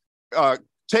would,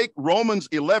 take Romans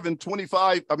 11,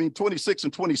 26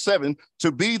 and 27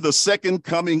 to be the second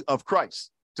coming of Christ,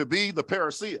 to be the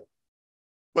parousia.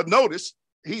 But notice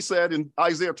he said in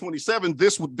Isaiah 27,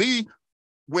 this would be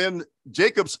when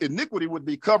Jacob's iniquity would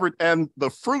be covered and the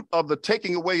fruit of the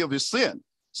taking away of his sin.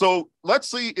 So let's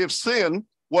see if sin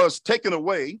was taken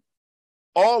away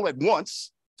all at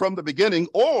once from the beginning,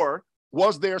 or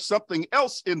was there something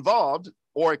else involved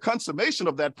or a consummation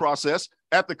of that process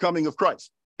at the coming of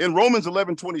Christ? In Romans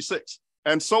 11:26,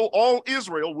 and so all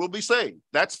Israel will be saved.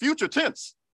 That's future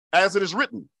tense, as it is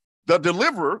written. The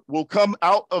deliverer will come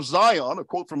out of Zion, a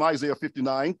quote from Isaiah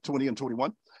 59:20 and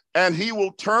 21, and he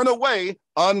will turn away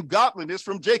ungodliness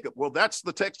from Jacob. Well, that's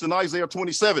the text in Isaiah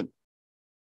 27.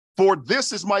 For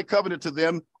this is my covenant to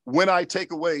them when I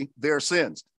take away their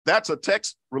sins. That's a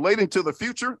text relating to the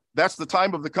future. That's the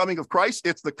time of the coming of Christ.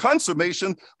 It's the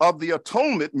consummation of the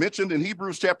atonement mentioned in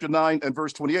Hebrews chapter 9 and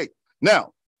verse 28.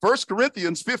 Now, 1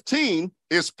 Corinthians 15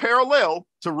 is parallel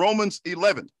to Romans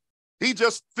 11. He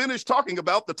just finished talking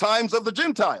about the times of the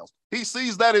Gentiles. He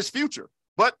sees that as future.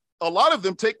 But a lot of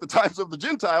them take the times of the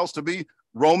Gentiles to be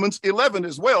Romans 11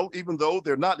 as well, even though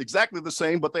they're not exactly the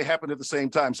same, but they happen at the same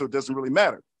time, so it doesn't really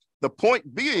matter. The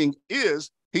point being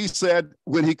is, he said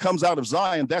when he comes out of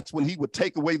Zion, that's when he would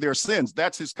take away their sins.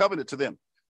 That's his covenant to them.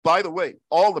 By the way,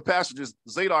 all the passages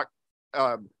Zadok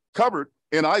covered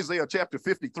in Isaiah chapter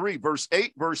 53, verse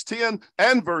 8, verse 10,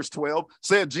 and verse 12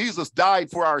 said Jesus died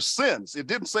for our sins. It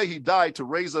didn't say he died to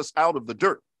raise us out of the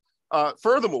dirt.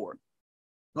 Furthermore,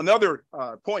 another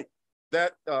point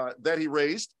that he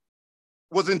raised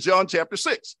was in John chapter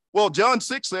 6. Well, John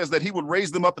 6 says that he would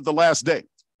raise them up at the last day.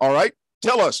 All right.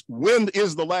 Tell us, when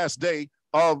is the last day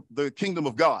of the kingdom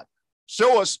of God?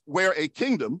 Show us where a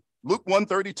kingdom, Luke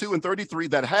 1:32 and 33,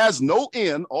 that has no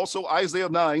end, also Isaiah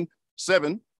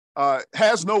 9:7,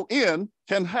 has no end,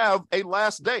 can have a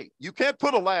last day. You can't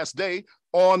put a last day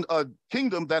on a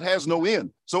kingdom that has no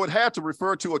end. So it had to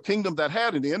refer to a kingdom that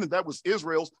had an end, and that was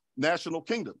Israel's national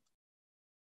kingdom.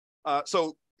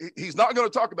 So he's not going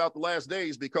to talk about the last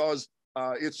days because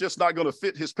it's just not going to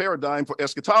fit his paradigm for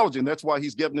eschatology. And that's why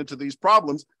he's getting into these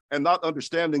problems and not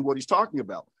understanding what he's talking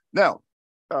about. Now,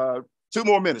 2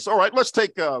 more minutes. All right, let's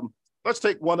take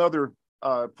one other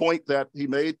point that he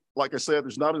made. Like I said,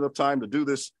 there's not enough time to do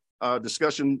this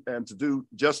discussion and to do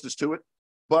justice to it.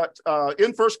 But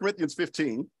in 1 Corinthians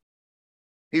 15,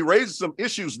 he raises some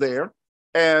issues there.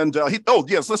 And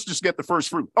let's just get the first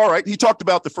fruit. All right, he talked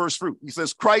about the first fruit. He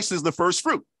says, Christ is the first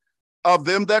fruit of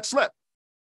them that slept.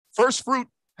 First fruit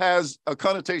has a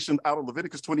connotation out of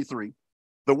Leviticus 23.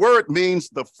 The word means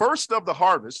the first of the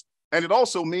harvest, and it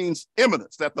also means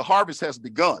imminence, that the harvest has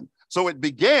begun. So it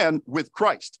began with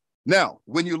Christ. Now,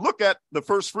 when you look at the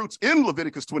first fruits in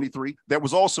Leviticus 23, there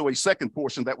was also a second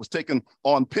portion that was taken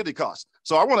on Pentecost.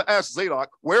 So I want to ask Zadok,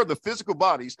 where are the physical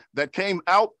bodies that came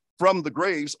out from the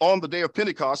graves on the day of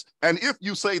Pentecost? And if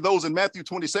you say those in Matthew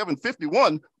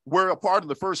 27:51 were a part of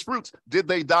the first fruits, did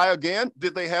they die again?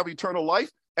 Did they have eternal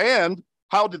life? And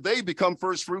how did they become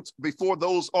first fruits before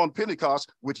those on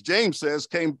Pentecost, which James says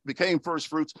became first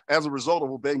fruits as a result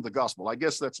of obeying the gospel? I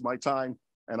guess that's my time,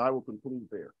 and I will conclude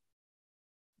there.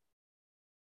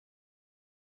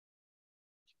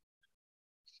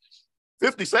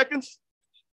 "50 seconds?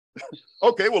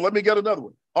 Okay, well, let me get another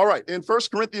one. All right, in 1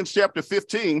 Corinthians chapter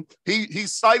 15, he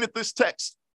cited this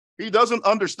text. He doesn't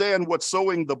understand what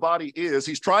sowing the body is.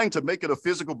 He's trying to make it a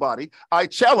physical body. I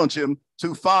challenge him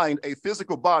to find a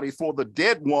physical body for the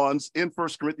dead ones in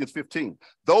 1 Corinthians 15.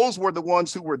 Those were the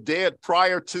ones who were dead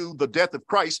prior to the death of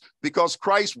Christ because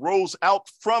Christ rose out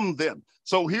from them.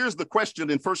 So here's the question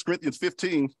in 1 Corinthians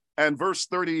 15 and verse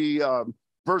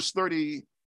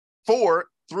 34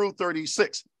 through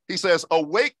 36. He says,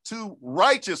 awake to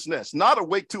righteousness, not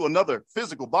awake to another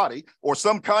physical body or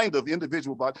some kind of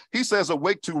individual body. He says,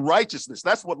 awake to righteousness.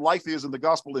 That's what life is in the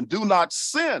gospel. And do not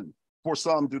sin, for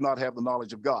some do not have the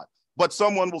knowledge of God. But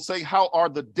someone will say, how are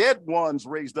the dead ones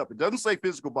raised up? It doesn't say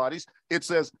physical bodies. It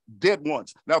says dead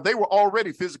ones. Now, they were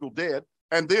already physical dead.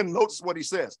 And then notice what he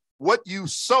says. What you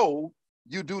sow,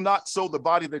 you do not sow the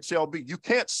body that shall be. You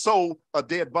can't sow a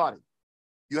dead body.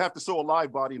 You have to sow a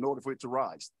live body in order for it to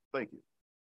rise. Thank you.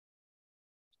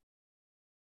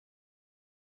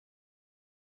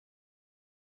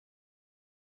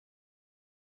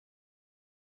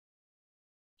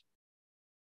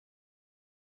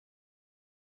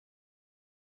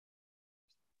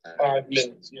 $5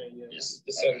 minutes. Yeah. It's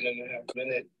the 7.5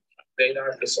 minute.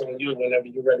 Zadok, it's on you whenever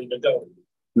you're ready to go.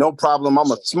 No problem. I'm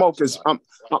a smoker's. No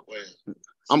problem.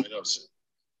 Time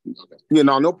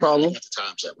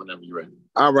check whenever you're ready.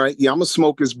 All right. Yeah, I'm a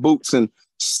smoker's boots in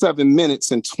 7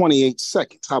 minutes and 28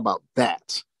 seconds. How about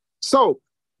that? So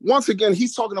once again,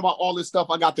 he's talking about all this stuff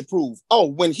I got to prove.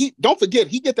 Oh, don't forget,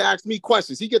 he get to ask me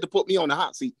questions. He get to put me on the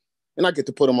hot seat. and I get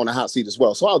to put him on the hot seat as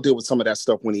well. So I'll deal with some of that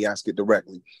stuff when he asks it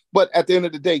directly. But at the end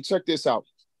of the day, check this out.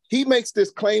 He makes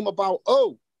this claim about,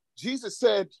 oh, Jesus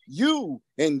said, you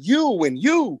and you and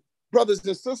you, brothers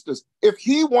and sisters. If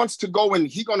he wants to go and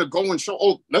he's going to go and show,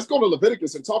 oh, let's go to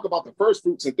Leviticus and talk about the first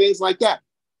fruits and things like that.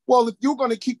 Well, if you're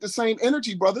going to keep the same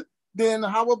energy, brother, then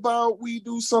how about we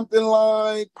do something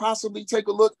like possibly take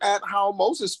a look at how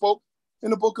Moses spoke in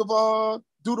the book of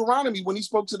Deuteronomy when he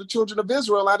spoke to the children of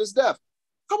Israel at his death.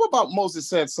 How about Moses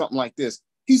said something like this?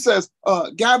 He says,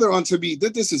 gather unto me,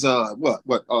 this is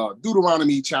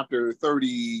Deuteronomy chapter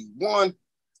 31,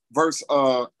 verse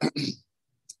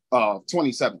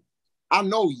 27. I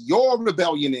know your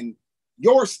rebellion and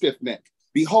your stiff neck.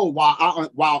 Behold,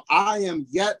 while I am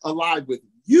yet alive with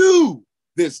you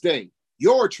this day,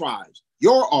 your tribes,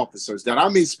 your officers, that I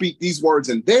may speak these words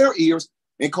in their ears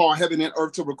and call heaven and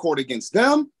earth to record against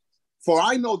them. For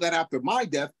I know that after my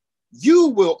death, you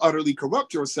will utterly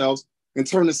corrupt yourselves and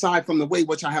turn aside from the way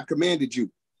which I have commanded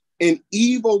you. And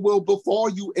evil will befall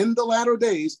you in the latter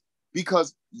days,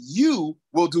 because you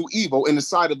will do evil in the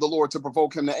sight of the Lord to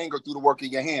provoke him to anger through the work of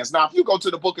your hands. Now, if you go to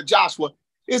the book of Joshua,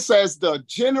 it says the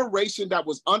generation that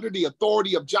was under the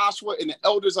authority of Joshua and the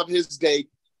elders of his day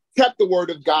kept the word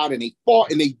of God, and they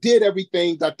fought and they did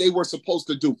everything that they were supposed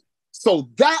to do. So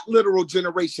that literal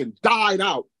generation died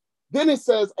out. Then it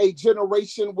says a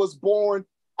generation was born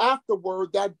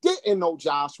afterward that didn't know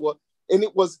Joshua, and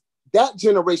it was that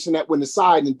generation that went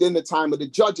aside, and then the time of the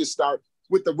judges start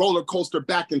with the roller coaster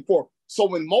back and forth. So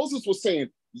when Moses was saying,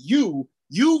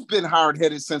 you've been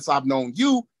hard-headed since I've known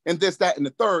you, and this, that, and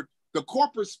the third, the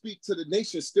corporate speak to the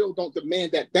nation still don't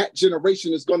demand that that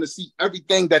generation is going to see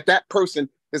everything that that person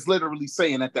is literally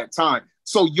saying at that time.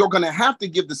 So you're going to have to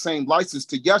give the same license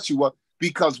to Yeshua,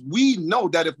 because we know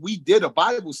that if we did a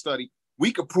Bible study,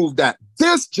 we could prove that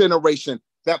this generation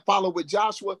that followed with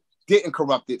Joshua didn't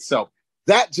corrupt itself.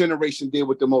 That generation did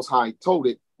what the Most High told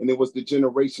it, and it was the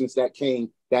generations that came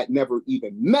that never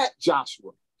even met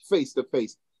Joshua face to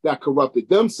face that corrupted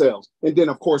themselves. And then,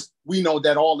 of course, we know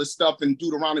that all this stuff in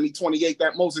Deuteronomy 28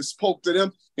 that Moses spoke to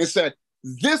them and said,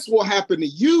 this will happen to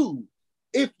you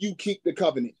if you keep the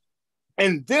covenant.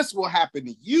 And this will happen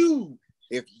to you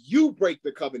if you break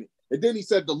the covenant. And then he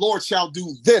said, the Lord shall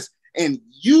do this, and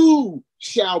you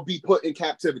shall be put in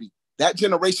captivity. That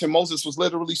generation Moses was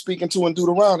literally speaking to in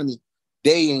Deuteronomy,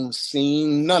 they ain't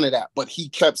seen none of that. But he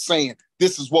kept saying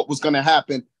this is what was going to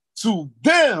happen to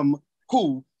them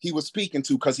who he was speaking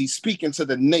to, because he's speaking to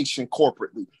the nation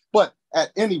corporately. But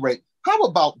at any rate, how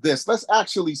about this? Let's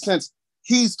actually, since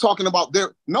he's talking about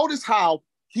there, notice how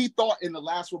he thought in the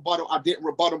last rebuttal, I didn't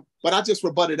rebut him, but I just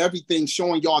rebutted everything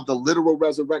showing y'all the literal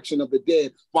resurrection of the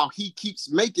dead, while he keeps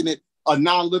making it a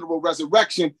non-literal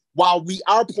resurrection, while we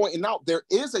are pointing out there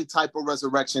is a type of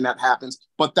resurrection that happens,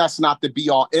 but that's not the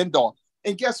be-all, end-all.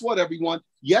 And guess what, everyone?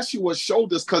 Yeshua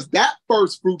showed us, because that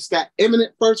first fruits, that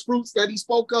imminent first fruits that he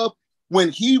spoke of, when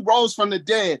he rose from the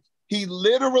dead, he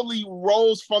literally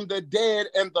rose from the dead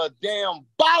and the damn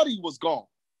body was gone.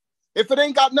 If it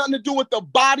ain't got nothing to do with the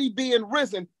body being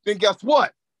risen, then guess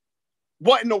what?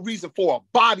 Wasn't no reason for a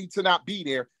body to not be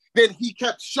there. Then he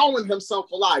kept showing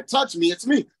himself alive. Touch me, it's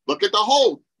me. Look at the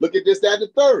hole. Look at this, that, and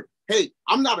the third. Hey,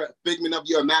 I'm not a figment of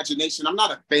your imagination. I'm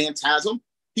not a phantasm.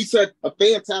 He said a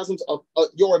phantasm of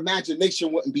your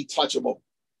imagination wouldn't be touchable.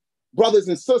 Brothers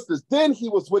and sisters, then he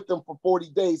was with them for 40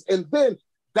 days. And then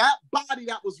that body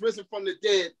that was risen from the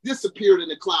dead disappeared in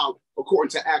the cloud,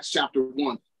 according to Acts chapter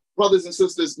 1. Brothers and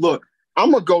sisters, look,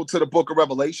 I'm going to go to the book of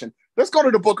Revelation. Let's go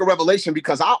to the book of Revelation,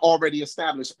 because I already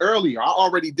established earlier, I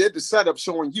already did the setup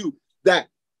showing you that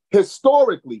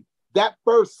historically, that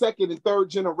first, second, and third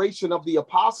generation of the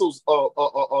apostles,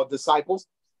 disciples,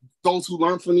 those who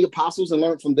learned from the apostles and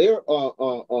learned from their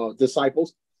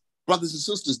disciples, brothers and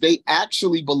sisters, they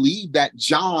actually believed that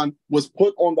John was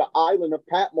put on the island of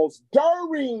Patmos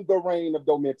during the reign of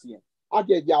Domitian. I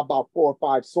gave y'all about 4 or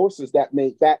 5 sources that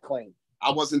made that claim.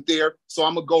 I wasn't there, so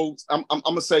I'm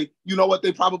gonna say, you know what?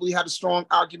 They probably had a strong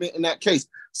argument in that case.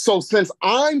 So since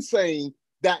I'm saying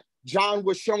that John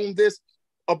was shown this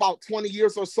about 20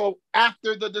 years or so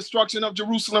after the destruction of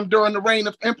Jerusalem during the reign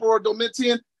of Emperor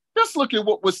Domitian, let's look at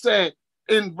what was said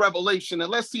in Revelation,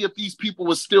 and let's see if these people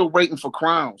were still waiting for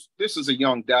crowns. This is a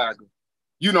young dagger.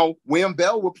 You know, William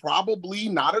Bell would probably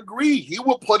not agree. He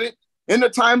would put it in the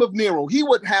time of Nero. He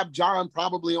would have John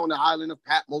probably on the island of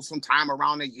Patmos sometime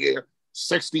around the year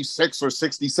 66 or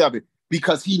 67,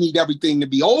 because he need everything to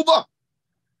be over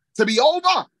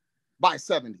by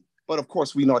 70. But of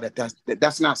course, we know that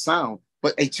that's not sound.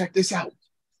 But hey, check this out.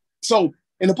 So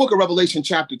in the book of Revelation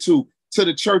chapter 2, to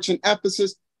the church in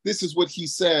Ephesus, this is what he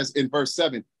says in verse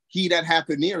 7. He that hath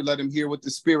an ear, let him hear what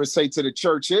the Spirit say to the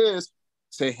church is,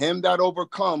 to him that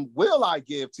overcome will I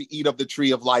give to eat of the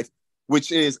tree of life,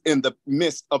 which is in the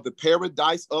midst of the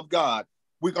paradise of God.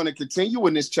 We're going to continue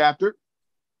in this chapter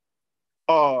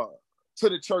to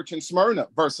the church in Smyrna,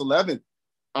 verse 11.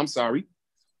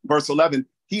 Verse 11.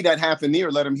 He that hath an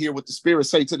ear, let him hear what the Spirit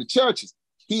say to the churches.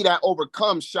 He that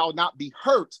overcomes shall not be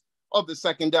hurt of the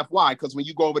second death. Why? Because when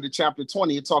you go over to chapter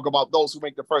 20, it talk about those who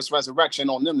make the first resurrection.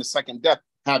 On them, the second death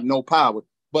have no power.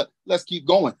 But let's keep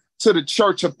going. To the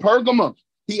church of Pergamum,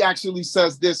 he actually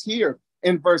says this here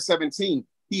in verse 17.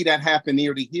 He that hath an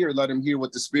ear to hear, let him hear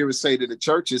what the Spirit say to the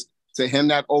churches. To him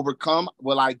that overcome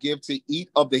will I give to eat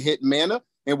of the hidden manna,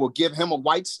 and will give him a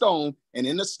white stone, and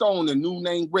in the stone a new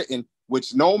name written,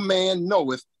 which no man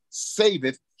knoweth,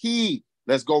 saveth he.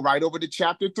 Let's go right over to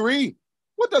chapter 3.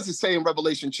 What does it say in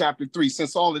Revelation chapter 3?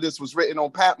 Since all of this was written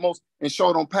on Patmos and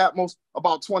showed on Patmos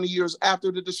about 20 years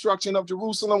after the destruction of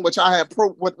Jerusalem, which I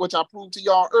proved to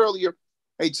y'all earlier.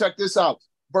 Hey, check this out.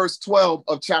 Verse 12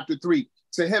 of chapter 3.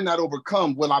 To him that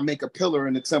overcome will I make a pillar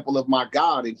in the temple of my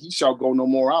God, and he shall go no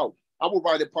more out. I will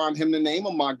write upon him the name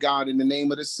of my God and the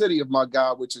name of the city of my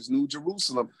God, which is New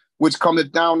Jerusalem, which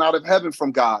cometh down out of heaven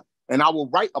from God. And I will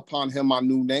write upon him my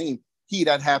new name. He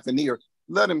that hath an ear,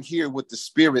 let him hear what the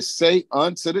Spirit say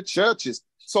unto the churches.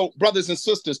 So, brothers and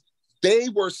sisters, they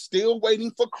were still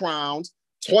waiting for crowns.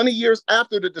 20 years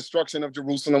after the destruction of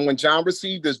Jerusalem, when John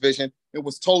received this vision, it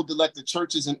was told to let the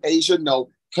churches in Asia know,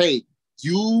 hey,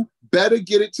 you better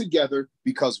get it together,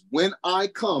 because when I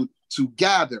come to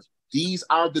gather, these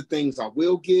are the things I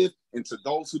will give. And to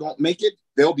those who don't make it,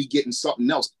 they'll be getting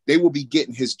something else. They will be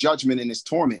getting his judgment and his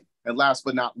torment. And last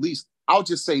but not least, I'll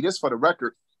just say this for the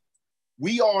record.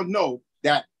 We all know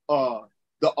that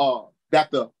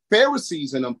the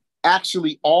Pharisees and them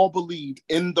actually all believed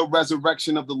in the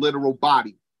resurrection of the literal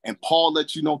body. And Paul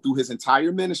let you know through his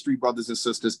entire ministry, brothers and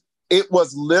sisters, it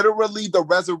was literally the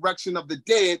resurrection of the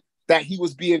dead that he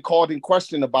was being called in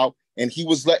question about. And he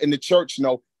was letting the church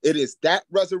know it is that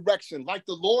resurrection, like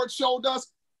the Lord showed us.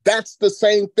 That's the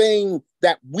same thing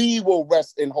that we will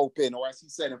rest in hope in. Or as he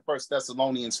said in 1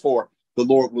 Thessalonians 4, the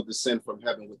Lord will descend from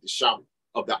heaven with the shout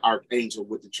of the archangel,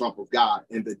 with the trump of God,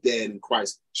 and the dead in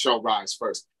Christ shall rise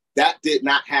first. That did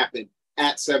not happen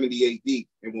at 70 AD.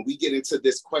 And when we get into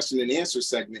this question and answer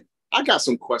segment, I got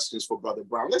some questions for Brother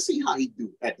Brown. Let's see how he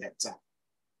do at that time.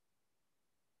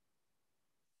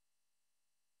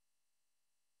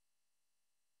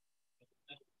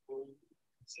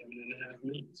 Seven and a half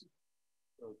minutes.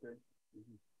 Okay.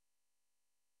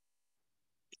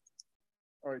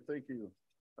 All right, thank you.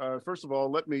 First of all,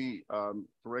 let me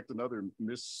correct another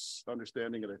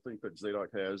misunderstanding that I think that Zadok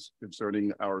has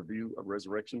concerning our view of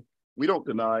resurrection. We don't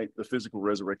deny the physical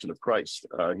resurrection of Christ.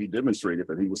 He demonstrated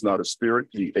that he was not a spirit.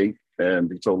 He ate, and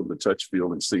he told him to touch,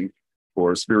 feel, and see.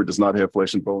 For a spirit does not have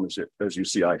flesh and bone, as you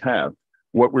see I have.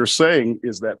 What we're saying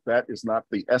is that that is not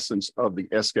the essence of the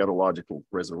eschatological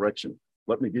resurrection.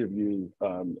 Let me give you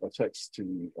a text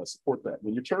to support that.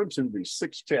 When you turn to the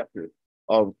 6th chapter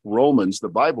of Romans, the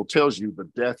Bible tells you the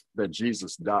death that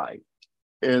Jesus died.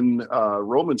 In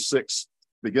Romans 6,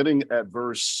 beginning at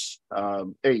verse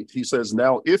 8, he says,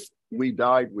 now if we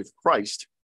died with Christ,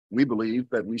 we believe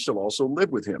that we shall also live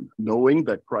with him, knowing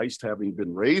that Christ, having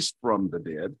been raised from the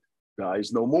dead,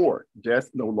 dies no more. Death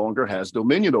no longer has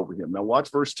dominion over him. Now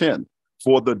watch verse 10.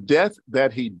 For the death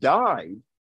that he died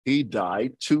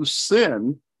to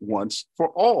sin once for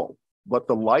all. But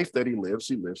the life that he lives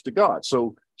to God.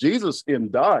 So Jesus,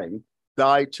 in dying,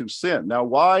 died to sin. Now,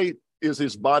 why is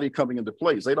his body coming into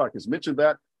play? Zadok has mentioned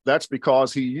that. That's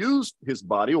because he used his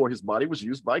body, or his body was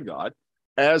used by God,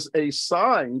 as a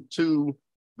sign to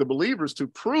the believers to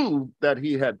prove that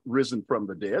he had risen from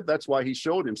the dead. That's why he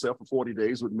showed himself for 40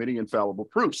 days with many infallible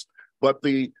proofs. But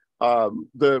the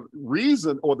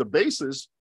reason, or the basis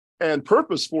and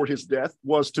purpose for his death,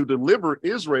 was to deliver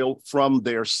Israel from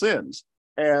their sins.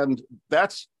 And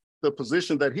that's the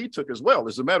position that he took as well.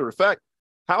 As a matter of fact,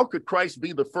 how could Christ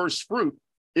be the first fruit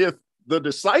if the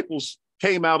disciples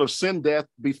came out of sin death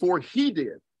before he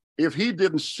did? If he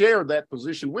didn't share that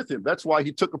position with him. That's why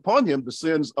he took upon him the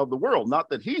sins of the world. Not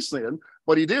that he sinned,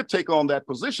 but he did take on that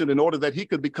position in order that he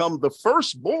could become the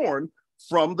firstborn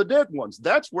from the dead ones.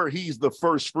 That's where he's the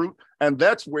first fruit. And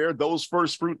that's where those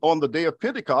first fruit on the day of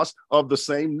Pentecost, of the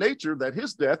same nature that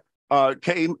his death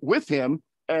came with him,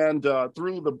 and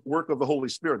through the work of the Holy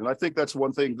Spirit. And I think that's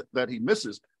one thing that he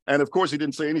misses. And of course, he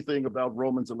didn't say anything about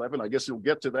Romans 11. I guess he'll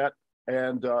get to that,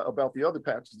 and about the other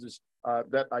passages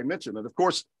that I mentioned. And of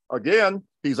course, Again,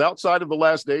 he's outside of the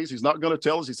last days. He's not going to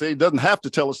tell us. He said he doesn't have to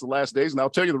tell us the last days. And I'll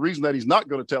tell you the reason that he's not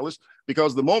going to tell us,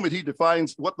 because the moment he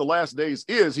defines what the last days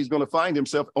is, he's going to find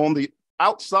himself on the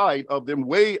outside of them,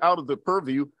 way out of the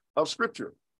purview of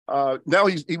Scripture. Now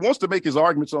he wants to make his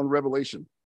arguments on Revelation.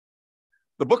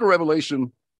 The book of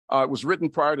Revelation was written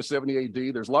prior to 70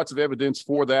 AD. There's lots of evidence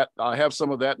for that. I have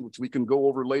some of that, which we can go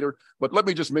over later. But let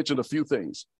me just mention a few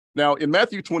things. Now, in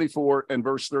Matthew 24 and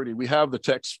verse 30, we have the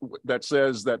text that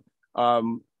says that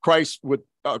Christ would,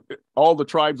 all the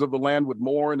tribes of the land would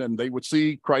mourn, and they would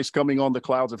see Christ coming on the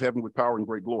clouds of heaven with power and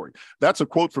great glory. That's a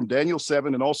quote from Daniel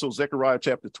 7 and also Zechariah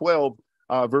chapter 12,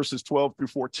 verses 12 through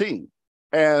 14.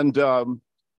 And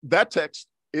that text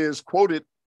is quoted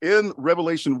in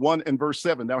Revelation 1 and verse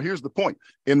 7. Now, here's the point.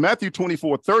 In Matthew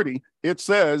 24:30, it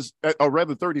says, or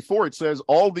rather 34, it says,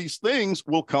 all these things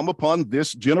will come upon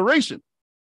this generation.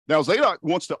 Now, Zadok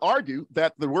wants to argue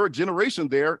that the word generation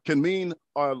there can mean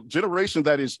a generation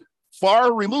that is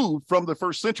far removed from the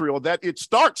first century, or that it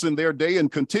starts in their day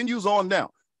and continues on now.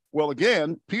 Well,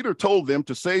 again, Peter told them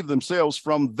to save themselves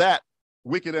from that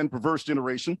wicked and perverse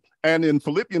generation. And in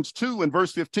Philippians 2 and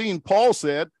verse 15, Paul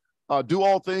said, do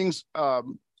all things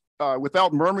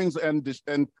without murmurings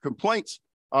and complaints,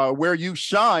 where you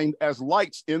shine as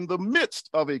lights in the midst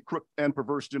of a crooked and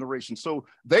perverse generation. So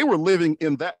they were living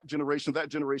in that generation. That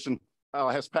generation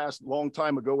has passed a long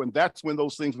time ago, and that's when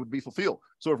those things would be fulfilled.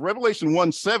 So if Revelation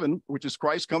 1:7, which is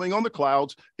Christ coming on the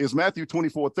clouds, is Matthew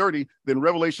 24:30, then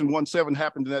Revelation 1:7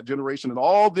 happened in that generation, and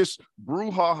all this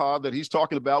brouhaha that he's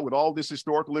talking about with all this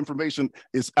historical information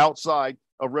is outside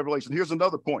of Revelation. Here's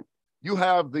another point. You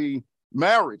have the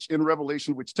marriage in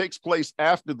Revelation, which takes place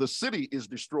after the city is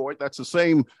destroyed. That's the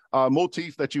same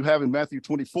motif that you have in Matthew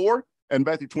 24 and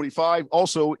Matthew 25,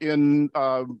 also in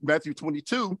Matthew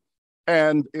 22.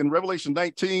 And in Revelation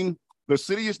 19, the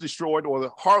city is destroyed, or the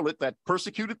harlot that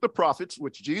persecuted the prophets,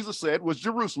 which Jesus said was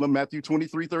Jerusalem, Matthew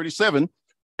 23:37.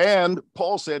 And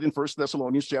Paul said in 1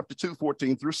 Thessalonians chapter 2,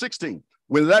 14 through 16.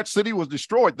 When that city was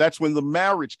destroyed, that's when the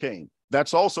marriage came.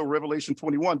 That's also Revelation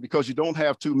 21, because you don't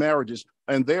have two marriages,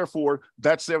 and therefore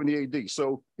that's 70 AD.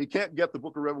 So he can't get the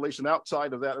book of Revelation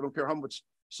outside of that. I don't care how much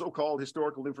so-called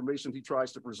historical information he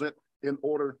tries to present in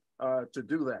order to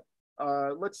do that.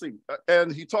 Let's see.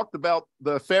 And he talked about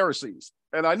the Pharisees.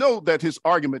 And I know that his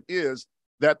argument is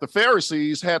that the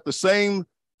Pharisees had the same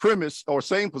premise or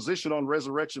same position on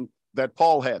resurrection that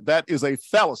Paul had. That is a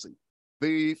fallacy.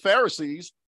 The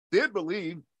Pharisees did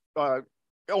believe,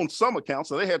 on some accounts,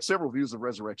 so they had several views of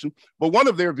resurrection, but one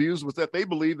of their views was that they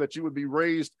believed that you would be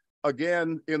raised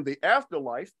again in the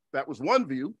afterlife. That was one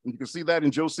view, and you can see that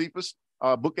in Josephus,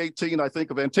 book 18, I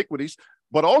think, of Antiquities.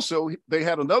 But also they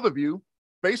had another view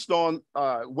based on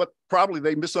what probably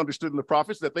they misunderstood in the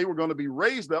prophets, that they were going to be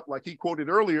raised up, like he quoted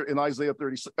earlier in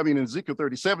in Ezekiel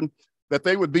 37, that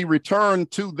they would be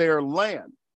returned to their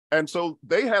land. And so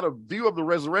they had a view of the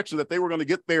resurrection, that they were going to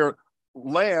get their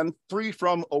land free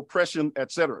from oppression,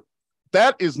 etc.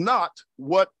 That is not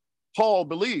what Paul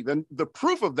believed. And the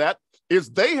proof of that is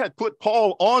they had put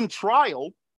Paul on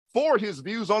trial for his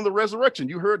views on the resurrection.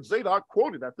 You heard Zadok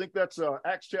quoted. I think that's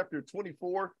Acts chapter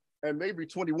 24 and maybe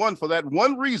 21. For that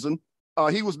one reason,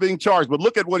 he was being charged. But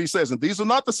look at what he says. And these are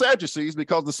not the Sadducees,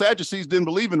 because the Sadducees didn't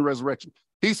believe in resurrection.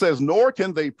 He says, nor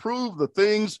can they prove the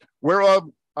things whereof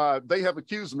they have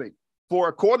accused me. For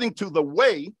according to the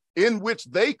way in which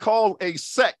they call a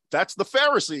sect, that's the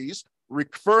Pharisees,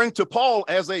 referring to Paul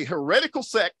as a heretical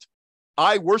sect,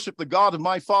 I worship the God of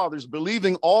my fathers,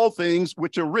 believing all things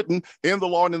which are written in the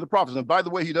law and in the prophets. And by the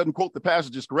way, he doesn't quote the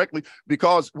passages correctly,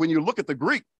 because when you look at the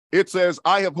Greek, it says,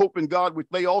 I have hope in God, which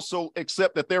they also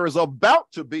accept that there is about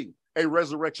to be a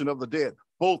resurrection of the dead,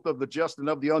 both of the just and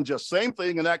of the unjust. Same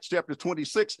thing in Acts chapter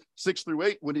 26, 6 through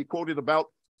 8, when he quoted about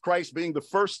Christ being the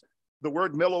first. The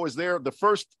word mello is there, the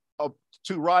first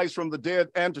to rise from the dead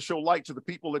and to show light to the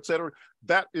people, etc.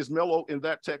 That is mello in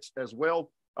that text as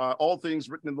well. All things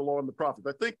written in the law and the prophets.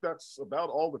 I think that's about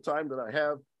all the time that I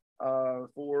have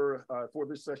for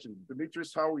this session.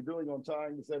 Demetrius, how are we doing on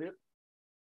time? Is that it?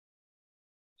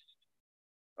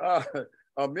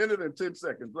 A minute and 10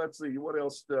 seconds. Let's see. What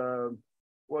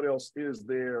else is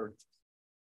there?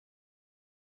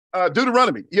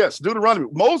 Deuteronomy. Yes, Deuteronomy.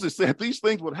 Moses said these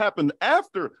things would happen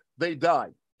after they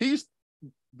died.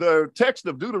 The text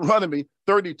of Deuteronomy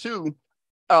 32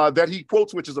 that he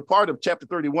quotes, which is a part of chapter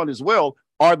 31 as well,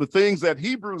 are the things that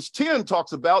Hebrews 10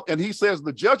 talks about. And he says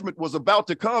the judgment was about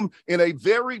to come in a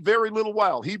very, very little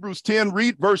while. Hebrews 10,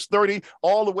 read verse 30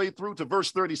 all the way through to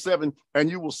verse 37, and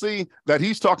you will see that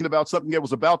he's talking about something that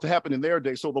was about to happen in their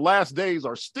day. So the last days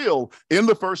are still in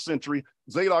the first century.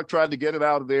 Zadok tried to get it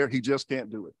out of there. He just can't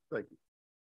do it. Thank you.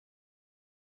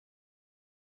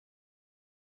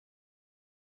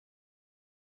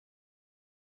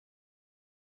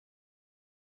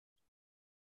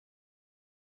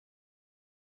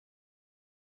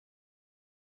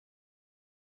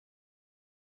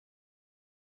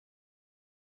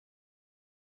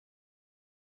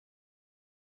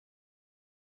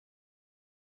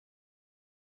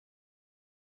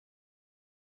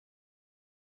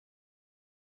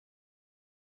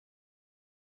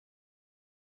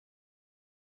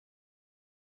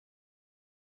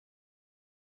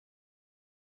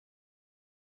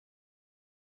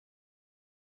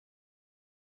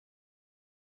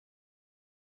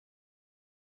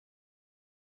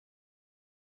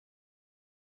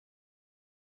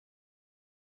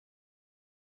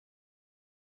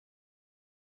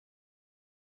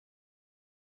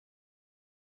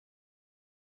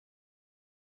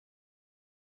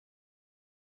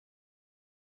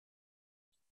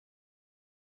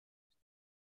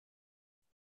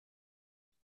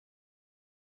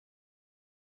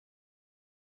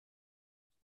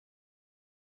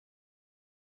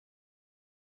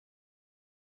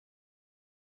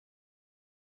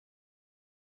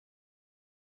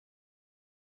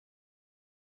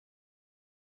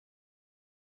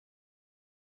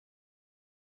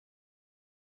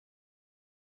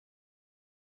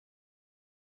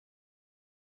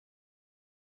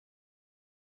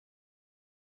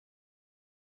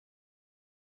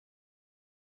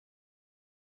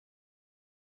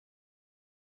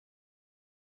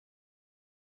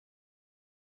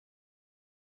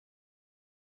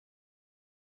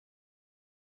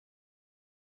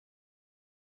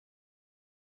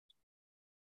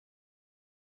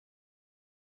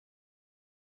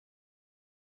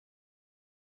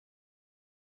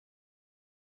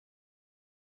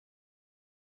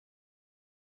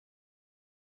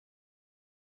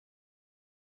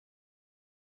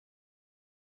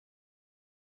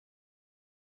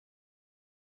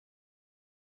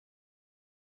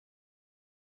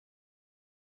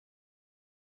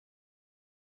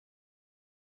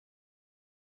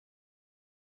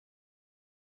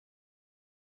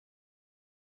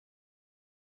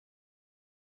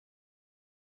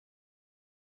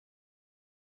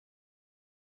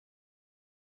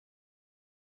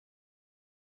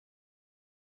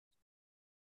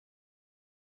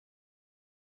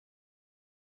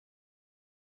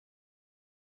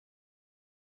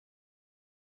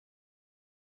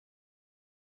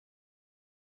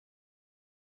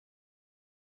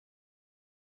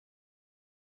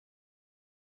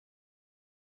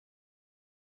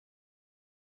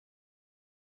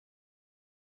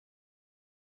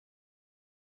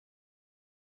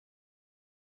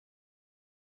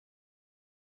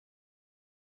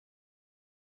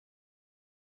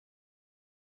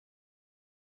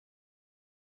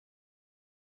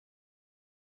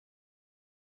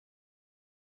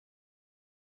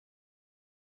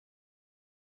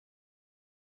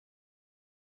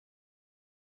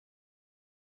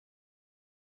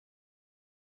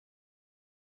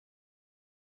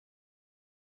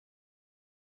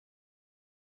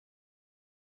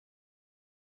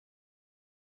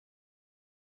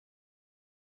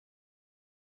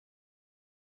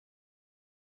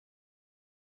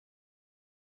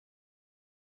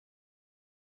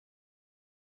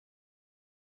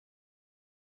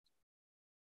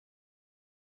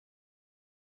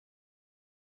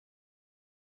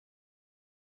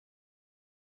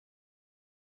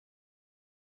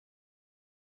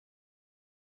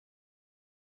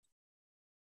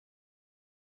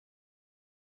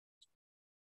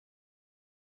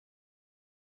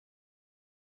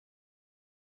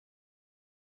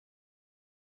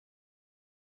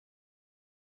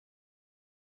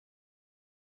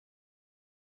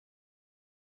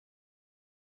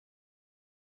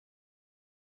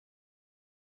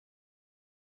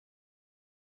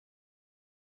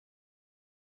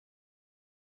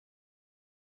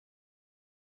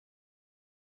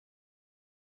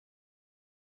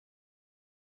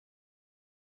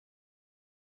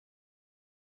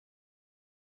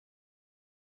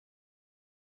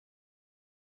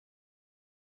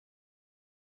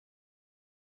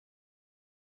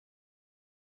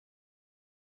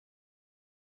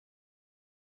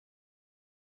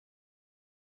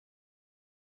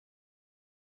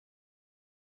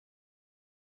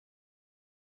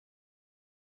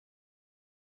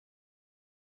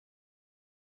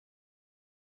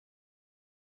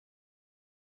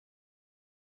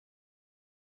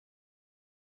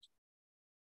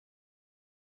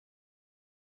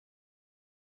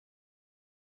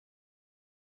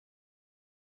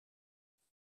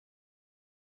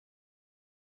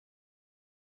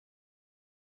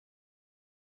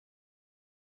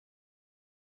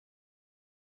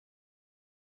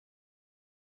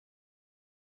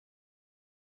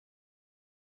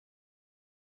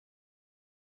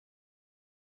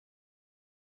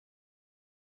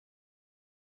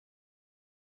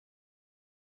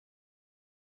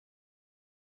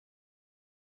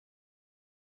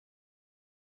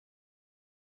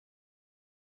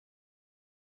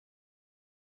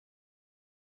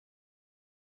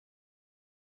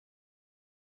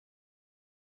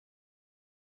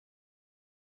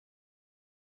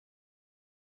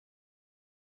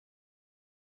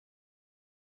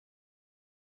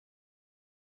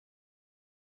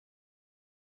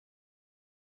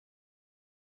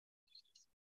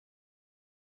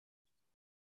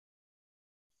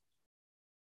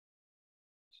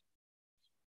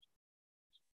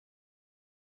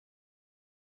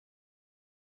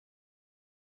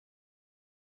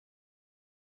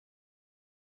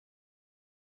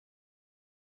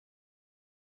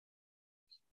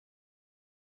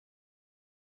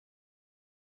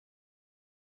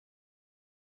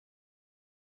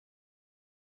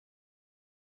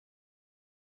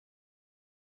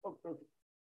 I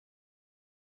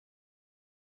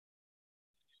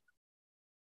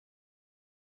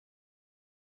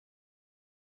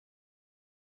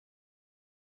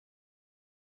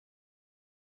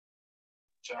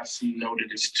see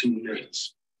noted it's 2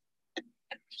 minutes.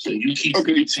 So you keep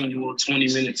continual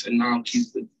 20 minutes and I'll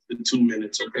keep the 2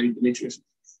 minutes, okay, Demetrius?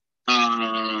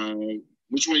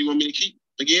 Which one you want me to keep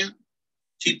again?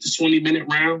 Keep the 20-minute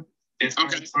round and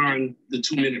find the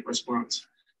 2-minute response.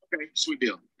 Okay, sweet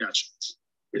deal. Gotcha.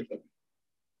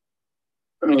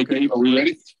 Okay, are we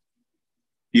ready?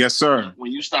 Yes, sir.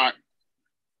 When you start.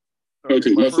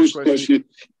 Okay, my first question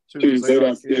to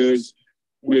Zadok is,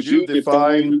 would you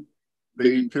define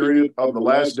the period of the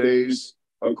last days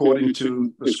according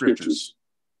to the scriptures?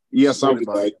 Yes, I would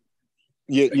like.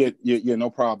 Yeah, no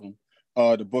problem.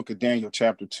 The book of Daniel,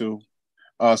 chapter 2.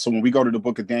 So when we go to the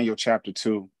book of Daniel, chapter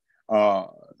 2,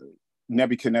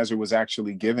 Nebuchadnezzar was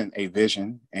actually given a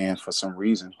vision, and for some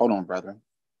reason, hold on, brother.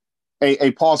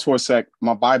 Hey, pause for a sec.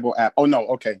 My Bible app. Oh no,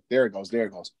 okay, there it goes.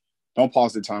 Don't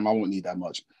pause the time. I won't need that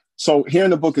much. So here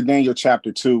in the book of Daniel,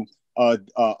 chapter 2,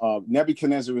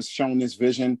 Nebuchadnezzar is shown this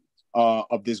vision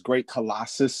of this great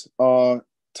colossus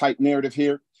type narrative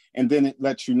here, and then it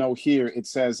lets you know here. It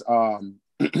says,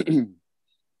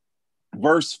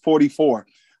 verse 44,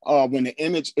 when the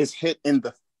image is hit in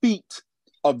the feet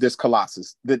of this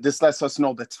colossus, that this lets us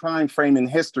know the time frame in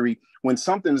history when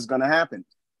something is going to happen.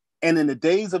 And in the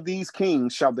days of these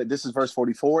kings this is verse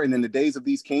 44, and in the days of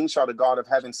these kings shall the God of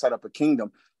heaven set up a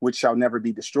kingdom which shall never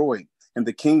be destroyed. And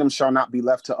the kingdom shall not be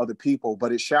left to other people,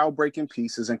 but it shall break in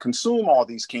pieces and consume all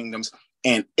these kingdoms,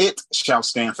 and it shall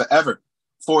stand forever.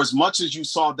 For as much as you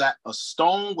saw that a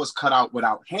stone was cut out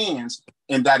without hands,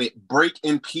 and that it break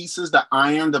in pieces the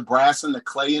iron, the brass, and the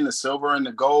clay, and the silver, and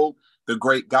the gold, the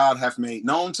great God hath made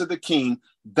known to the king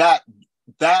that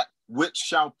which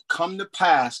shall come to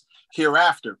pass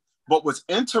hereafter. But what's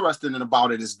interesting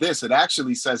about it is this. It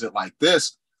actually says it like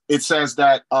this. It says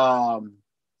that,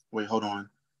 wait, hold on.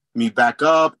 Let me back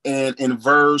up. And in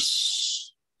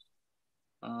verse,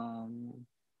 hold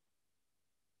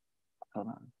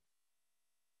on.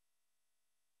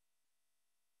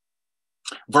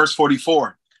 Verse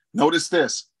 44. Notice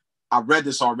this. I read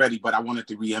this already, but I wanted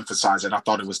to re-emphasize it. I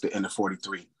thought it was the end of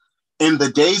 43. In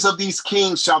the days of these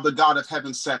kings shall the God of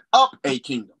heaven set up a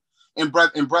kingdom. And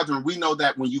brethren, we know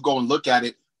that when you go and look at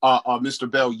it, Mr.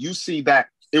 Bell, you see that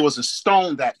it was a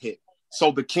stone that hit.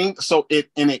 So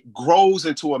it grows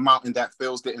into a mountain that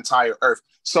fills the entire earth.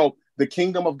 So the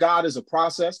kingdom of God is a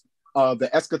process. The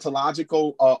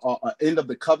eschatological end of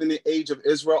the covenant age of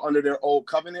Israel under their old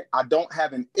covenant, I don't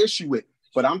have an issue with.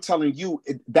 But I'm telling you,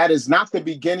 that is not the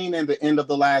beginning and the end of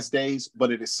the last days,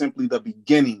 but it is simply the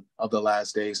beginning of the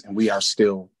last days, and we are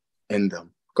still in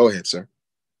them. Go ahead, sir.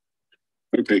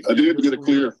 Okay, I didn't get a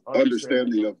clear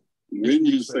understanding of when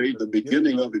you say the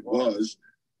beginning of it was,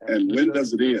 and when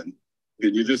does it end?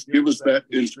 Can you just give us that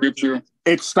in scripture?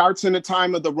 It starts in the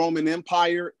time of the Roman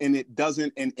Empire, and it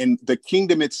doesn't, and the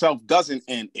kingdom itself doesn't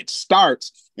end. It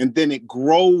starts, and then it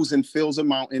grows and fills a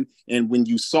mountain. And when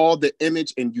you saw the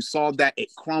image and you saw that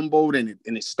it crumbled and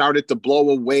it started to blow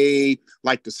away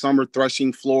like the summer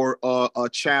threshing floor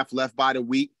chaff left by the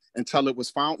wheat until it was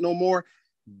found no more.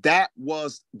 That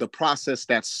was the process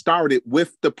that started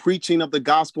with the preaching of the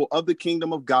gospel of the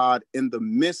kingdom of God in the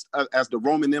midst of, as the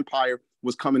Roman Empire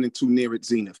was coming into near its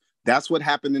zenith. That's what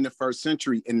happened in the first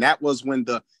century. And that was when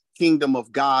the kingdom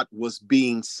of God was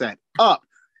being set up.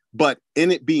 But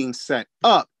in it being set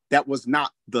up, that was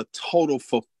not the total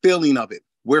fulfilling of it.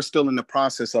 We're still in the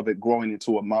process of it growing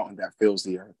into a mountain that fills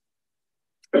the earth.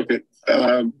 Okay.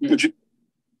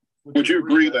 Would you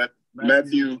agree that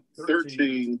Matthew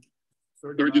 13,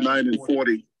 39 and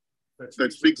 40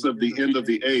 that speaks of the end of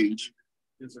the age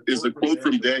is a quote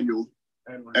from Daniel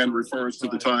and refers to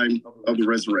the time of the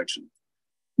resurrection?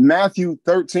 Matthew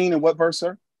 13 and what verse,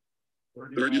 sir?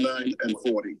 39 and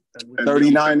 40.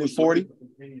 39 and 40?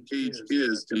 Age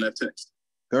is in that text.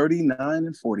 39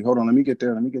 and 40. Hold on, let me get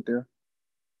there.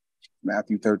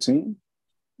 Matthew 13,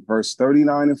 verse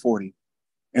 39 and 40.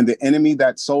 And the enemy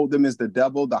that sold them is the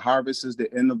devil. The harvest is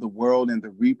the end of the world, and the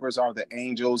reapers are the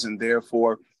angels, and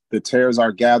therefore the tares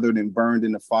are gathered and burned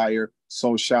in the fire.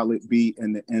 So shall it be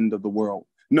in the end of the world.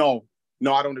 No,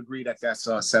 I don't agree that that's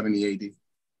 70 AD.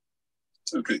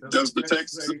 Okay. Does the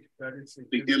text say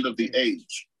the end of the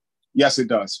age? Yes, it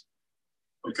does.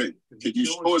 Okay. Can you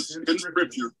show us in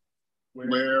scripture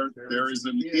where there is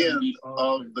an end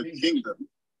of the kingdom?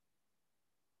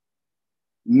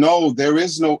 No, there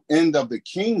is no end of the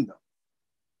kingdom.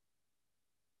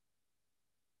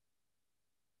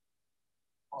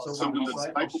 So when the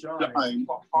disciples shine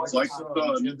like the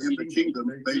sun in the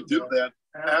kingdom, they do that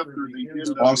after the end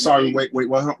of Oh, I'm sorry. the age. Wait,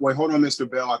 hold on, Mr.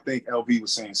 Bell. I think LV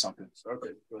was saying something.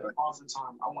 Okay. Go ahead. All the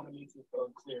time. I want to make it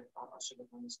clear. I should have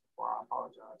done this before. I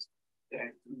apologize.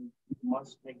 That you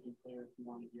must make it clear if you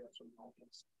want to get some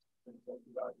confidence.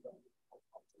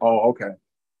 Oh, okay.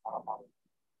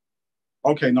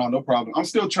 Okay, no problem. I'm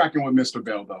still tracking with Mr.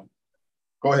 Bell, though.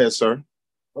 Go ahead, sir.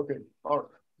 Okay. All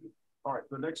right.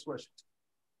 The next question.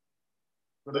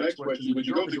 The next question, would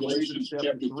you go to Galatians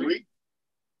chapter 3?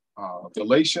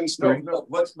 Galatians 3. No,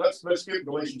 let's skip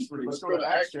Galatians 3. Let's go to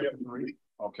Acts chapter 3.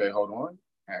 Okay, hold on.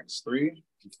 Acts 3.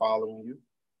 I'm following you.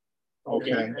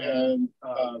 Okay. And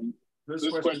this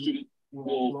question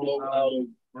will flow out of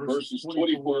verses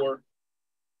 24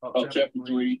 of chapter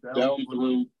 3 down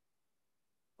through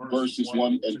verses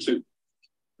 1 and 2.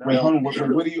 Wait, hold on.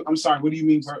 What do you? I'm sorry. What do you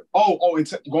mean?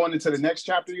 Going into the next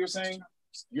chapter, you're saying?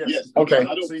 Yes. Okay. I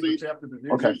don't see the chapter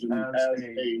division as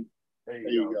a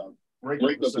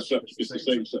break of the subject. It's the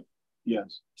same subject.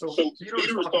 Yes. So Peter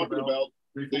is talking about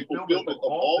the fulfillment of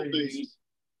all things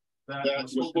that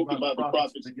was spoken by the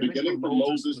prophets, beginning from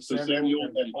Moses to Samuel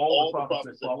and all the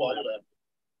prophets that followed after.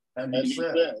 And he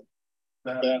said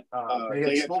that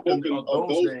they had spoken of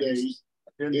those days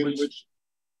in which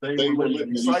they were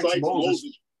living. He cites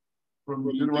Moses from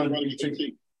Deuteronomy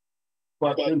 18.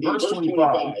 But in verse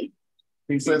 25,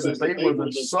 he says that they were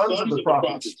the sons of the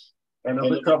prophets and of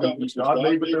the covenant which God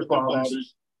made with their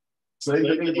fathers, saying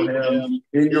to Abraham,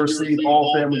 in your seed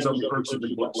all families of the earth shall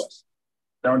be blessed.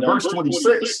 Now in verse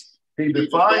 26, he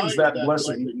defines that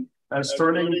blessing as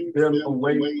turning them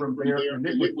away from their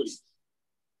iniquities,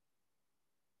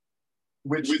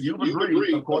 which you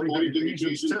agree, according to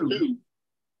Ephesians 2,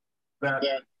 that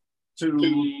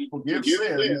to forgive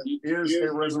sin is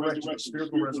a resurrection, a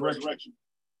spiritual resurrection.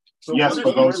 So yes,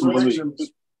 what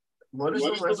is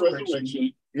the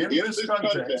resurrection in this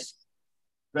context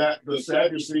that the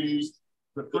Sadducees,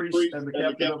 the priests, and the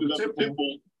captain of the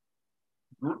temple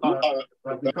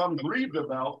become grieved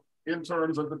about in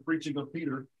terms of the preaching of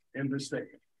Peter in this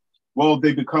statement? Well,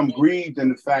 they become grieved in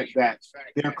the fact that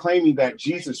they're claiming that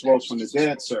Jesus rose from the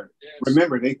dead, sir.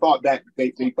 Remember, they thought that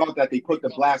they put the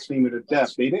blasphemer to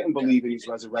death. They didn't believe in his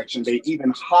resurrection. They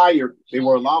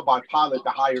were allowed by Pilate to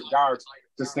hire guards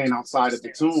to stand outside of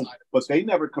the tomb, but they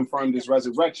never confirmed his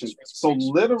resurrection. So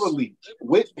literally,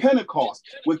 with Pentecost,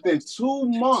 within 2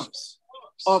 months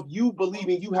of you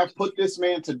believing you have put this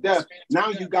man to death, now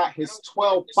you got his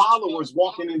 12 followers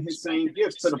walking in his same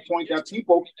gifts, to the point that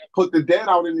people put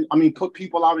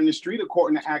people out in the street,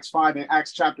 according to Acts 5 and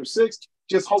Acts chapter 6,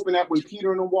 just hoping that when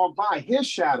Peter and them walked by, his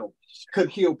shadow could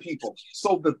heal people.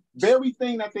 So the very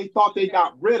thing that they thought they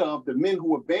got rid of, the men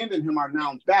who abandoned him, are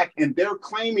now back, and they're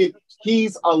claiming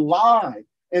he's alive.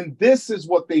 And this is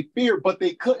what they feared, but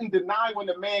they couldn't deny when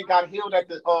the man got healed at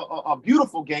the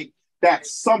Beautiful Gate that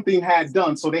something had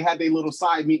done. So they had their little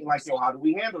side meeting like, yo, how do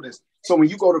we handle this? So when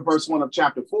you go to verse 1 of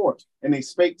chapter 4, and they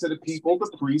spake to the people,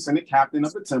 the priests and the captain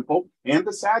of the temple, and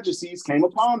the Sadducees came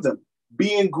upon them,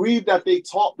 being grieved that they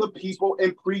taught the people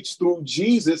and preached through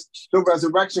Jesus the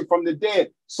resurrection from the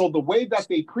dead. So the way that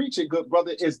they preach it, good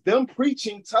brother, is them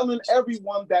preaching, telling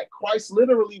everyone that Christ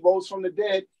literally rose from the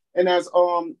dead. And as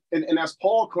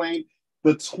Paul claimed,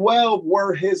 the 12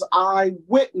 were his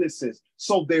eyewitnesses.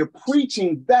 So they're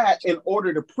preaching that in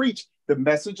order to preach the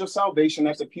message of salvation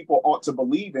that the people ought to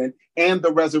believe in, and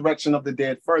the resurrection of the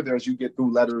dead further as you get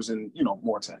through letters and,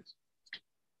 more text.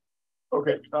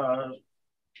 Okay.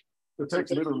 The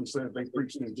text literally says they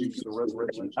preached in Jesus the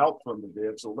resurrection out from the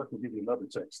dead. So let me give you another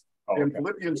text. In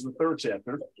Philippians, the 3rd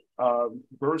chapter,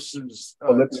 verses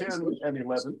 10 and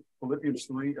 11, Philippians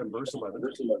 3 and verse 11.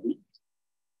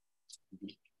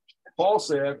 Paul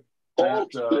said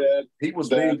that he was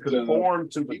being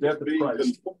conformed to the death of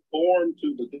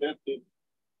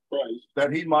Christ,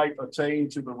 that he might attain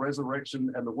to the resurrection,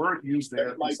 and the word used there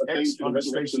is ex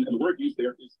anastation.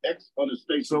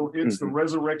 So it's the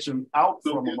resurrection out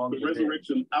from among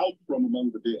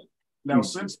the dead. Now,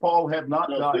 since Paul had not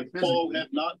died physically,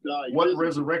 what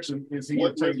resurrection is he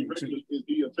attaining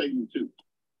to?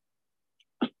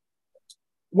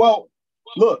 Well,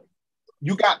 look,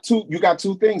 you got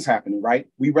two things happening, right?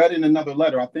 We read in another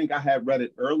letter. I think I had read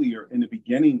it earlier in the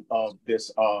beginning of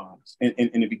this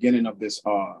in the beginning of this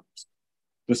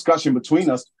discussion between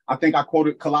us. I think I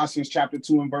quoted Colossians chapter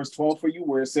 2 and verse 12 for you,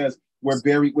 where it says, we're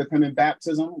buried with him in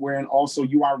baptism, wherein also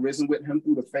you are risen with him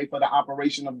through the faith of the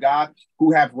operation of God,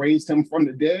 who have raised him from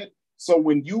the dead. So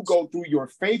when you go through your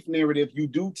faith narrative, you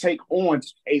do take on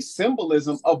a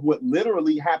symbolism of what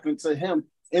literally happened to him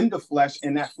in the flesh,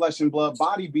 and that flesh and blood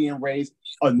body being raised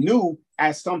anew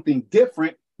as something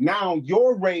different. Now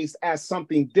you're raised as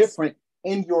something different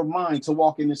in your mind to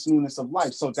walk in this newness of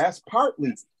life. So that's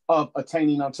partly of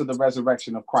attaining unto the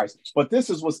resurrection of Christ. But this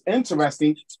is what's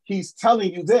interesting. He's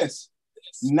telling you this,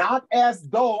 not as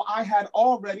though I had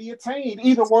already attained,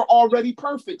 either we're already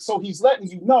perfect. So he's letting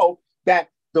you know that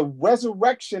the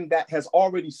resurrection that has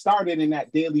already started in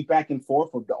that daily back and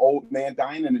forth of the old man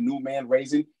dying and the new man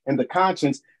raising and the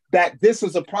conscience, that this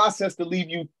is a process to lead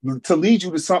you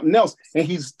to something else. And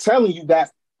he's telling you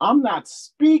that I'm not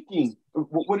speaking.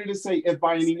 What did it say? If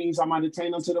by any means I might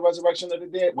attain unto the resurrection of the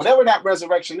dead, whatever that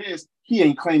resurrection is, he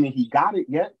ain't claiming he got it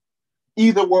yet.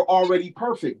 Either we're already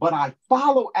perfect, but I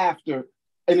follow after.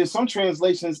 And in some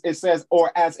translations, it says, or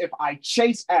as if I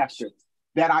chase after,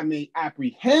 that I may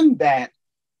apprehend that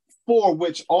for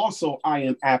which also I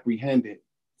am apprehended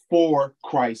for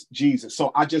Christ Jesus.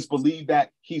 So I just believe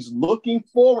that he's looking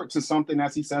forward to something,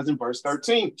 as he says in verse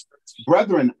 13.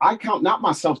 Brethren, I count not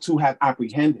myself to have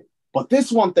apprehended, but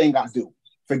this one thing I do,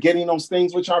 forgetting those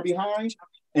things which are behind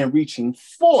and reaching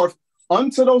forth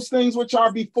unto those things which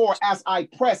are before, as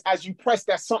you press,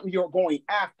 that's something you're going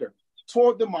after,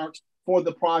 toward the mark for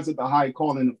the prize of the high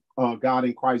calling of God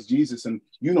in Christ Jesus. And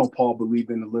you know, Paul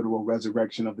believed in the literal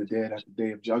resurrection of the dead at the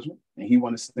day of judgment, and he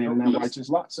wanted to stand in that righteous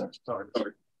lot, sir. Sorry.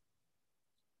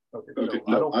 Okay,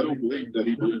 no, I don't believe that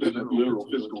he believed in the literal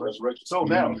physical resurrection. So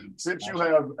now, since you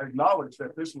have acknowledged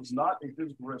that this was not a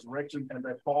physical resurrection and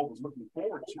that Paul was looking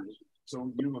forward to it,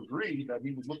 so you agree that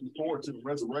he was looking forward to the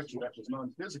resurrection that was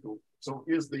non-physical. So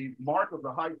is the mark of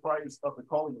the high price of the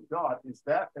calling of God, is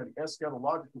that an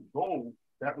eschatological goal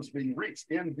that was being reached,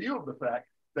 in view of the fact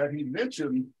that he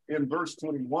mentioned in verse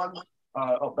 21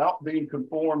 about being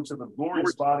conformed to the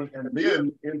glorious body, and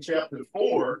then in chapter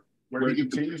 4, where he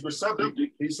continues the subject,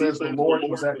 he says the Lord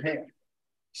was at hand.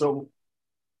 So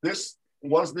this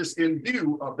in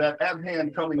view of that at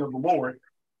hand coming of the Lord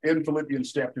in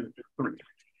Philippians chapter 3.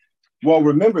 Well,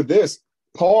 remember this,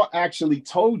 Paul actually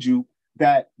told you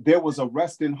that there was a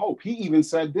rest in hope. He even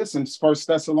said this in 1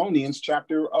 Thessalonians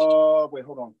chapter, wait,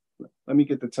 hold on. Let me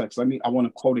get the text. I want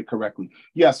to quote it correctly.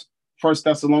 Yes, 1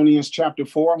 Thessalonians chapter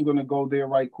 4. I'm going to go there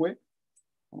right quick.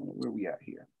 Where are we at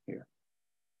here? Here.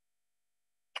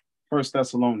 1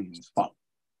 Thessalonians 4.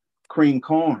 Cream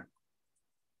corn.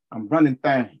 I'm running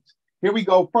things. Here we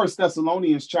go. 1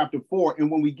 Thessalonians chapter 4.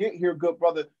 And when we get here, good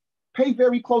brother, pay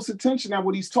very close attention at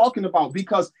what he's talking about,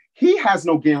 because he has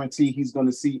no guarantee he's going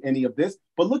to see any of this.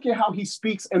 But look at how he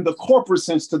speaks in the corporate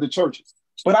sense to the churches.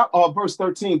 But verse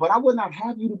 13, but I would not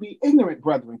have you to be ignorant,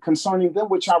 brethren, concerning them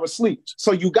which are asleep.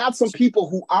 So you got some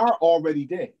people who are already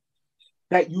dead,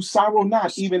 that you sorrow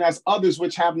not, even as others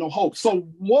which have no hope. So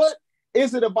what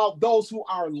is it about those who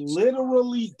are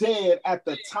literally dead at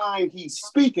the time he's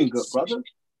speaking, good brother?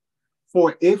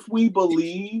 For if we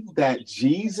believe that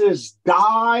Jesus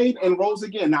died and rose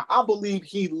again, now I believe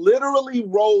he literally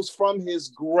rose from his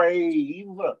grave,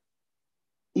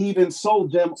 even so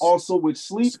them also which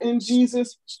sleep in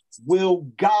Jesus will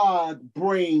God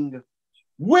bring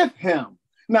with him.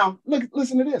 Now,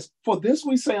 listen to this. For this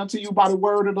we say unto you by the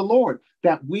word of the Lord,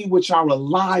 that we which are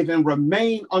alive and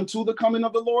remain unto the coming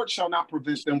of the Lord shall not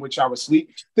prevent them which are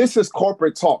asleep. This is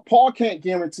corporate talk. Paul can't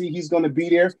guarantee he's going to be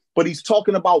there, but he's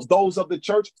talking about those of the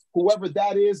church, whoever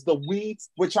that is, the we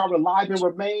which are alive and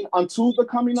remain unto the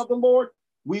coming of the Lord.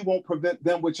 We won't prevent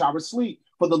them which are asleep.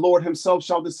 For the Lord himself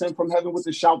shall descend from heaven with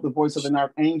a shout, the voice of an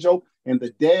archangel, and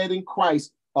the dead in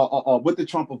Christ with the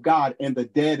trump of God, and the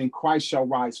dead in Christ shall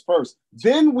rise first.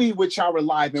 Then we which are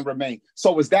alive and remain.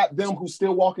 So is that them who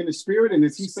still walk in the spirit? And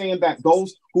is he saying that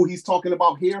those who he's talking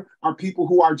about here are people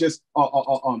who are just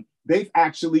they've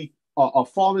actually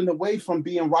fallen away from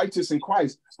being righteous in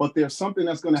Christ, but there's something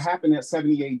that's going to happen at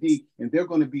 70 AD, and they're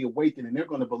going to be awakened and they're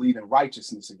going to believe in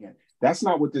righteousness again. That's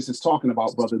not what this is talking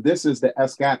about, brother. This is the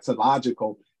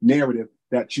eschatological narrative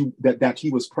that he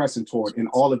was pressing toward, and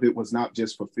all of it was not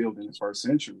just fulfilled in the first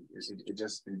century. It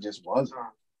just wasn't.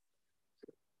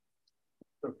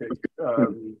 Okay,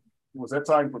 was that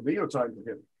time for me or time for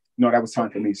him? No, that was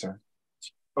time for me, sir.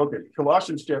 Okay,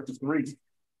 Colossians chapter 3.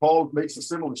 Paul makes a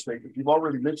similar statement. You've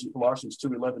already mentioned Colossians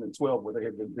 2, 11, and 12, where they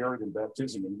have been buried in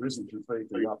baptism and risen through faith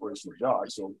in the operation of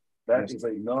God. So that is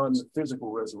a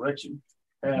non-physical resurrection.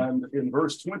 And in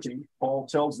verse 20, Paul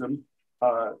tells them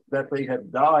that they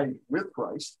had died with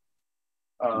Christ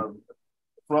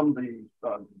from the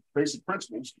basic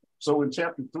principles. So in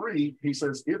chapter 3, he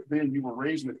says, if then you were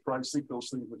raised with Christ, seek those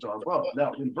things which are above.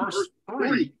 Now, in verse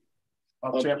 3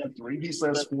 of chapter 3, he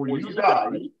says, for you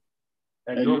died,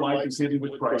 and your life is hidden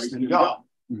with Christ in God.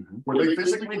 Were they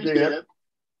physically dead?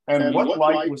 And what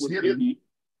life was hidden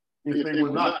if they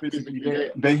were not physically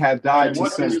dead? They had died to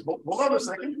sin. Hold on a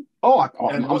second.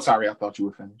 I'm sorry. I thought you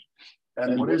were finished.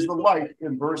 And what is the light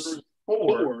in verse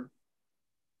 4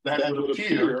 that would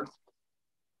appear.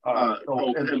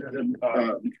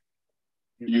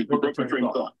 You broke my train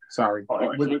of thought. Sorry.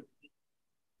 Right.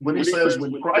 When he says,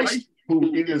 when Christ,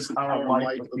 who is our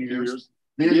life, appears,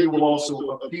 then you will also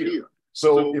appear.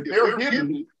 So if they're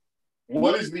hidden,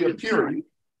 what is the appearing?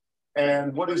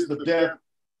 And what is the death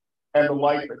and the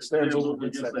life that stands over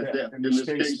against that death? In this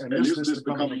case, and is this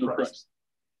the coming of Christ?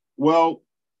 Well,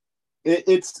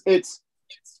 it's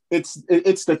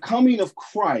the coming of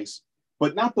Christ,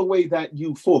 but not the way that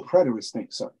you full preterists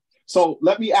think, sir. So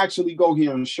let me actually go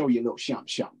here and show you a little shum,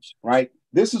 right?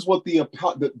 This is what the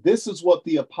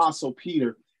Apostle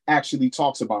Peter actually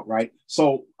talks about, right?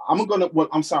 So I'm gonna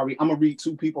read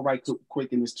two people right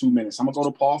quick in this 2 minutes. I'm gonna go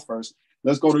to Paul first.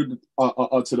 Let's go to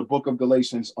the book of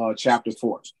Galatians, chapter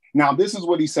 4. Now, this is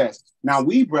what he says. Now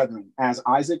we, brethren, as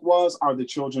Isaac was, are the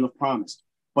children of promise.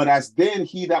 But as then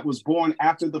he that was born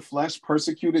after the flesh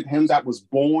persecuted him that was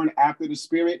born after the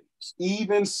spirit,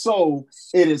 even so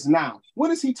it is now.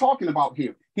 What is he talking about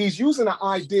here? He's using the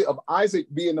idea of Isaac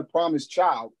being the promised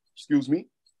child,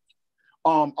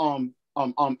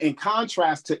 in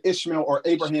contrast to Ishmael or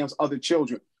Abraham's other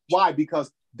children. Why?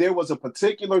 Because there was a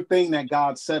particular thing that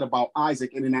God said about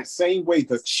Isaac, and in that same way,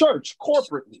 the church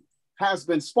corporately has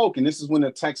been spoken. This is when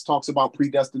the text talks about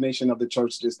predestination of the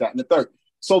church, this, that, and the third.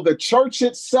 So the church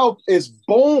itself is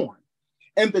born,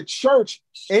 and the church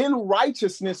in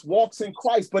righteousness walks in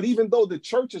Christ. But even though the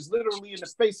church is literally in the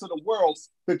face of the world,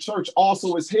 the church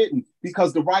also is hidden,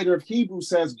 because the writer of Hebrews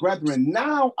says, brethren,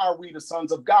 now are we the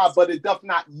sons of God, but it doth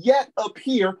not yet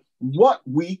appear what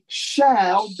we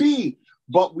shall be.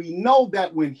 But we know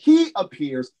that when he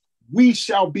appears, we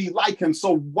shall be like him.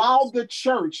 So while the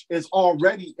church is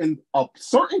already in a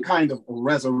certain kind of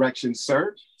resurrection,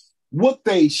 sir, what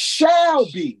they shall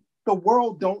be, the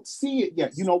world don't see it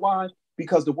yet. You know why?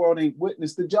 Because the world ain't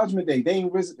witnessed the judgment day. They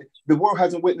ain't risen. The world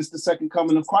hasn't witnessed the second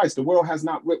coming of Christ. The world has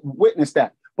not witnessed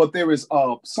that. But there is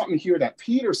something here that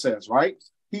Peter says, right?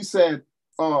 He said,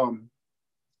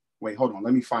 wait, hold on.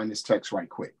 Let me find this text right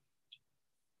quick.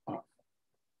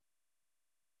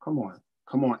 Come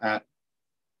on, app.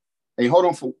 Hey, hold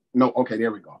on okay,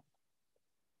 there we go.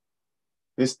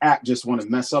 This app just want to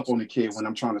mess up on the kid when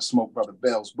I'm trying to smoke Brother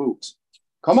Bell's boots.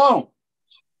 Come on.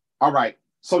 All right.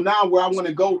 So now where I want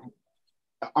to go,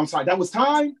 I'm sorry, that was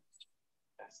time?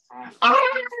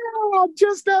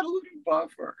 Just that little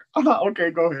buffer. Okay,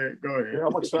 go ahead.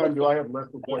 How much time do I have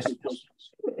left for questions?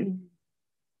 3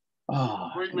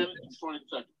 minutes and 20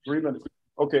 seconds. 3 minutes.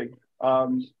 Okay.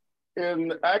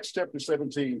 In Acts chapter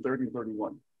 17, 30 and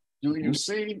 31, do you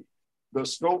see the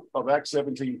scope of Acts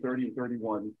 17, 30 and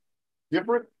 31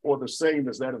 different or the same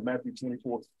as that of Matthew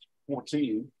 24,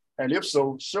 14? And if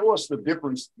so, show us the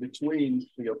difference between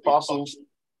the apostles,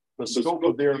 the scope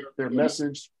of their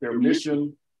message, their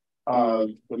mission,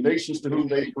 the nations to whom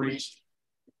they preached,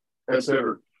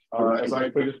 etc. As I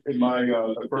put it in my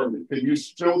affirmative. Can you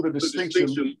show the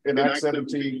distinction in Acts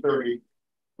 17, 30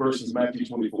 versus Matthew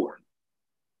 24?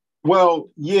 Well,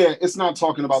 yeah, it's not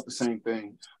talking about the same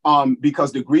thing,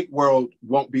 because the Greek world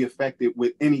won't be affected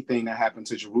with anything that happened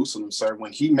to Jerusalem, sir.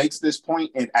 When he makes this point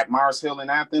at Mars Hill in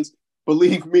Athens,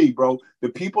 believe me, bro, the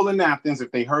people in Athens,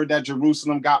 if they heard that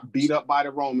Jerusalem got beat up by the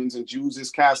Romans and Jews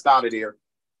is cast out of there,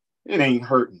 it ain't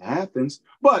hurting Athens.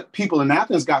 But people in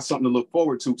Athens got something to look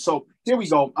forward to. So here we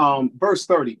go. Verse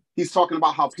 30, he's talking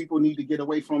about how people need to get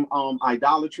away from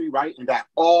idolatry, right? And that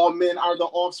all men are the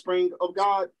offspring of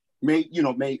God. Made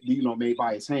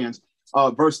by his hands.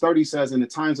 Verse 30 says, in the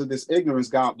times of this ignorance,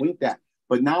 God winked at,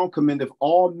 but now commendeth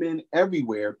all men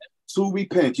everywhere to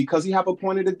repent, because he hath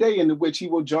appointed a day in the which he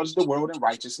will judge the world in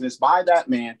righteousness by that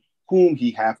man whom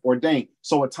he hath ordained.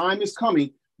 So a time is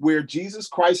coming where Jesus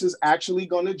Christ is actually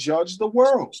going to judge the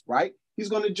world, right? He's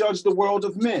going to judge the world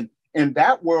of men. And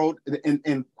that world,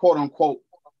 in quote unquote,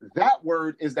 that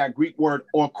word is that Greek word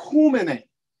oikoumene.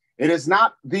 It is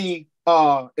not the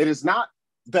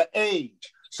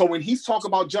age. So when he's talking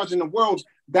about judging the world,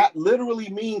 that literally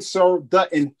means, sir, the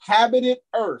inhabited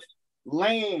earth,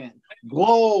 land,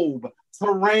 globe,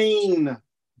 terrain,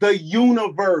 the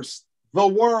universe, the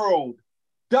world,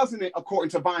 doesn't it,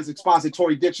 according to Vine's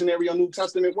expository dictionary on New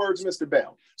Testament words, Mr.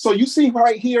 Bell? So you see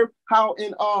right here how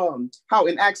in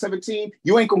Acts 17,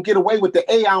 you ain't gonna get away with the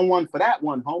aeon one for that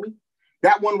one, homie.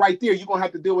 That one right there, you're gonna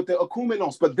have to deal with the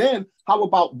oikoumene. But then how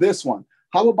about this one?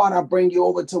 How about I bring you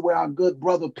over to where our good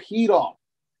brother Peter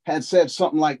had said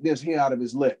something like this here out of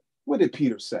his lip? What did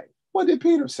Peter say?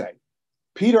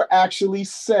 Peter actually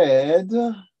said,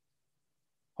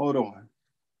 hold on.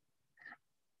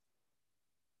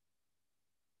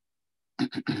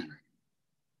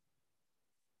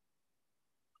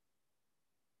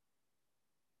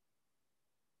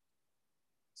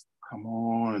 Come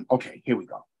on. Okay, here we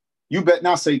go. You bet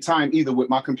not say time either with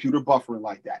my computer buffering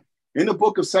like that. In the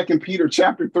book of 2 Peter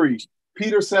chapter 3,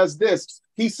 Peter says this.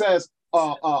 He says,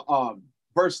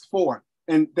 verse 4,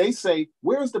 and they say,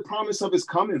 where is the promise of his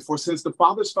coming? For since the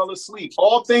fathers fell asleep,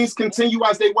 all things continue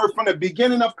as they were from the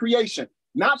beginning of creation.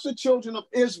 Not the children of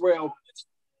Israel.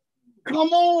 Come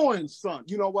on, son.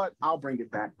 You know what? I'll bring it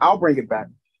back. I'll bring it back.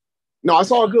 No,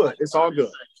 it's all good. It's all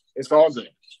good. It's all good.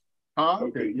 Huh?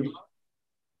 Okay.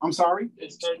 I'm sorry?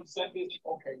 It's 30 seconds.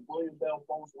 Okay, William Bell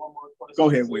posed one more question. Go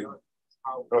ahead, William.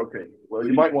 Okay. Well,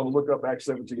 you might want to look up Acts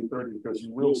 17:30 because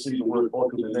you will see the word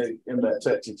orkumene in that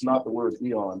text. It's not the word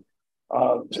eon.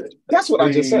 That's what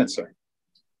I just said, sir.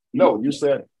 No, you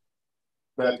said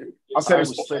that. I said I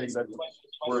was saying that the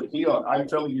word eon. I'm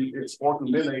telling you, it's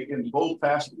orkumene in both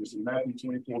passages in Matthew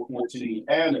 24:14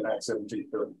 and in Acts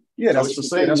 17:30. Yeah, so it's the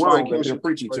same word that they're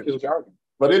preaching to.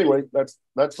 But anyway,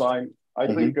 that's fine. I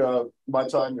think my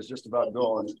time is just about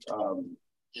gone.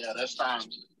 Yeah, that's time.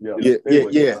 Yeah.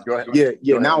 Yeah. Go ahead.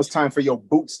 Yeah. Now it's time for your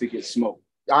boots to get smoked.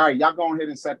 All right, y'all go ahead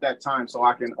and set that time so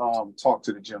I can talk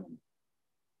to the gentleman.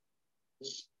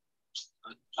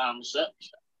 Time is set.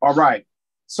 All right.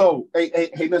 So, hey,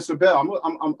 Mr. Bell,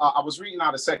 I was reading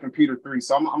out of 2 Peter 3,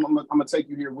 so I'm gonna take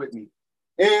you here with me.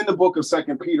 In the book of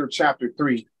 2 Peter chapter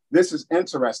 3, this is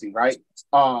interesting, right?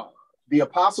 The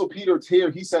apostle Peter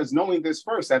here, he says, knowing this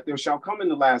first, that there shall come in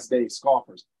the last days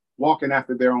scoffers, walking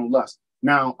after their own lust.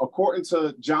 Now, according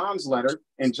to John's letter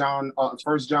in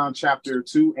 1 John chapter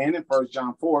 2 and in 1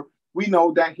 John 4, we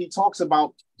know that he talks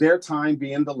about their time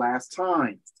being the last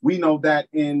time. We know that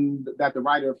that the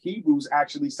writer of Hebrews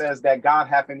actually says that God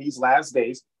hath in these last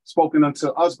days spoken unto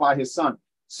us by his son.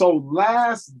 So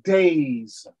last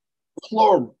days,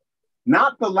 plural,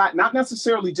 not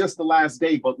necessarily just the last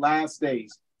day, but last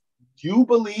days. Do you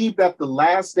believe that the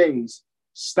last days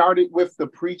started with the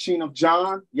preaching of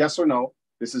John? Yes or no?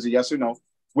 This is a yes or no.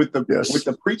 With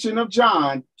the preaching of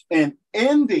John and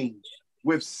ending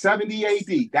with 70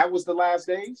 AD. That was the last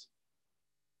days?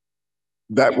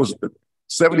 That was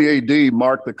 70 AD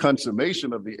marked the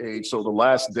consummation of the age. So the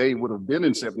last day would have been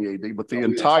in 70 AD, but the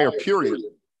entire period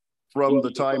from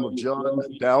the time of John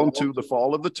down to the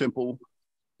fall of the temple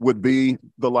would be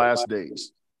the last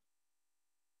days.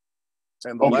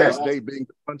 And the last day being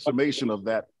the consummation of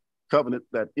that covenant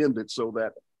that ended so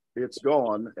that it's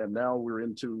gone. And now we're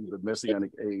into the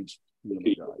Messianic age.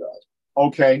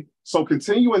 Okay. So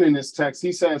continuing in this text,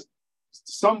 he says,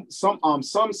 some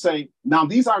say, now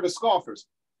these are the scoffers.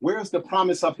 Where's the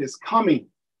promise of his coming?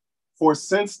 For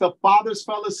since the fathers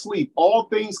fell asleep, all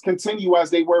things continue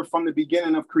as they were from the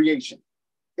beginning of creation.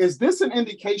 Is this an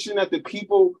indication that the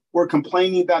people were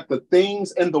complaining that the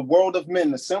things in the world of men,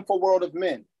 the sinful world of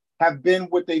men, have been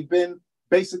what they've been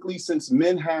basically since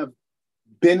men have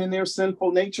been in their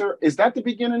sinful nature? Is that the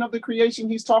beginning of the creation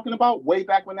he's talking about, way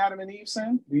back when Adam and Eve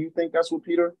sinned? Do you think that's what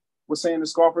Peter was saying the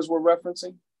scoffers were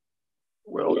referencing?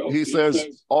 Well, he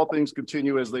says all things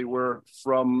continue as they were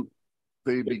from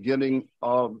the beginning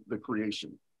of the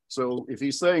creation. So if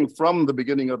he's saying from the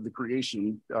beginning of the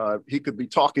creation, he could be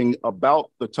talking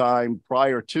about the time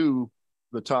prior to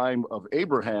the time of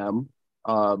Abraham,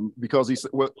 because he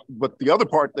said, but the other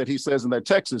part that he says in that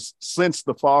text is, since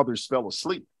the fathers fell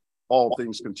asleep, all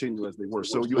things continue as they were.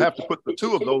 So you have to put the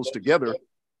two of those together.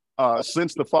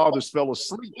 Since the fathers fell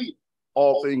asleep,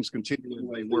 all things continue as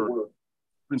they were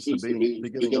since the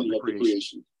beginning of the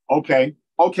creation. Okay.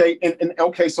 And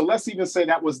okay, so let's even say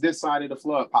that was this side of the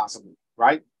flood, possibly,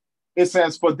 right? It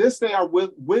says, for this they are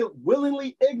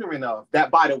willingly ignorant of,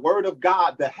 that by the word of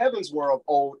God, the heavens were of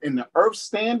old, and the earth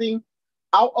standing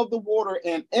out of the water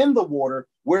and in the water,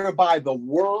 whereby the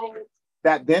world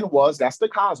that then was, that's the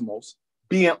cosmos,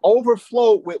 being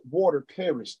overflowed with water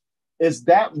perished. Is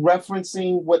that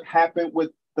referencing what happened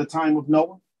with the time of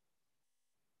Noah?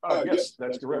 Yes,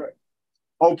 that's correct.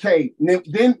 Okay,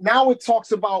 then now it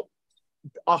talks about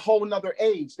a whole nother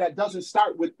age that doesn't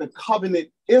start with the covenant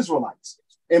Israelites,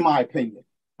 in my opinion.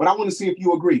 But I want to see if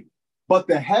you agree. But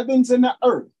the heavens and the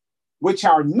earth, which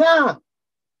are now.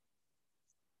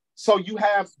 So you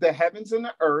have the heavens and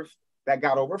the earth that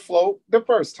got overflowed the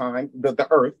first time, the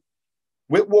earth,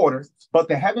 with water. But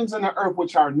the heavens and the earth,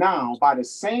 which are now, by the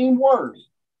same word,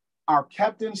 are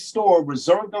kept in store,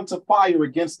 reserved unto fire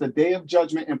against the day of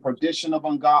judgment and perdition of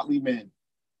ungodly men.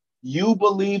 You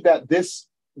believe that the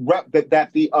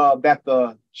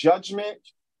judgment,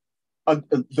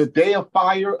 the day of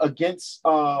fire against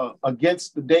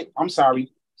the day,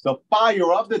 the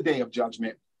fire of the day of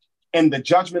judgment and the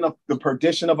judgment of the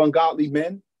perdition of ungodly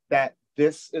men, that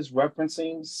this is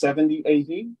referencing 70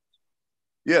 AD?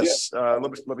 Yes,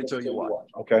 let me tell you why.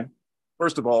 Okay.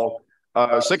 First of all,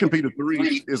 Second Peter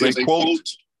 3 is a quote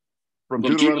from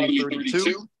Deuteronomy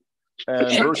 32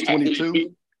 and verse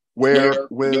 22, where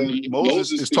when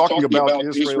Moses is talking about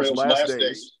Israel's last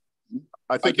days,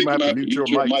 I think you might have to mute your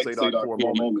mic, Zadok, for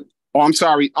a moment. Oh, I'm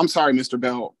sorry, Mr.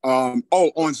 Bell.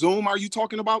 On Zoom, are you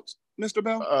talking about, Mr.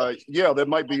 Bell? Yeah, that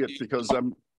might be it, because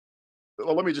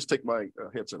let me just take my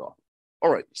headset off. All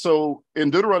right, so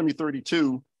in Deuteronomy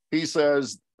 32, he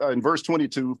says in verse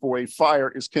 22, for a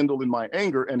fire is kindled in my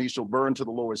anger, and he shall burn to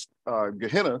the lowest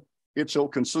Gehenna. It shall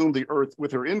consume the earth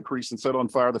with her increase and set on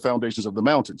fire the foundations of the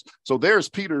mountains. So there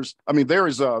is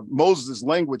Moses'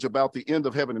 language about the end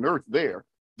of heaven and earth there.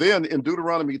 Then in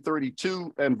Deuteronomy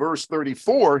 32 and verse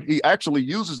 34, he actually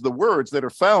uses the words that are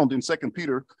found in 2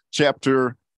 Peter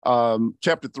chapter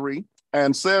 3,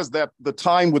 and says that the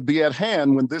time would be at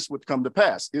hand when this would come to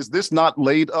pass. Is this not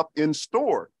laid up in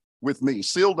store with me,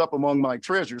 sealed up among my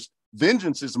treasures?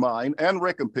 Vengeance is mine and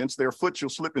recompense. Their foot shall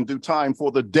slip in due time,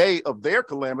 for the day of their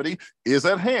calamity is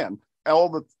at hand. All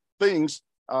the things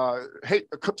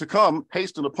to come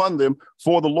hasten upon them,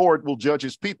 for the Lord will judge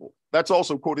his people. That's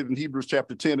also quoted in Hebrews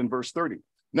chapter 10 and verse 30.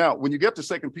 Now, when you get to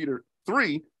 2 Peter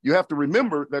 3, you have to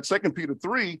remember that 2 Peter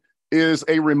 3 is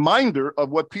a reminder of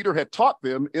what Peter had taught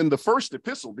them in the first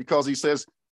epistle, because he says,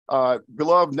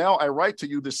 beloved, now I write to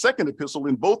you the second epistle,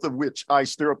 in both of which I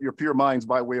stir up your pure minds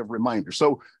by way of reminder.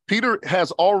 So Peter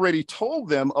has already told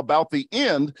them about the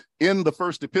end in the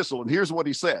first epistle. And here's what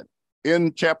he said.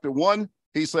 In chapter 1,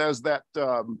 he says that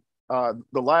the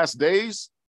last days,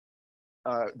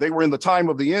 they were in the time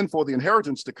of the end for the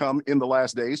inheritance to come in the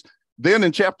last days. Then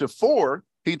in chapter 4,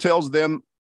 he tells them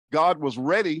God was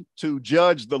ready to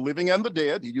judge the living and the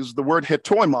dead. He uses the word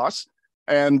hetoimos.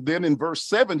 And then in verse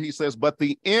 7, he says, but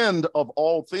the end of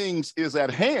all things is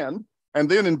at hand. And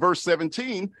then in verse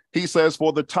 17, he says,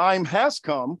 for the time has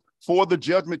come for the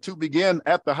judgment to begin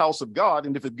at the house of God.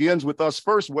 And if it begins with us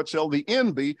first, what shall the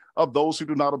end be of those who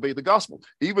do not obey the gospel?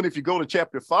 Even if you go to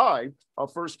chapter 5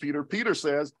 of 1 Peter, Peter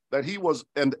says that he was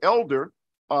an elder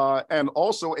and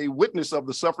also a witness of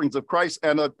the sufferings of Christ,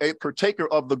 and a partaker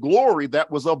of the glory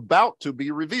that was about to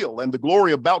be revealed. And the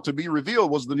glory about to be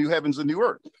revealed was the new heavens and new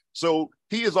earth. So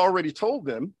he has already told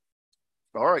them,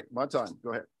 all right, my time,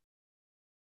 go ahead.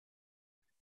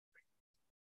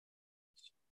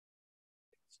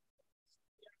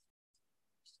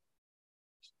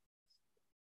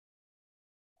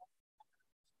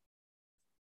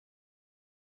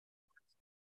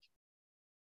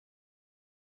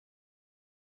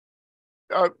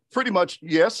 Pretty much,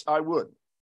 yes, I would.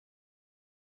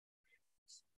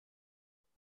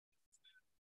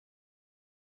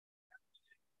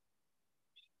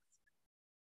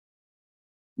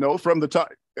 No, from the time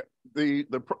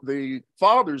the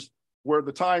fathers were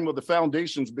the time of the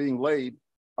foundations being laid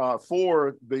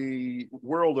for the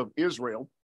world of Israel,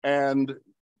 and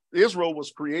Israel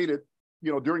was created,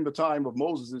 during the time of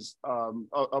Moses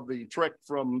of the trek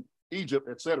from Egypt,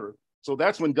 etc. So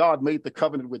that's when God made the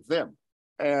covenant with them.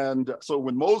 And so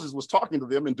when Moses was talking to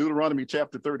them in Deuteronomy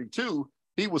chapter 32,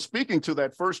 he was speaking to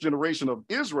that first generation of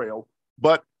Israel,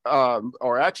 but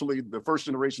or actually the first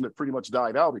generation that pretty much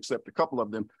died out, except a couple of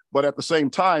them. But at the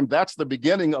same time, that's the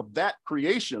beginning of that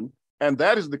creation. And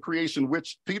that is the creation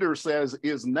which Peter says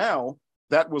is now,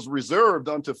 that was reserved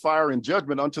unto fire and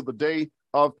judgment unto the day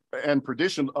of and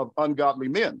perdition of ungodly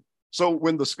men. So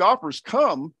when the scoffers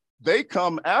come, they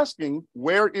come asking,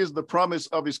 where is the promise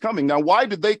of his coming? Now, why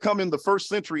did they come in the first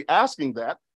century asking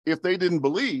that if they didn't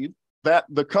believe that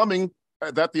the coming,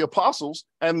 that the apostles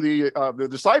and the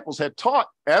disciples had taught,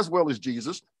 as well as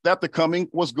Jesus, that the coming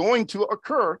was going to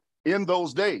occur in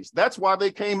those days? That's why they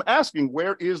came asking,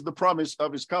 where is the promise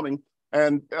of his coming?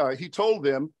 And he told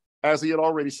them, as he had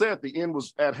already said, the end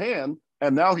was at hand.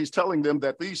 And now he's telling them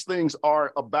that these things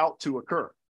are about to occur.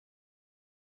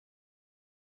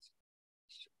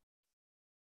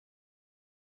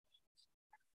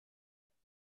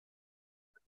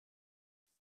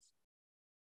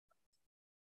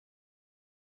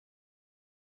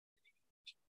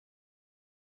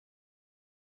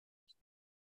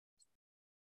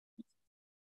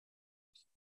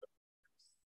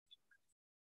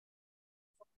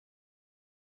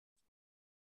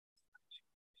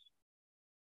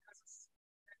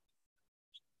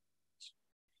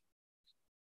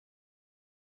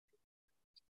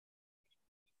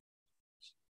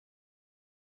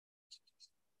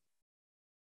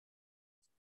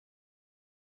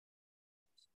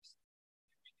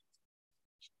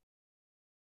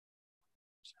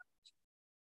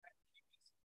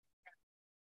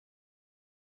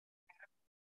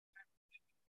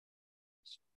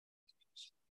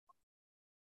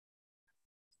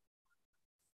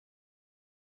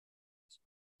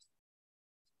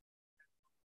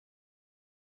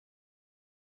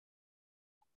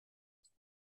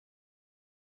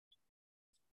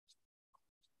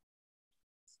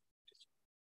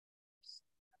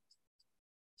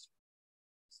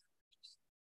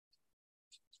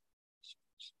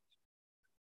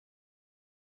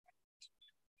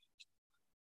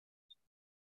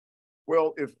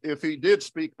 Well, if he did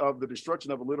speak of the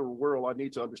destruction of a literal world, I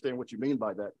need to understand what you mean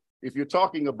by that. If you're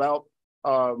talking about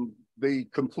the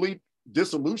complete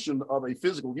dissolution of a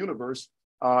physical universe,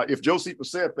 if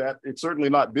Josephus said that, it's certainly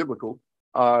not biblical,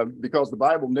 because the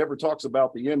Bible never talks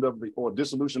about the end of the or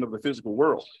dissolution of the physical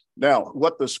world. Now,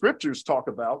 what the scriptures talk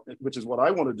about, which is what I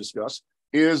want to discuss,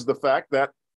 is the fact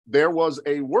that there was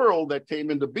a world that came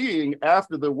into being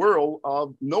after the world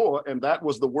of Noah, and that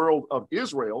was the world of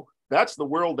Israel. That's the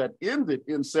world that ended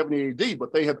in 70 AD,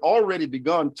 but they had already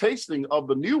begun tasting of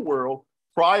the new world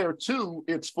prior to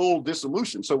its full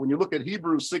dissolution. So when you look at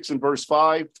Hebrews 6 and verse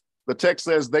 5, the text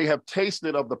says they have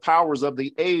tasted of the powers of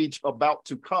the age about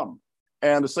to come.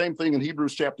 And the same thing in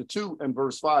Hebrews chapter 2 and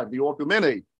verse 5, the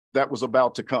orthomene that was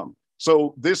about to come.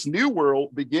 So this new world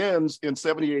begins in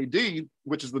 70 AD,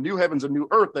 which is the new heavens and new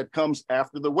earth that comes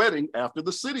after the wedding, after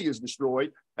the city is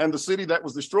destroyed. And the city that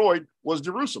was destroyed was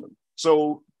Jerusalem.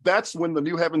 So that's when the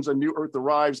new heavens and new earth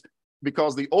arrives,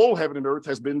 because the old heaven and earth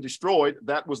has been destroyed.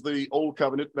 That was the old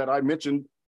covenant that I mentioned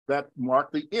that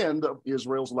marked the end of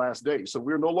Israel's last days. So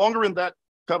we're no longer in that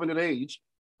covenant age.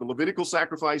 The Levitical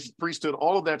sacrifice, priesthood,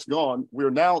 all of that's gone. We're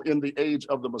now in the age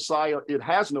of the Messiah. It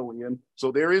has no end.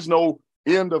 So there is no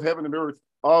end of heaven and earth,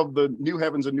 of the new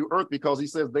heavens and new earth, because he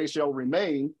says they shall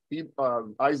remain.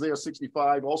 Isaiah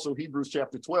 65, also Hebrews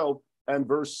chapter 12 and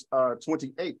verse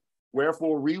 28.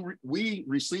 Wherefore we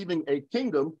receiving a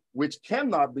kingdom which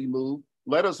cannot be moved,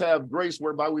 let us have grace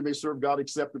whereby we may serve God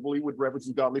acceptably with reverence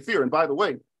and godly fear. And by the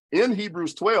way, in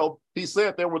Hebrews 12, he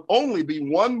said there would only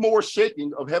be one more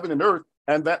shaking of heaven and earth,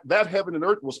 and that heaven and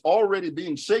earth was already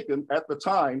being shaken at the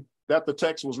time that the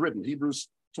text was written. Hebrews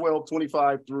 12,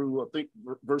 25 through, I think,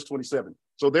 verse 27.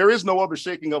 So there is no other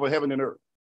shaking of a heaven and earth.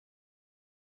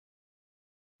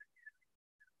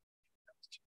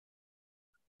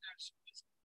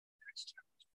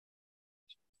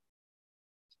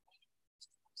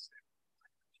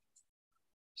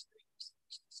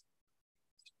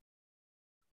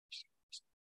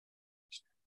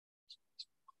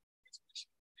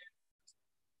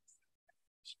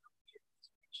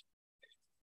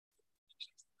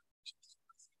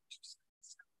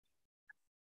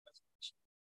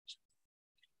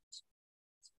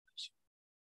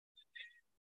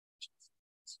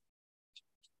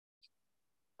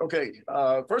 Okay,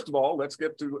 first of all, let's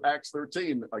get to Acts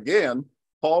 13. Again,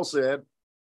 Paul said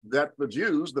that the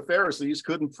Jews, the Pharisees,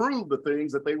 couldn't prove the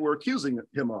things that they were accusing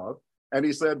him of. And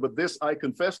he said, but this I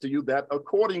confess to you, that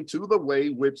according to the way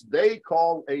which they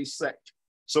call a sect,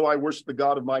 so I worship the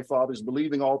God of my fathers,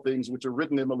 believing all things which are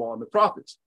written in the law and the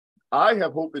prophets. I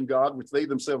have hope in God, which they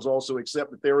themselves also accept,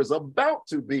 that there is about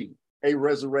to be a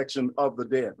resurrection of the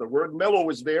dead. The word mellow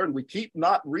is there, and we keep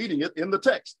not reading it in the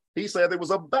text. He said there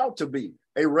was about to be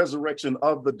a resurrection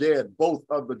of the dead, both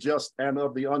of the just and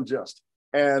of the unjust.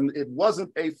 And it wasn't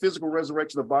a physical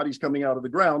resurrection of bodies coming out of the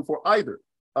ground for either.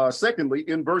 Secondly,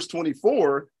 in verse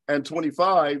 24 and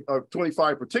 25,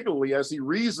 25 particularly, as he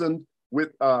reasoned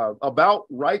with about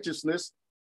righteousness,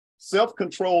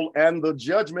 self-control, and the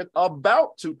judgment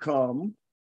about to come,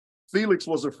 Felix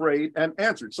was afraid and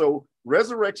answered. So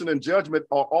resurrection and judgment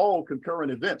are all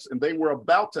concurrent events, and they were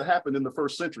about to happen in the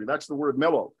first century. That's the word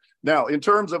mellow. Now, in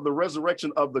terms of the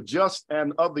resurrection of the just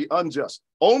and of the unjust,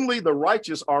 only the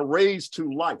righteous are raised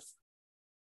to life.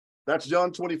 That's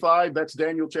John 25, that's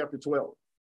Daniel chapter 12.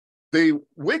 The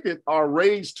wicked are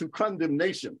raised to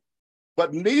condemnation,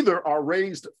 but neither are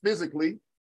raised physically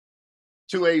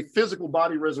to a physical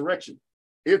body resurrection.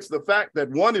 It's the fact that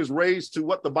one is raised to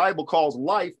what the Bible calls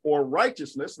life or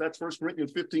righteousness. That's 1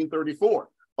 Corinthians 15:34.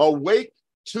 Awake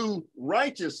to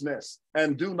righteousness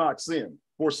and do not sin,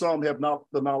 for some have not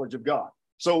the knowledge of God.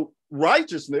 So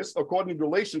righteousness, according to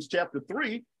Galatians chapter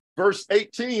 3, verse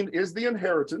 18, is the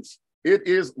inheritance. It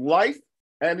is life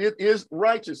and it is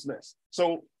righteousness.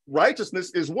 So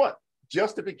righteousness is what?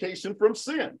 Justification from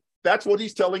sin. That's what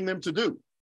he's telling them to do.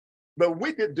 The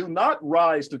wicked do not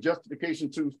rise to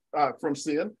justification from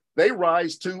sin. They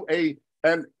rise to a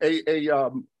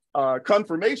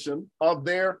confirmation of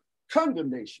their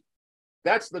condemnation.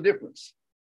 That's the difference.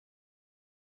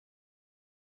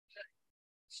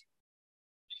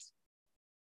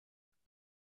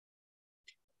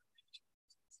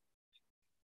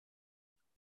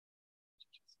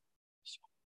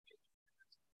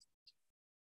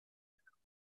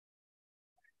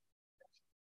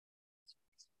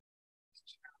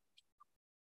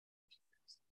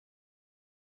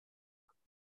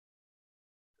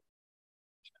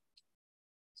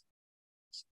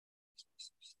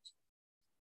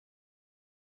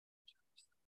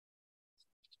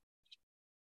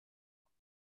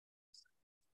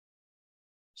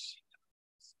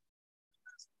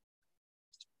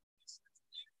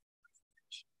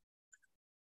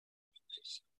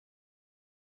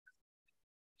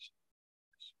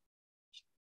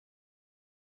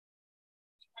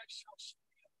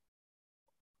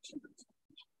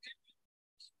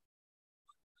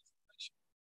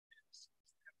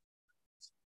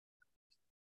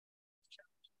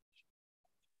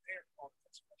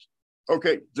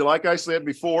 Okay, like I said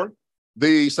before,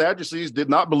 the Sadducees did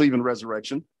not believe in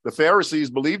resurrection. The Pharisees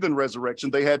believed in resurrection.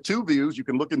 They had two views. You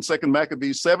can look in 2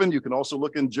 Maccabees 7. You can also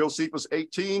look in Josephus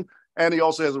 18. And he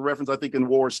also has a reference, I think, in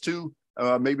Wars 2,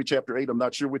 maybe chapter 8. I'm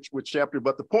not sure which chapter.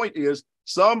 But the point is,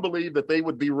 some believe that they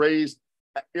would be raised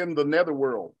in the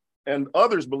netherworld. And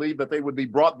others believe that they would be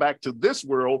brought back to this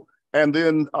world and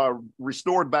then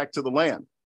restored back to the land.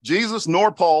 Jesus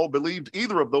nor Paul believed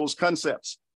either of those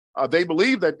concepts. They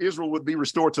believed that Israel would be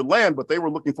restored to land, but they were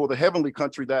looking for the heavenly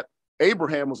country that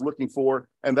Abraham was looking for,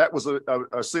 and that was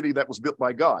a city that was built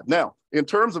by God. Now, in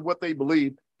terms of what they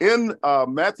believed, in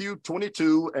Matthew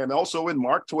 22 and also in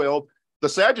Mark 12, the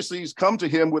Sadducees come to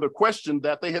him with a question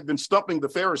that they had been stumping the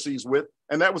Pharisees with,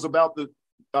 and that was about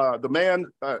the man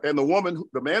and the woman,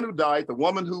 the man who died, the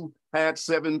woman who had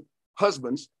 7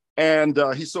 husbands, and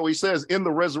he says, in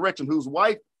the resurrection, whose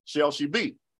wife shall she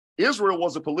be? Israel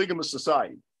was a polygamous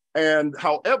society. And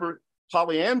however,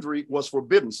 polyandry was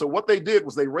forbidden. So what they did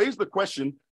was they raised the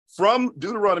question from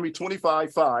Deuteronomy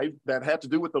 25:5 that had to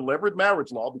do with the levirate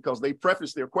marriage law, because they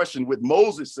prefaced their question with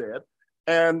Moses said,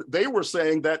 and they were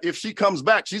saying that if she comes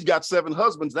back, she's got 7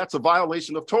 husbands, that's a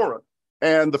violation of Torah.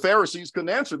 And the Pharisees couldn't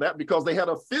answer that because they had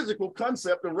a physical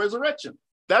concept of resurrection.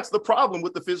 That's the problem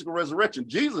with the physical resurrection.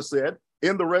 Jesus said,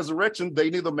 in the resurrection, they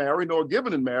neither marry nor are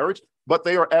given in marriage, but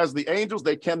they are as the angels.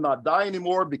 They cannot die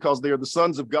anymore because they are the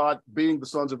sons of God, being the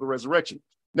sons of the resurrection.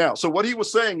 Now, so what he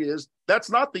was saying is, that's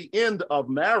not the end of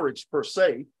marriage per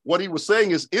se. What he was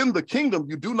saying is, in the kingdom,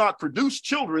 you do not produce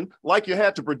children like you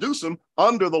had to produce them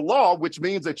under the law, which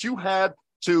means that you had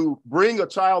to bring a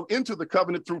child into the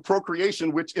covenant through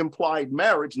procreation, which implied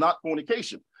marriage, not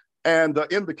fornication. And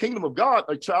in the kingdom of God,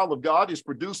 a child of God is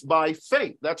produced by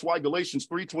faith. That's why Galatians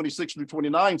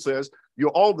 3:26-29 says, you're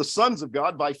all the sons of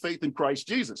God by faith in Christ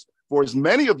Jesus. For as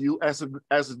many of you as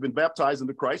has been baptized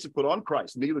into Christ have put on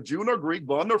Christ, neither Jew nor Greek,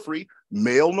 bond nor free,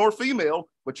 male nor female,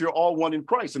 but you're all one in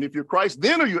Christ. And if you're Christ,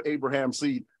 then are you Abraham's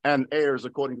seed and heirs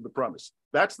according to the promise.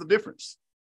 That's the difference.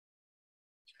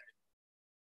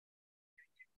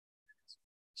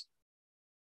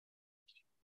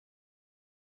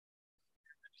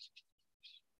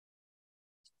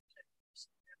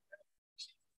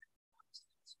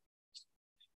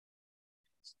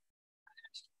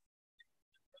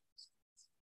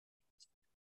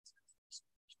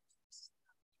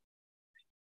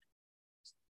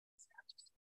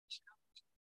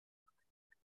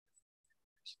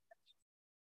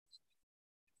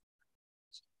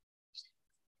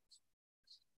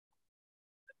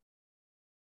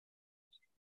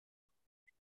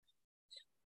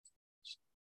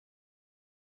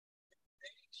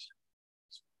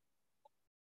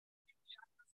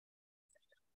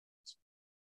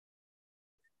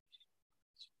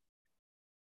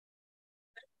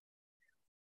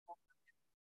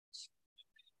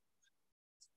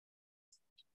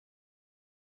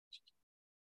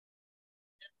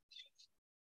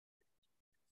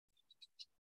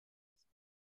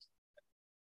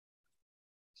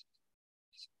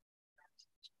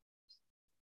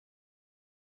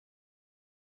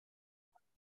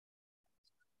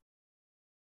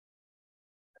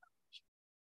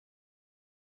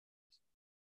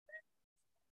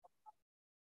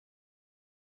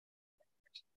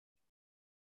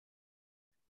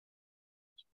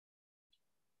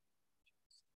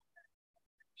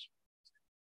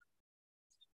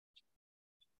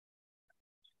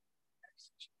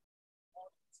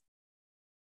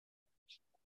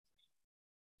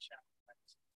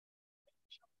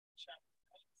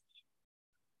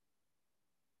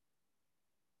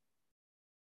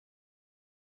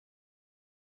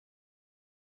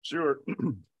 Sure.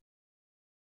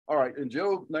 All right, in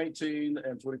Job 19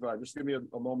 and 25, just give me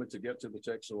a moment to get to the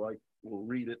text so I will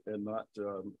read it and not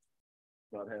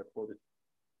have quoted.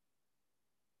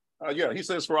 Yeah, he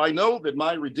says, for I know that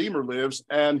my Redeemer lives,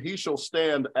 and he shall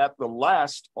stand at the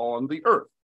last on the earth.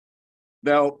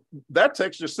 Now, that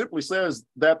text just simply says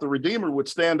that the Redeemer would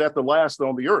stand at the last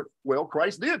on the earth. Well,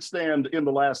 Christ did stand in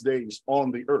the last days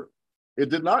on the earth. It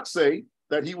did not say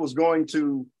that he was going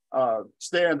to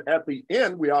stand at the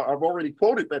end. I've already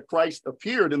quoted that Christ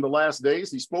appeared in the last days.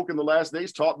 He spoke in the last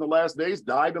days, taught in the last days,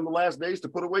 died in the last days to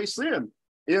put away sin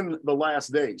in the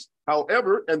last days.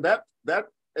 However, and that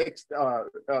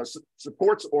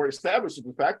supports or establishes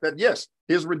the fact that, yes,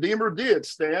 his Redeemer did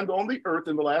stand on the earth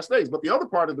in the last days. But the other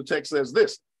part of the text says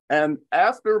this, and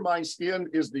after my skin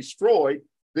is destroyed,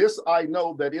 This I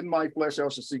know, that in my flesh I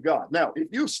shall see God. Now, if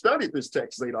you studied this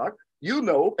text, Zadok, you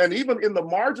know, and even in the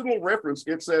marginal reference,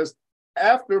 it says,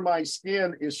 after my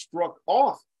skin is struck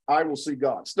off, I will see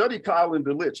God. Study Kyle and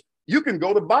DeLitch. You can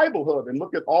go to Bible Hub and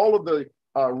look at all of the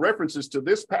references to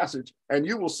this passage, and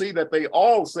you will see that they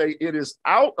all say it is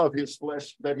out of his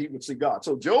flesh that he would see God.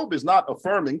 So Job is not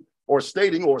affirming or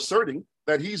stating or asserting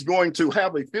that he's going to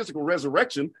have a physical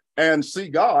resurrection and see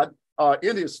God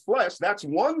in his flesh. That's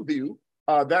one view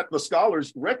that the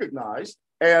scholars recognize.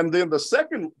 And then the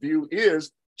second view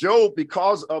is Job,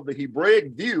 because of the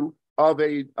Hebraic view of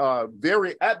a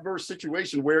very adverse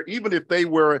situation where even if they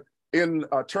were in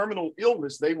terminal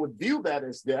illness, they would view that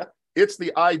as death. It's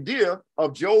the idea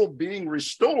of Job being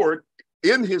restored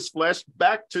in his flesh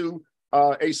back to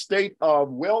a state of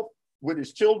wealth with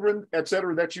his children,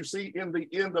 etc., that you see in the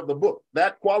end of the book.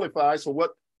 That qualifies for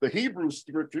what the Hebrew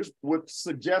scriptures would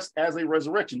suggest as a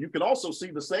resurrection. You can also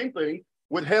see the same thing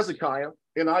with Hezekiah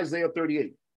in Isaiah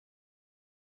 38.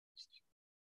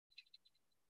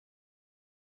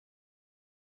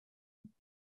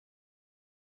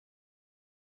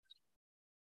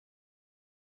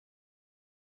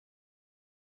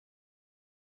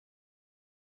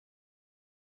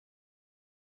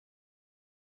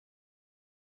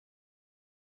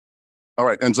 All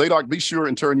right, and Zadok, be sure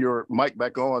and turn your mic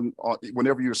back on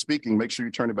whenever you're speaking. Make sure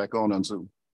you turn it back on Zoom.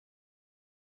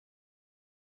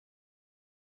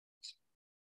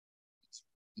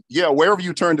 Yeah, wherever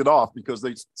you turned it off, because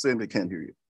they say they can't hear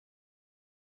you.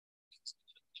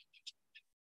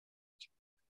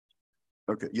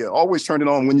 Okay, yeah, always turn it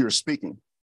on when you're speaking.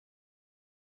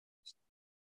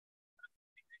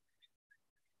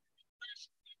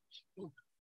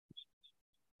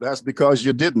 That's because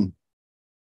you didn't.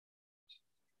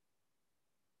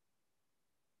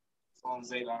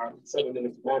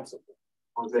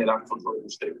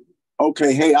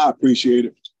 Okay, hey, I appreciate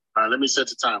it. All right, let me set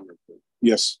the timer real quick.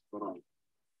 Yes. Hold on.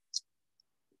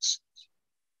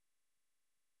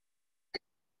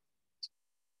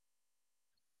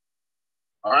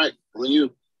 All right, when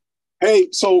you. Hey,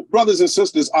 so brothers and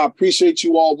sisters, I appreciate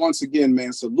you all once again,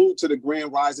 man. Salute to the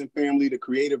Grand Rising family, the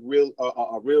Creative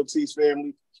Realties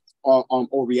family,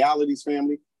 or Realities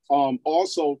family.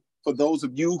 Also, for those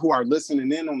of you who are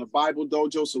listening in on the Bible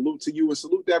Dojo, salute to you, and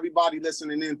salute to everybody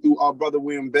listening in through our Brother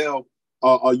William Bell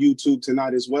YouTube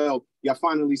tonight as well. Y'all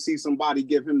finally see somebody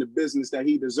give him the business that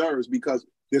he deserves, because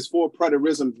this for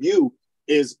preterism view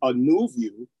is a new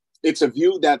view. It's a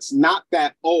view that's not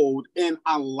that old, and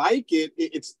I like it.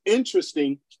 It's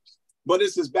interesting, but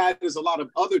it's as bad as a lot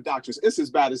of other doctrines. It's as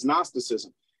bad as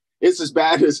Gnosticism. It's as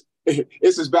bad as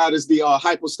the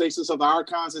hypostasis of the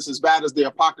archons. It's as bad as the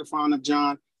Apocryphon of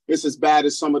John. It's as bad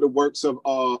as some of the works of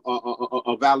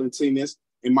Valentinus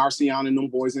and Marcion and them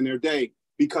boys in their day,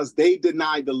 because they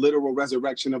denied the literal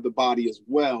resurrection of the body as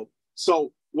well.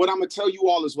 So what I'm going to tell you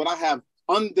all is what I have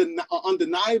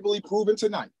undeniably proven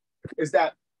tonight is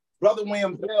that Brother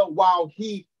William Bell, while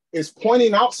he is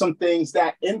pointing out some things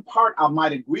that in part I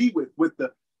might agree with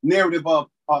the narrative of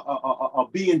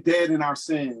being dead in our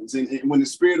sins, and when the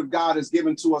Spirit of God is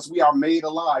given to us, we are made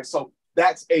alive. So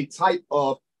that's a type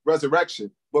of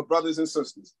resurrection. But brothers and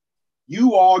sisters,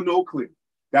 you all know clearly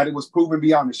that it was proven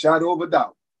beyond a shadow of a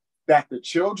doubt that the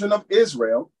children of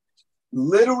Israel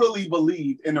literally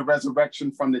believed in the resurrection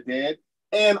from the dead,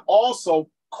 and also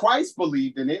Christ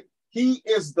believed in it. He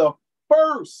is the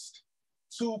first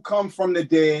to come from the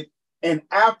dead, and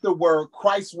afterward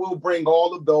Christ will bring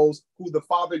all of those who the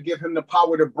Father give him the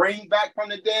power to bring back from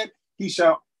the dead. He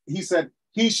said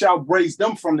he shall raise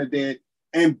them from the dead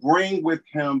and bring with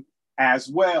him as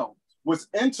well. What's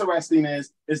interesting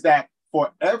is that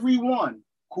for everyone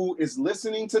who is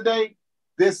listening today,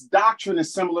 this doctrine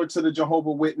is similar to the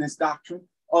Jehovah's Witness doctrine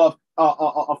of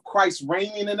Christ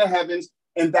reigning in the heavens,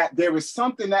 and that there is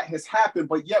something that has happened,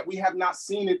 but yet we have not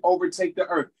seen it overtake the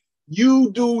earth.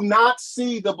 You do not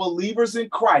see the believers in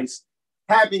Christ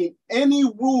having any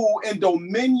rule and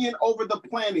dominion over the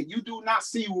planet. You do not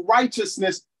see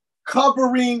righteousness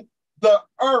covering the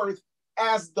earth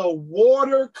as the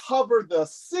water covered the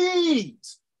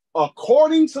seas.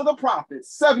 According to the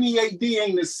prophets, 70 AD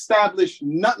ain't established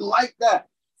nothing like that.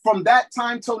 From that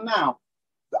time till now,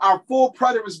 our full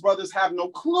preterist brothers have no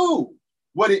clue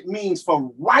what it means for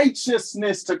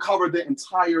righteousness to cover the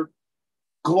entire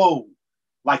globe,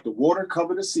 like the water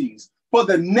covered the seas, for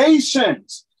the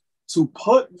nations to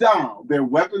put down their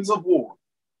weapons of war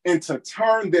and to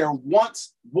turn their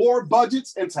once war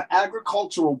budgets into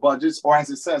agricultural budgets, or as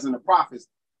it says in the prophets,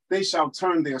 they shall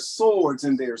turn their swords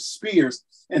and their spears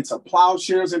into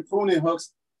plowshares and pruning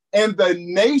hooks, and the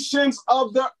nations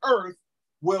of the earth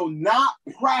will not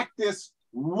practice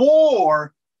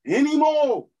war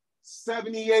anymore.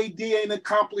 70 AD ain't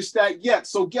accomplished that yet.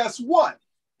 So guess what?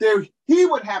 He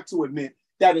would have to admit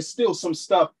that it's still some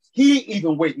stuff he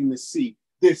even waiting to see.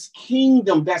 This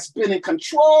kingdom that's been in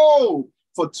control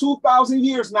for 2,000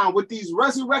 years now with these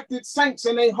resurrected saints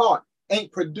in their heart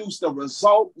ain't produced a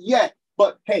result yet.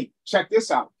 But hey, check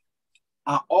this out.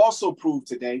 I also proved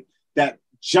today that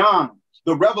John,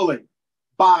 the Revelator,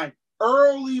 by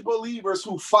early believers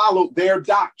who followed their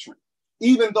doctrine,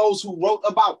 even those who wrote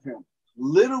about him,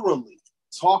 literally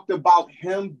talked about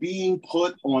him being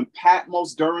put on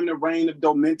Patmos during the reign of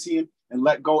Domitian and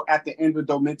let go at the end of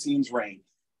Domitian's reign.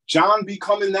 John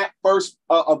becoming that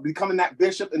becoming that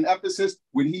bishop in Ephesus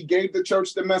when he gave the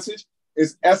church the message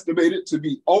is estimated to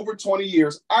be over 20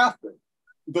 years after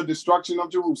the destruction of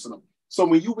Jerusalem. So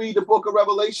when you read the book of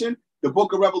Revelation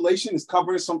is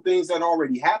covering some things that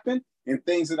already happened and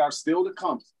things that are still to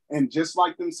come. And just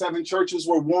like them 7 churches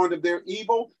were warned of their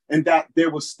evil and that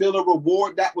there was still a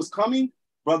reward that was coming,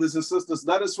 brothers and sisters,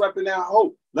 let us rest in that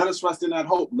hope. Let us rest in that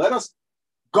hope. Let us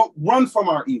go run from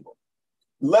our evil.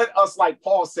 Let us, like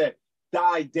Paul said,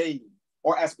 die daily.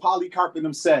 Or as Polycarp and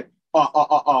them said,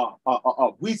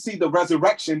 we see the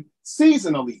resurrection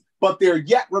seasonally, but there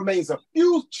yet remains a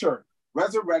future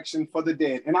resurrection for the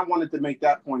dead. And I wanted to make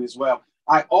that point as well.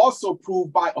 I also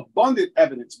proved by abundant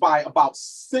evidence, by about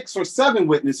 6 or 7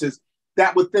 witnesses,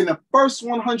 that within the first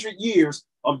 100 years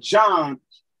of John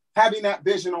having that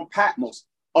vision on Patmos,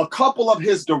 a couple of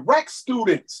his direct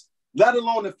students, let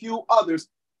alone a few others,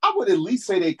 I would at least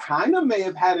say they kind of may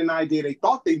have had an idea. They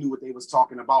thought they knew what they was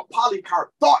talking about.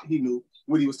 Polycarp thought he knew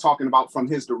what he was talking about from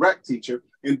his direct teacher.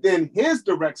 And then his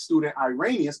direct student,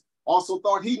 Irenaeus, also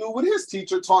thought he knew what his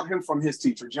teacher taught him from his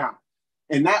teacher, John.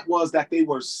 And that was that they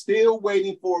were still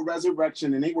waiting for a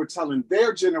resurrection. And they were telling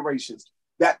their generations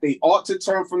that they ought to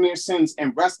turn from their sins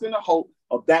and rest in the hope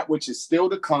of that which is still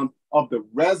to come, of the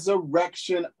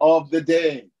resurrection of the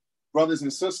dead. Brothers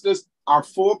and sisters, our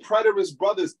full preterist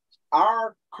brothers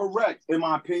are correct, in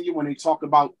my opinion, when they talk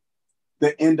about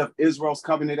the end of Israel's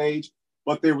covenant age.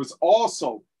 But there was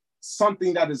also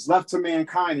something that is left to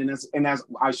mankind. And as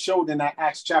I showed in that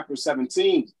Acts chapter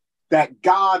 17, that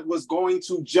God was going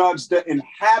to judge the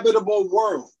inhabitable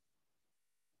world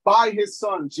by his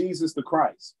son, Jesus the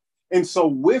Christ. And so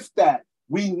with that,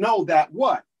 we know that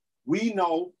what? We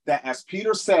know that, as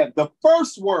Peter said, the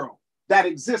first world that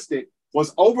existed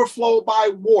was overflowed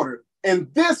by water,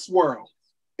 and this world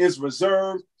is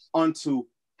reserved unto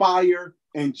fire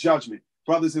and judgment.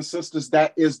 Brothers and sisters,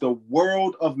 that is the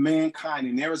world of mankind,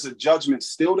 and there is a judgment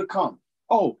still to come.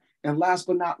 Oh, and last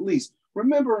but not least,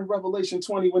 remember in Revelation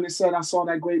 20 when it said, I saw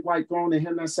that great white throne and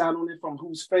him that sat on it, from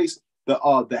whose face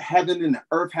the heaven and the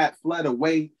earth had fled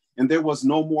away, and there was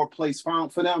no more place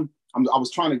found for them. I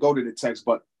was trying to go to the text,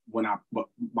 but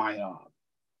my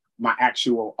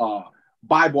actual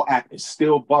Bible app is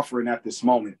still buffering at this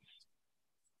moment.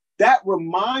 That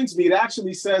reminds me, it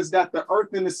actually says that the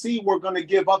earth and the sea were going to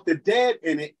give up the dead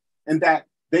in it, and that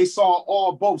they saw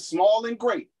all, both small and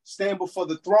great, stand before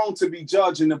the throne to be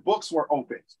judged, and the books were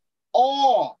opened.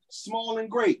 All small and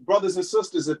great, brothers and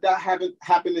sisters, if that hadn't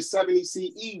happened in 70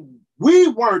 CE, we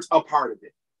weren't a part of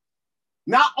it.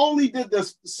 Not only did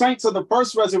the saints of the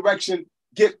first resurrection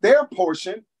get their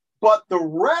portion, but the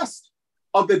rest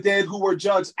of the dead who were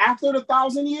judged after the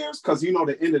 1,000 years, because you know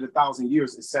the end of the 1,000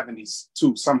 years is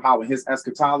 72 somehow in his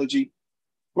eschatology.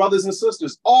 Brothers and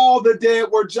sisters, all the dead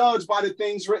were judged by the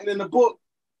things written in the book,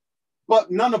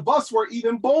 but none of us were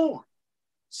even born.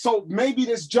 So maybe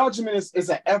this judgment is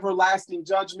an everlasting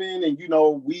judgment, and you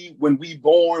know, when we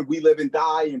born, we live and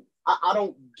die, and I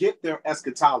don't get their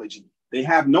eschatology. They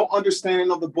have no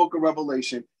understanding of the book of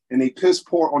Revelation, and they piss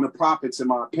poor on the prophets, in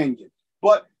my opinion.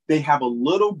 But they have a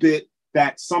little bit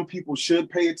that some people should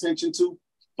pay attention to,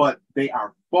 but they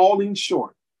are falling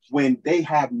short when they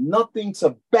have nothing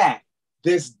to back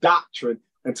this doctrine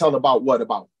until about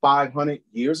 500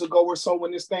 years ago or so,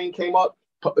 when this thing came up,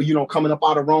 you know, coming up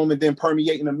out of Rome and then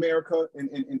permeating America and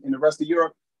the rest of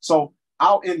Europe. So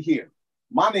I'll end here.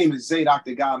 My name is Zadok,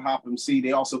 the God Hop MC.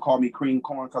 They also call me Cream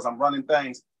Corn because I'm running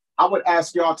things. I would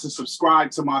ask y'all to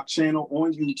subscribe to my channel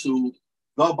on YouTube,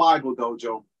 The Bible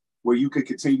Dojo, where you could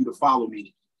continue to follow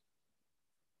me.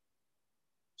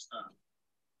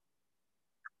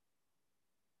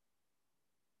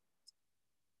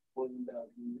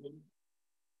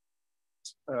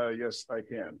 Yes, I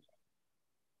can. Are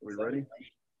we ready?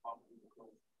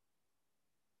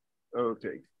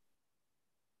 Okay.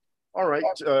 All right.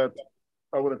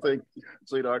 I want to thank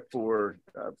Zadok for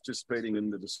participating in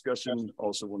the discussion.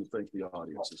 Also want to thank the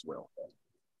audience as well.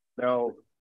 Now,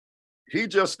 he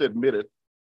just admitted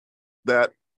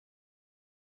that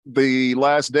the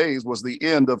last days was the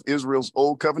end of Israel's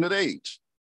old covenant age.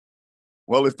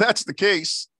 Well, if that's the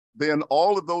case, then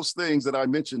all of those things that I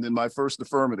mentioned in my first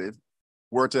affirmative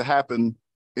were to happen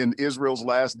in Israel's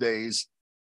last days,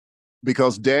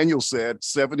 because Daniel said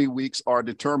 70 weeks are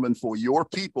determined for your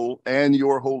people and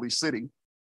your holy city.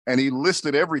 And he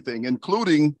listed everything,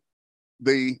 including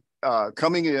the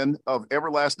coming in of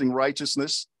everlasting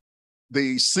righteousness,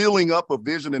 the sealing up of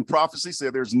vision and prophecy,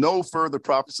 said there's no further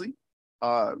prophecy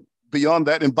beyond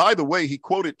that. And by the way, he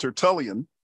quoted Tertullian.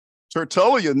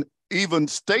 Tertullian even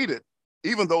stated,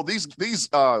 even though these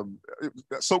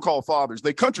so-called fathers,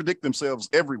 they contradict themselves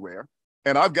everywhere,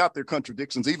 and I've got their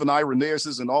contradictions, even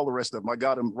Irenaeus and all the rest of them. I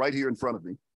got them right here in front of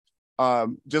me.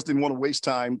 Just didn't want to waste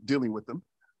time dealing with them.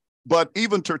 But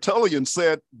even Tertullian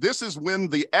said, this is when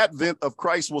the advent of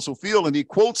Christ was fulfilled. And he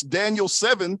quotes Daniel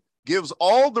 7, gives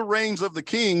all the reigns of the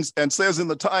kings, and says in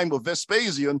the time of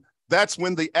Vespasian, that's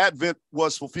when the advent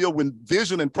was fulfilled, when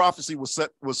vision and prophecy was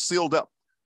sealed up.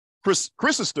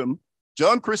 Chrysostom,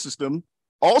 John Chrysostom,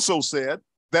 also said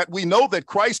that we know that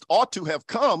Christ ought to have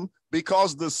come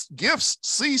because the gifts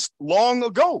ceased long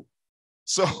ago.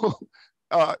 So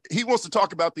he wants to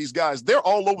talk about these guys. They're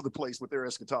all over the place with their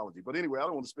eschatology. But anyway, I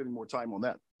don't want to spend any more time on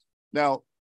that. Now,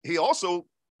 he also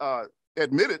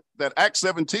admitted that Acts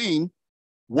 17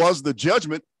 was the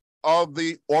judgment of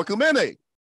the Orchomene.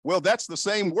 Well, that's the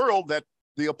same world that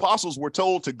the apostles were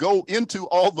told to go into,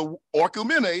 all the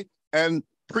Orchomene, and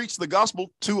preach the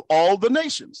gospel to all the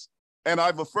nations. And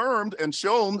I've affirmed and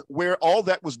shown where all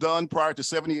that was done prior to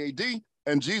 70 AD.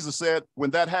 And Jesus said, when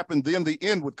that happened, then the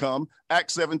end would come.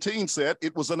 Acts 17 said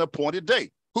it was an appointed day.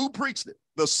 Who preached it?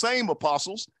 The same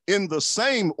apostles in the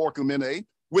same Orchomene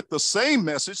with the same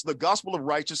message, the gospel of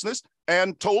righteousness,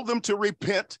 and told them to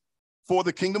repent, for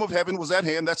the kingdom of heaven was at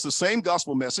hand. That's the same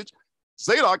gospel message.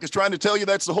 Zadok is trying to tell you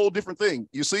that's a whole different thing.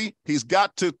 You see, he's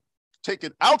got to take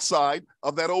it outside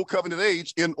of that old covenant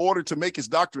age in order to make his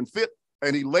doctrine fit.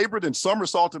 And he labored and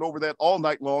somersaulted over that all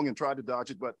night long and tried to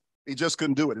dodge it, but he just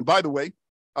couldn't do it. And by the way,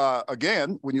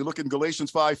 again, when you look in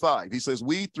Galatians 5:5, he says,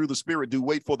 we through the Spirit do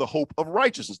wait for the hope of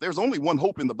righteousness. There's only one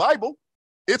hope in the Bible.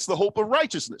 It's the hope of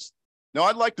righteousness. Now,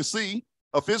 I'd like to see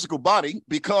a physical body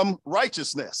become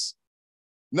righteousness.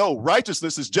 No,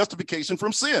 righteousness is justification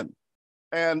from sin.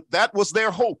 And that was their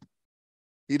hope.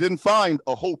 He didn't find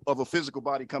a hope of a physical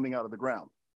body coming out of the ground.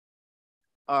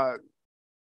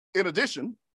 In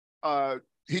addition,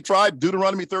 he tried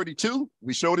Deuteronomy 32.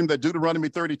 We showed him that Deuteronomy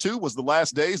 32 was the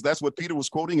last days. That's what Peter was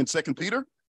quoting in 2 Peter.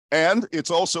 And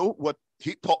it's also what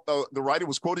the writer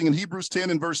was quoting in Hebrews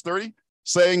 10 and verse 30,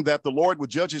 saying that the Lord would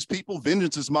judge his people.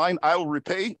 Vengeance is mine, I will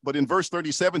repay. But in verse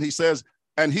 37, he says,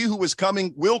 and he who is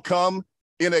coming will come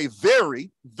in a very,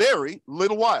 very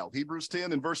little while. Hebrews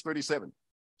 10 and verse 37.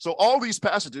 So all these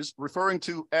passages referring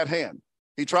to at hand.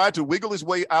 He tried to wiggle his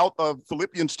way out of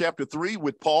Philippians chapter 3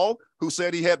 with Paul, who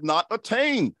said he had not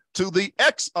attained to the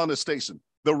ex-anastation,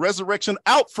 the resurrection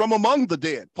out from among the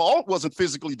dead. Paul wasn't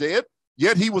physically dead,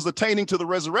 yet he was attaining to the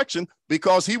resurrection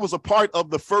because he was a part of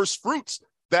the first fruits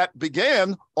that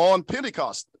began on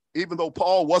Pentecost. Even though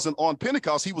Paul wasn't on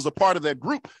Pentecost, he was a part of that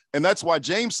group. And that's why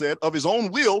James said, of his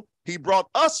own will, he brought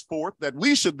us forth that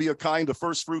we should be a kind of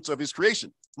first fruits of his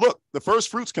creation. Look, the first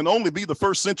fruits can only be the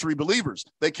first century believers.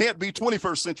 They can't be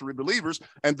 21st century believers.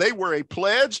 And they were a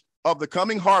pledge of the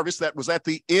coming harvest that was at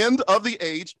the end of the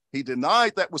age. He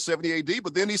denied that was 70 AD,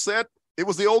 but then he said it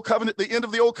was the old covenant, the end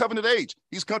of the old covenant age.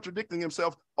 He's contradicting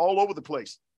himself all over the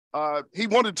place. He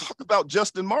wanted to talk about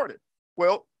Justin Martyr.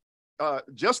 Well,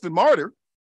 Justin Martyr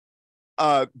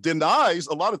denies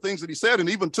a lot of things that he said, and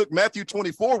even took Matthew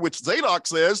 24, which Zadok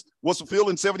says was fulfilled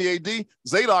in 70 AD.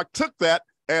 Zadok took that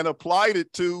and applied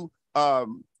it to,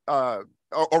 or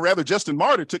rather Justin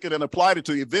Martyr took it and applied it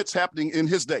to events happening in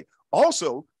his day.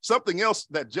 Also, something else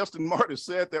that Justin Martyr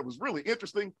said that was really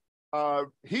interesting,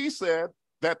 he said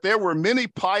that there were many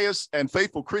pious and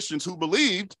faithful Christians who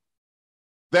believed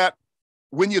that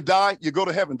when you die, you go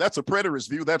to heaven. That's a preterist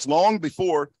view. That's long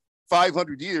before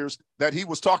 500 years that he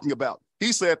was talking about.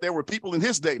 He said there were people in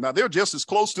his day. Now, they're just as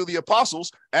close to the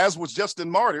apostles as was Justin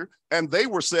Martyr, and they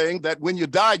were saying that when you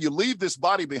die, you leave this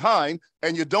body behind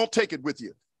and you don't take it with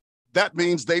you. That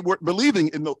means they weren't believing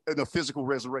in a physical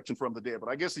resurrection from the dead, but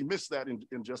I guess he missed that in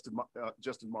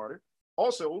Justin Martyr.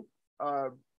 Also,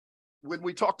 when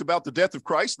we talked about the death of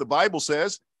Christ, the Bible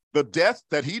says the death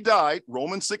that he died,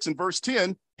 Romans 6 and verse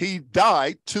 10, he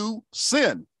died to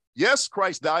sin. Yes,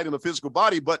 Christ died in a physical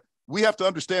body, but we have to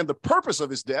understand the purpose of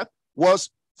his death was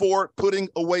for putting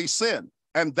away sin.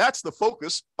 And that's the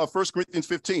focus of 1 Corinthians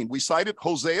 15. We cited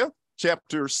Hosea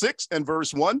chapter 6 and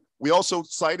verse 1. We also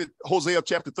cited Hosea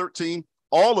chapter 13,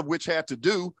 all of which had to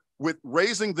do with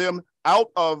raising them out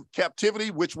of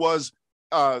captivity, which was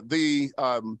basically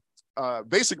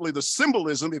the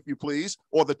symbolism, if you please,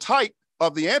 or the type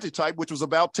of the antitype, which was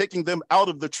about taking them out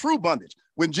of the true bondage.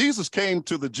 When Jesus came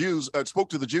to the Jews, spoke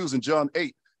to the Jews in John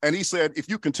 8, and he said, if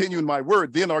you continue in my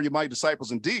word, then are you my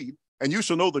disciples indeed, and you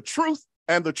shall know the truth,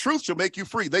 and the truth shall make you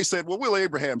free. They said, well, we're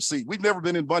Abraham's seed. We've never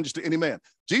been in bondage to any man.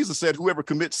 Jesus said, whoever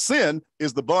commits sin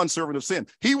is the bondservant of sin.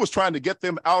 He was trying to get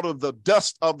them out of the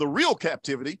dust of the real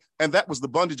captivity, and that was the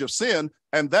bondage of sin,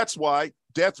 and that's why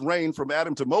death reigned from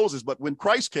Adam to Moses. But when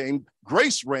Christ came,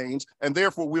 grace reigns, and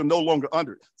therefore we're no longer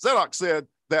under it. Zadok said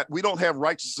that we don't have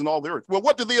righteousness in all the earth. Well,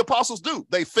 what did the apostles do?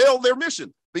 They failed their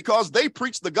mission because they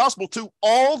preached the gospel to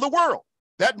all the world.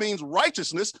 That means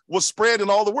righteousness was spread in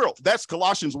all the world. That's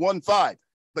Colossians 1:5.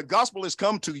 The gospel has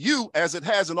come to you as it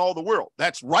has in all the world.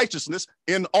 That's righteousness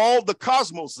in all the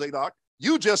cosmos, Zadok.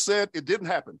 You just said it didn't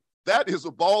happen. That is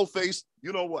a bald-faced,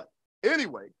 you know what.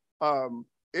 Anyway,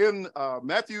 in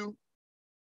Matthew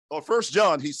or 1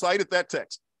 John, he cited that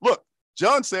text. Look,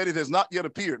 John said it has not yet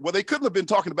appeared. Well, they couldn't have been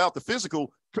talking about the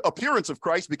physical appearance of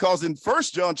Christ, because in 1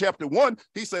 John chapter 1,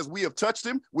 he says, we have touched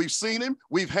him, we've seen him,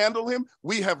 we've handled him,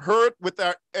 we have heard with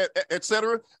our,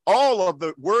 etc., all of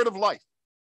the word of life.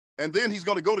 And then he's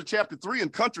going to go to chapter 3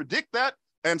 and contradict that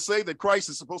and say that Christ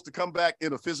is supposed to come back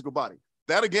in a physical body.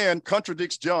 That again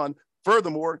contradicts John.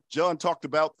 Furthermore, John talked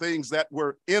about things that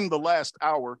were in the last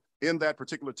hour in that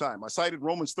particular time. I cited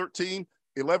Romans 13,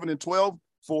 11, and 12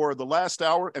 for the last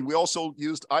hour. And we also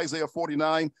used Isaiah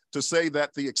 49 to say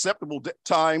that the acceptable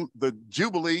time, the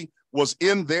Jubilee, was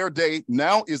in their day.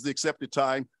 Now is the accepted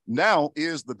time. Now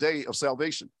is the day of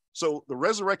salvation. So the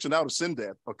resurrection out of sin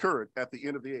death occurred at the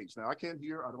end of the age. Now, I can't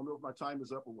hear. I don't know if my time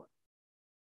is up or what.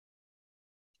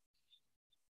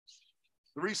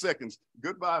 3 seconds.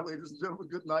 Goodbye, ladies and gentlemen.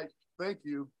 Good night. Thank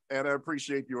you. And I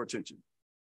appreciate your attention.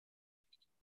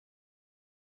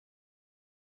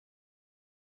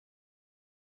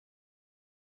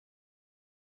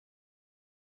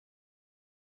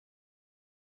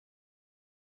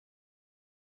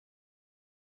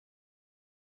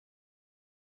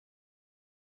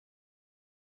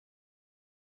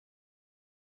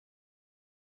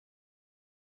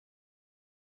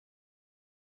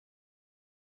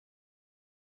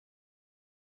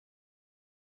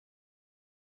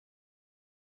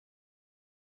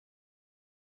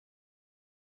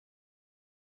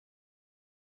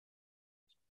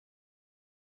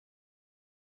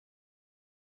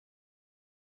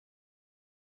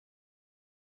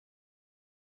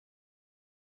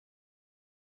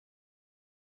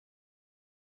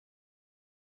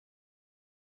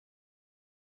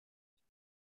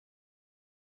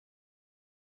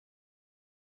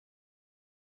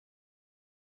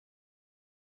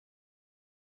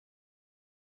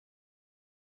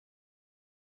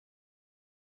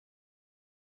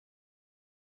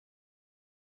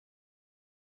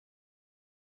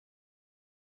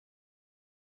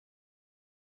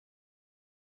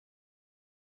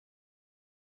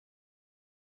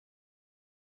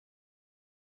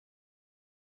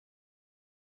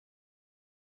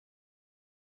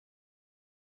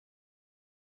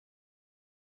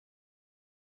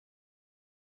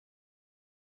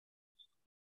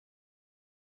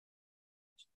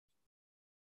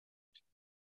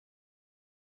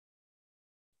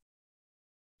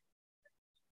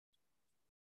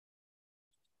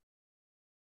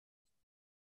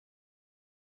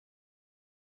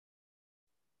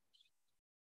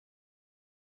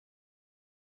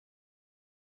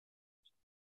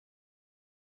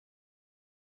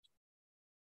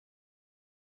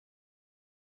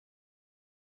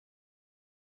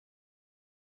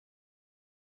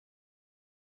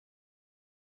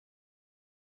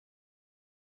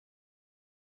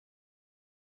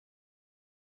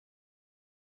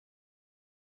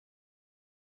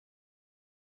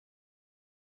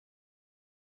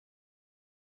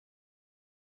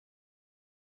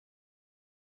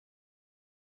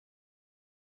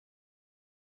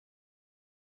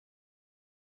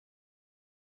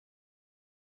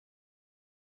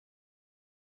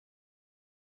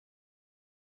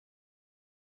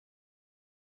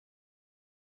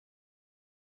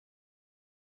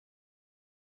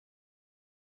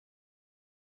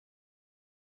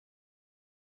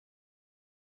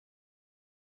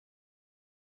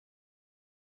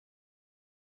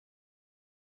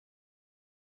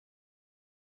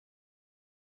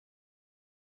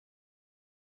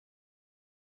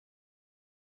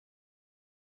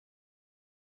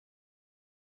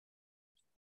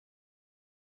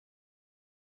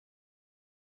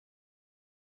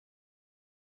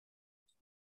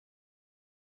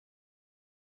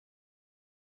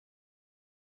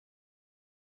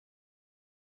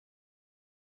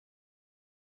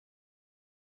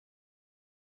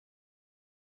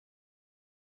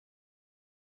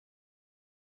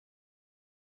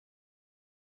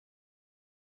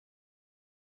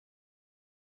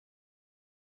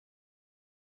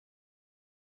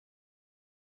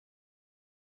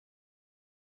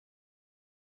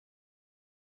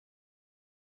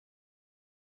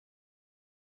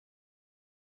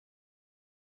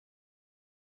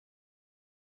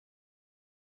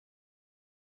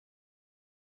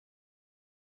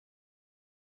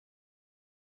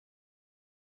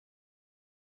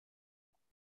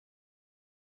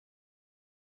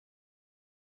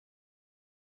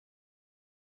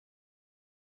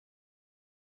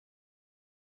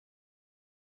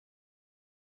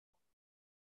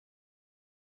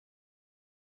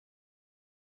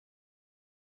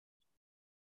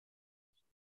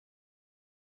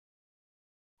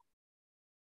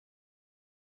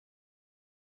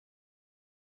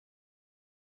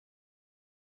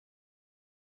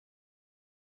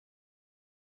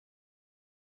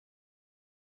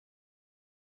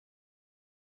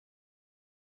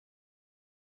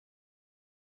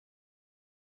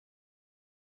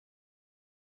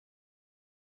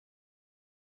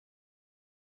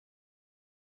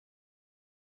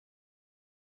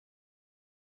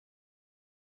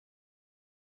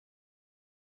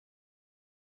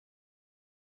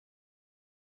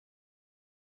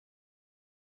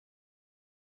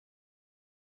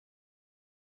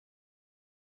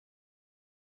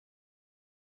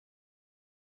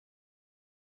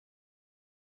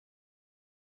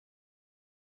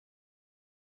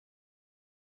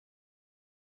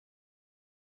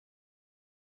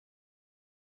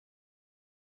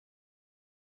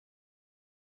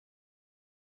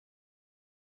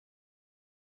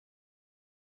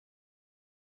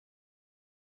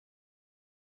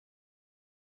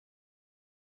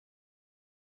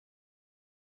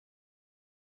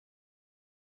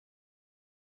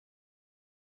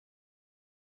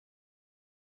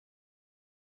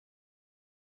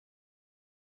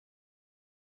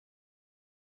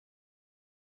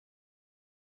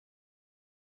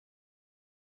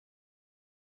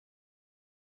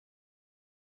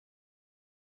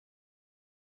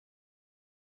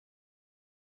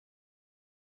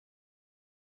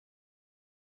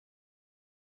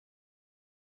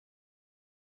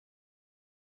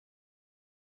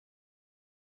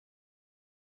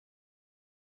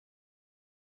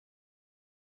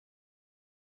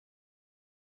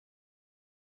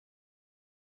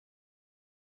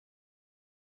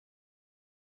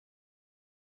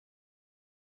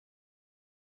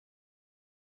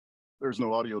 There's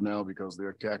no audio now because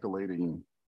they're calculating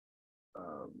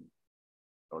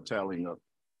or tallying up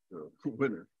the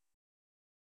winner,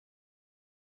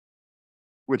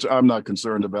 which I'm not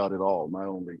concerned about at all. My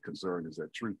only concern is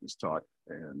that truth is taught,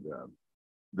 and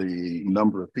the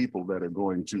number of people that are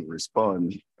going to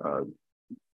respond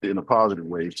in a positive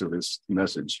way to this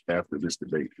message after this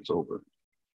debate is over.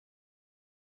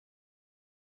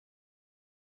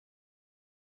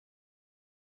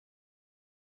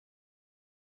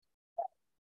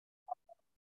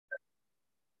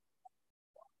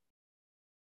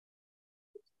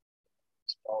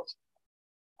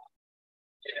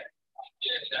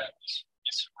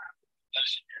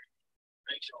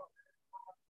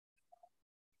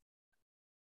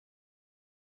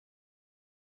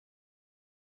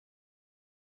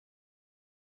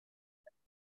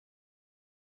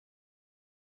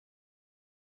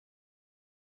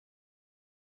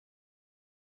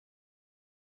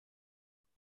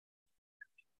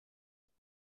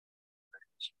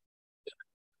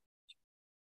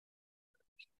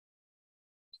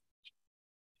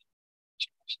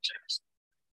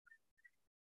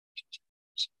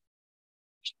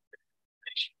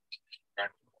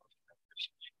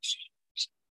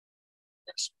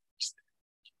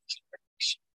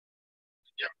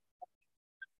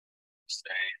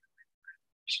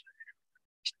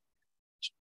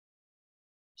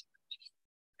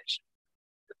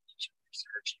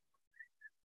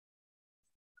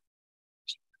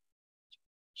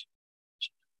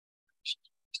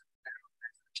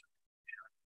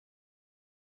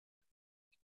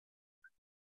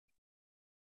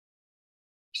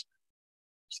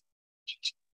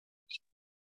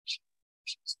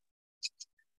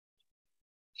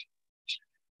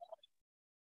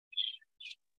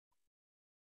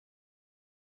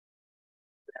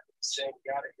 Same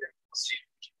got it here. See,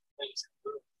 things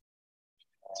improve.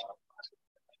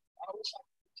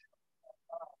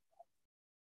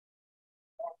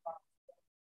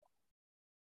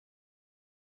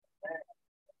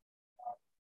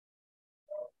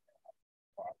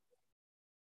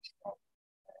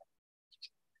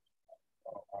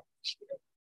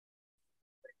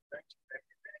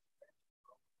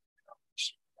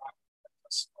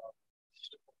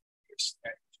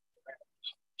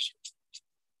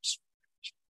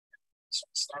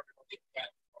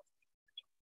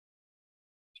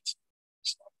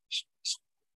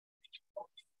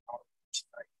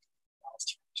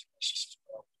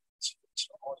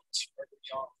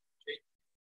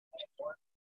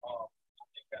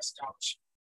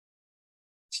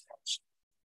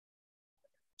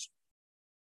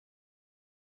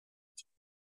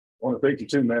 I want to thank you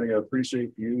too, Manny. I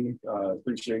appreciate you.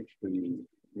 Appreciate the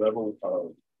level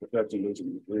of professionalism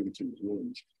you bring to the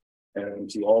rooms. And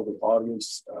to all the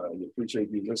audience, we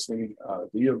appreciate you listening.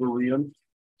 Be a Berean.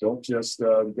 Don't just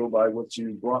go by what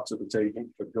you brought to the table,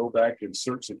 but go back and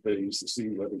search the things to see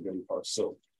whether they are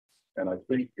so. And I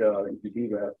think if you do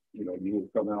that, you know, you will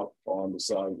come out on the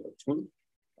side of truth,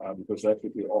 because that's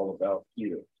what we're all about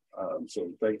here.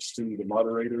 So thanks to the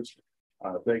moderators.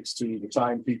 Thanks to the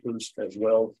timekeepers as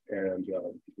well, and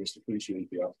just appreciate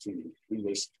the opportunity to do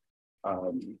this.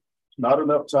 Not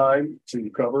enough time to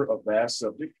cover a vast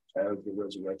subject as the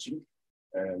resurrection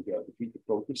and to keep it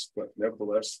focused, but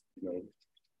nevertheless, you know,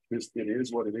 it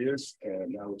is what it is,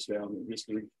 and now it's down in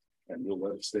history, and we'll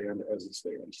let it stand as it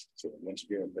stands. So once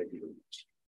again, thank you very much.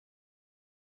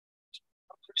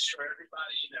 I'm pretty sure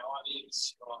everybody in the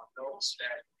audience knows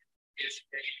that is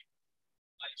a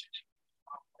like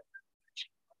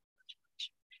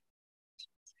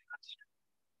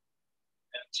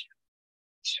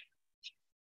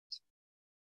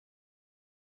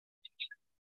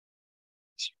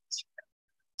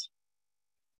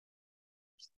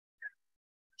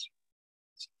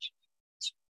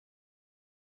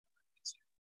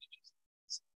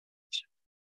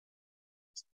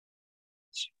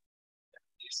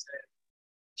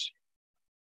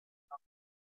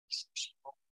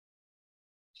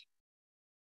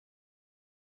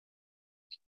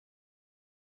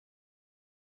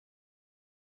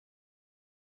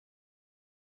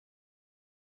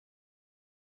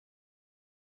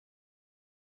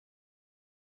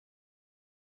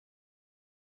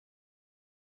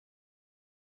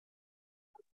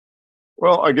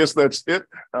Well, I guess that's it.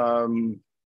 I'm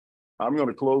going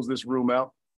to close this room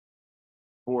out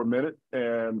for a minute,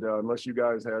 and unless you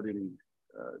guys had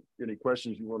any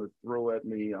questions you want to throw at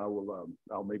me,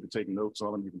 I'll maybe take notes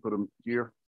on them. You can put them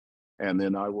here, and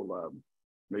then I will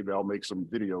maybe I'll make some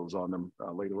videos on them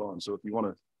later on. So if you want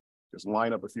to just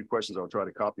line up a few questions, I'll try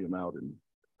to copy them out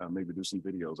and maybe do some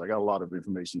videos. I got a lot of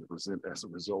information to present as a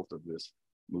result of this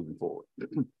moving forward.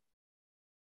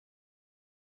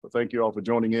 But thank you all for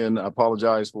joining in. I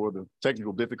apologize for the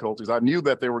technical difficulties. I knew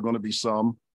that there were going to be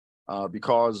some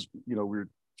because, you know, we're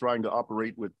trying to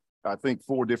operate with, I think,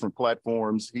 4 different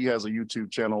platforms. He has a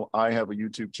YouTube channel. I have a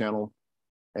YouTube channel.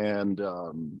 And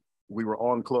we were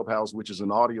on Clubhouse, which is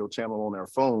an audio channel on our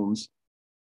phones.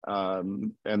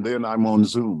 And then I'm on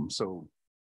Zoom. So,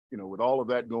 you know, with all of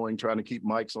that going, trying to keep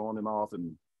mics on and off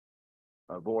and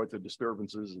avoid the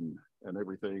disturbances and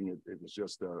everything, it was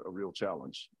just a real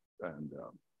challenge. And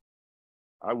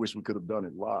I wish we could have done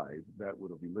it live. That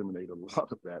would have eliminated a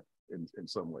lot of that in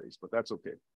some ways, but that's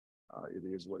okay. It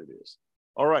is what it is.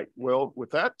 All right, well,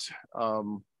 with that,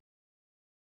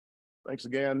 thanks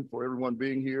again for everyone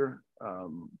being here.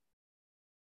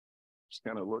 Just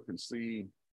kind of look and see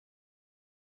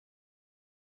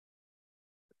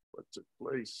what took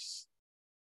place.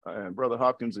 And Brother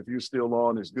Hopkins, if you're still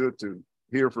on, it's good to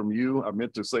hear from you. I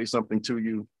meant to say something to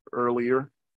you earlier,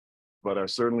 but I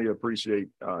certainly appreciate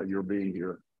your being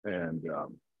here. And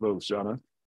hello, Shauna.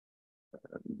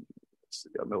 See,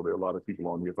 I know there are a lot of people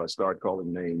on here. If I start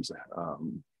calling names,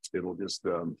 it'll just,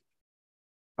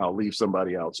 I'll leave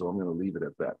somebody out. So I'm going to leave it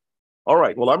at that. All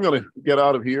right. Well, I'm going to get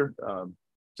out of here,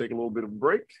 take a little bit of a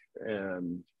break,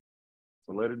 and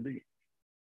let it be.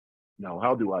 Now,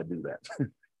 how do I do that?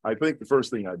 I think the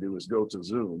first thing I do is go to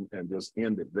Zoom and just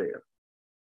end it there.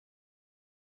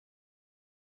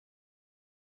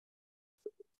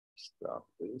 Stop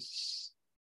this.